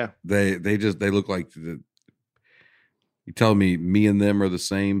men. Yeah. They look like you tell me and them are the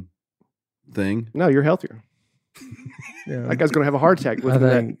same thing? No, you're healthier. Yeah. That guy's going to have a heart attack.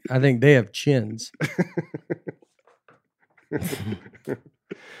 I think they have chins. Do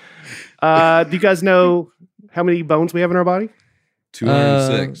you guys know how many bones we have in our body?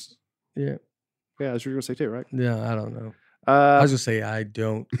 206. Yeah. Yeah, that's what you were going to say too, right? Yeah, I don't know. I was going to say I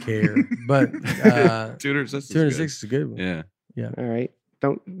don't care, but 206 is a good one. Yeah. All right.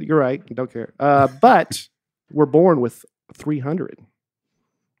 You're right. Don't care. But we're born with 300.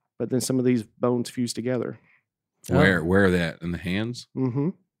 But then some of these bones fuse together. Where are they at? In the hands? Mm-hmm.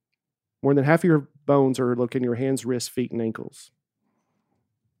 More than half of your bones are located in your hands, wrists, feet, and ankles.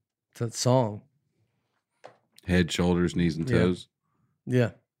 It's that song. Head, shoulders, knees, and Yeah. toes.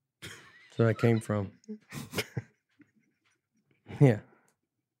 Yeah. That's where I came from. Yeah.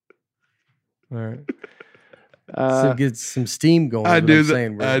 All right. So get some steam going. I knew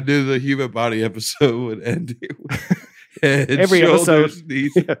the human body episode would end with head, Every shoulders, episode.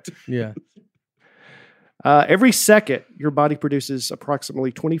 knees. Yeah. Every second, your body produces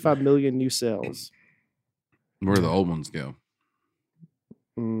approximately 25 million new cells. Where do the old ones go?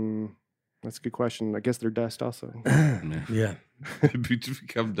 That's a good question. I guess they're dust also. Yeah.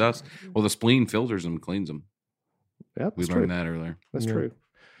 Become dust. Well, the spleen filters them, cleans them. Yep, We that's learned true. that earlier. That's Yeah. true.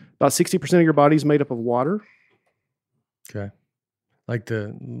 About 60% of your body is made up of water. Okay. Like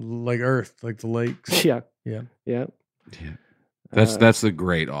Earth, like the lakes. Yeah. Yeah. Yeah. Yeah. That's a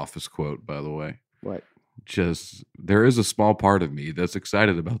great Office quote, by the way. What? Just there is a small part of me that's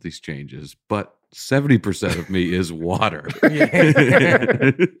excited about these changes, but 70% of me is water.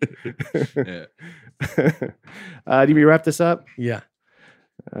 Yeah. Yeah. Do we wrap this up? Yeah.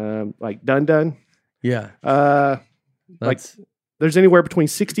 Like done? Yeah. Like there's anywhere between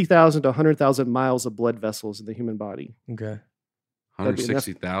 60,000 to 100,000 miles of blood vessels in the human body. Okay.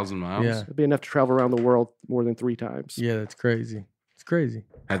 160,000 miles. Yeah. That'd be enough to travel around the world more than 3 times. Yeah, that's crazy. It's crazy.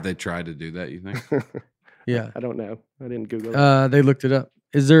 Have they tried to do that, you think? Yeah. I don't know. I didn't Google it. They looked it up.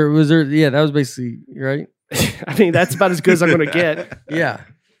 Was there? Yeah, that was basically right. I mean, that's about as good as I'm going to get. Yeah.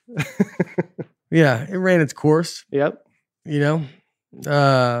 Yeah, it ran its course. Yep. You know,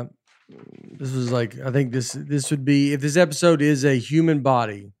 this was like, I think this would be, if this episode is a human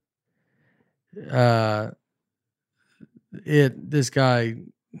body, this guy,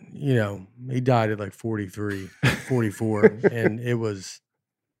 you know, he died at like 43, 44, and it was,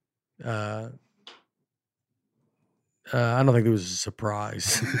 I don't think it was a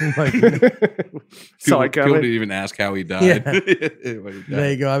surprise. Like, Saw it People coming. didn't even ask how he died. Yeah. When he died.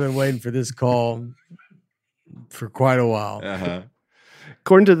 there you go. I've been waiting for this call for quite a while. Uh-huh.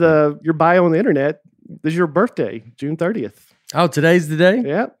 According to your bio on the internet, this is your birthday, June 30th. Oh, today's the day?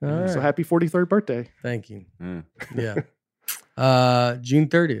 Yep. All So right. happy 43rd birthday. Thank you. Yeah. Yeah. June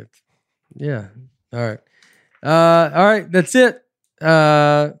 30th. Yeah. All right. All right. That's it.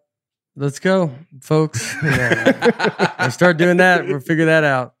 Let's go, folks. Let's start doing that. We'll figure that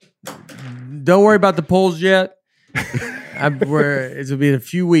out. Don't worry about the polls yet. It'll be in a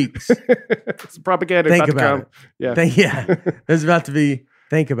few weeks. It's propaganda. Think about to about come. it. Yeah. Yeah. There's about to be,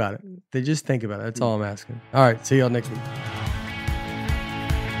 think about it. They just think about it. That's all I'm asking. All right. See y'all next week.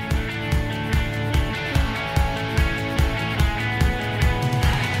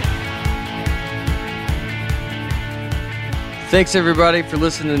 Thanks, everybody, for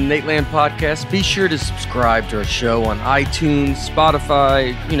listening to the Nateland Podcast. Be sure to subscribe to our show on iTunes,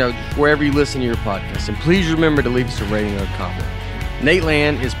 Spotify, wherever you listen to your podcast. And please remember to leave us a rating or a comment.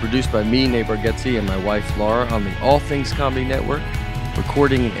 Nateland is produced by me, Nate Bargatze, and my wife, Laura, on the All Things Comedy Network.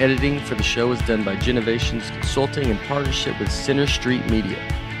 Recording and editing for the show is done by Genovations Consulting in partnership with Center Street Media.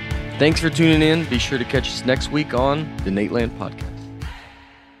 Thanks for tuning in. Be sure to catch us next week on the Nateland Podcast.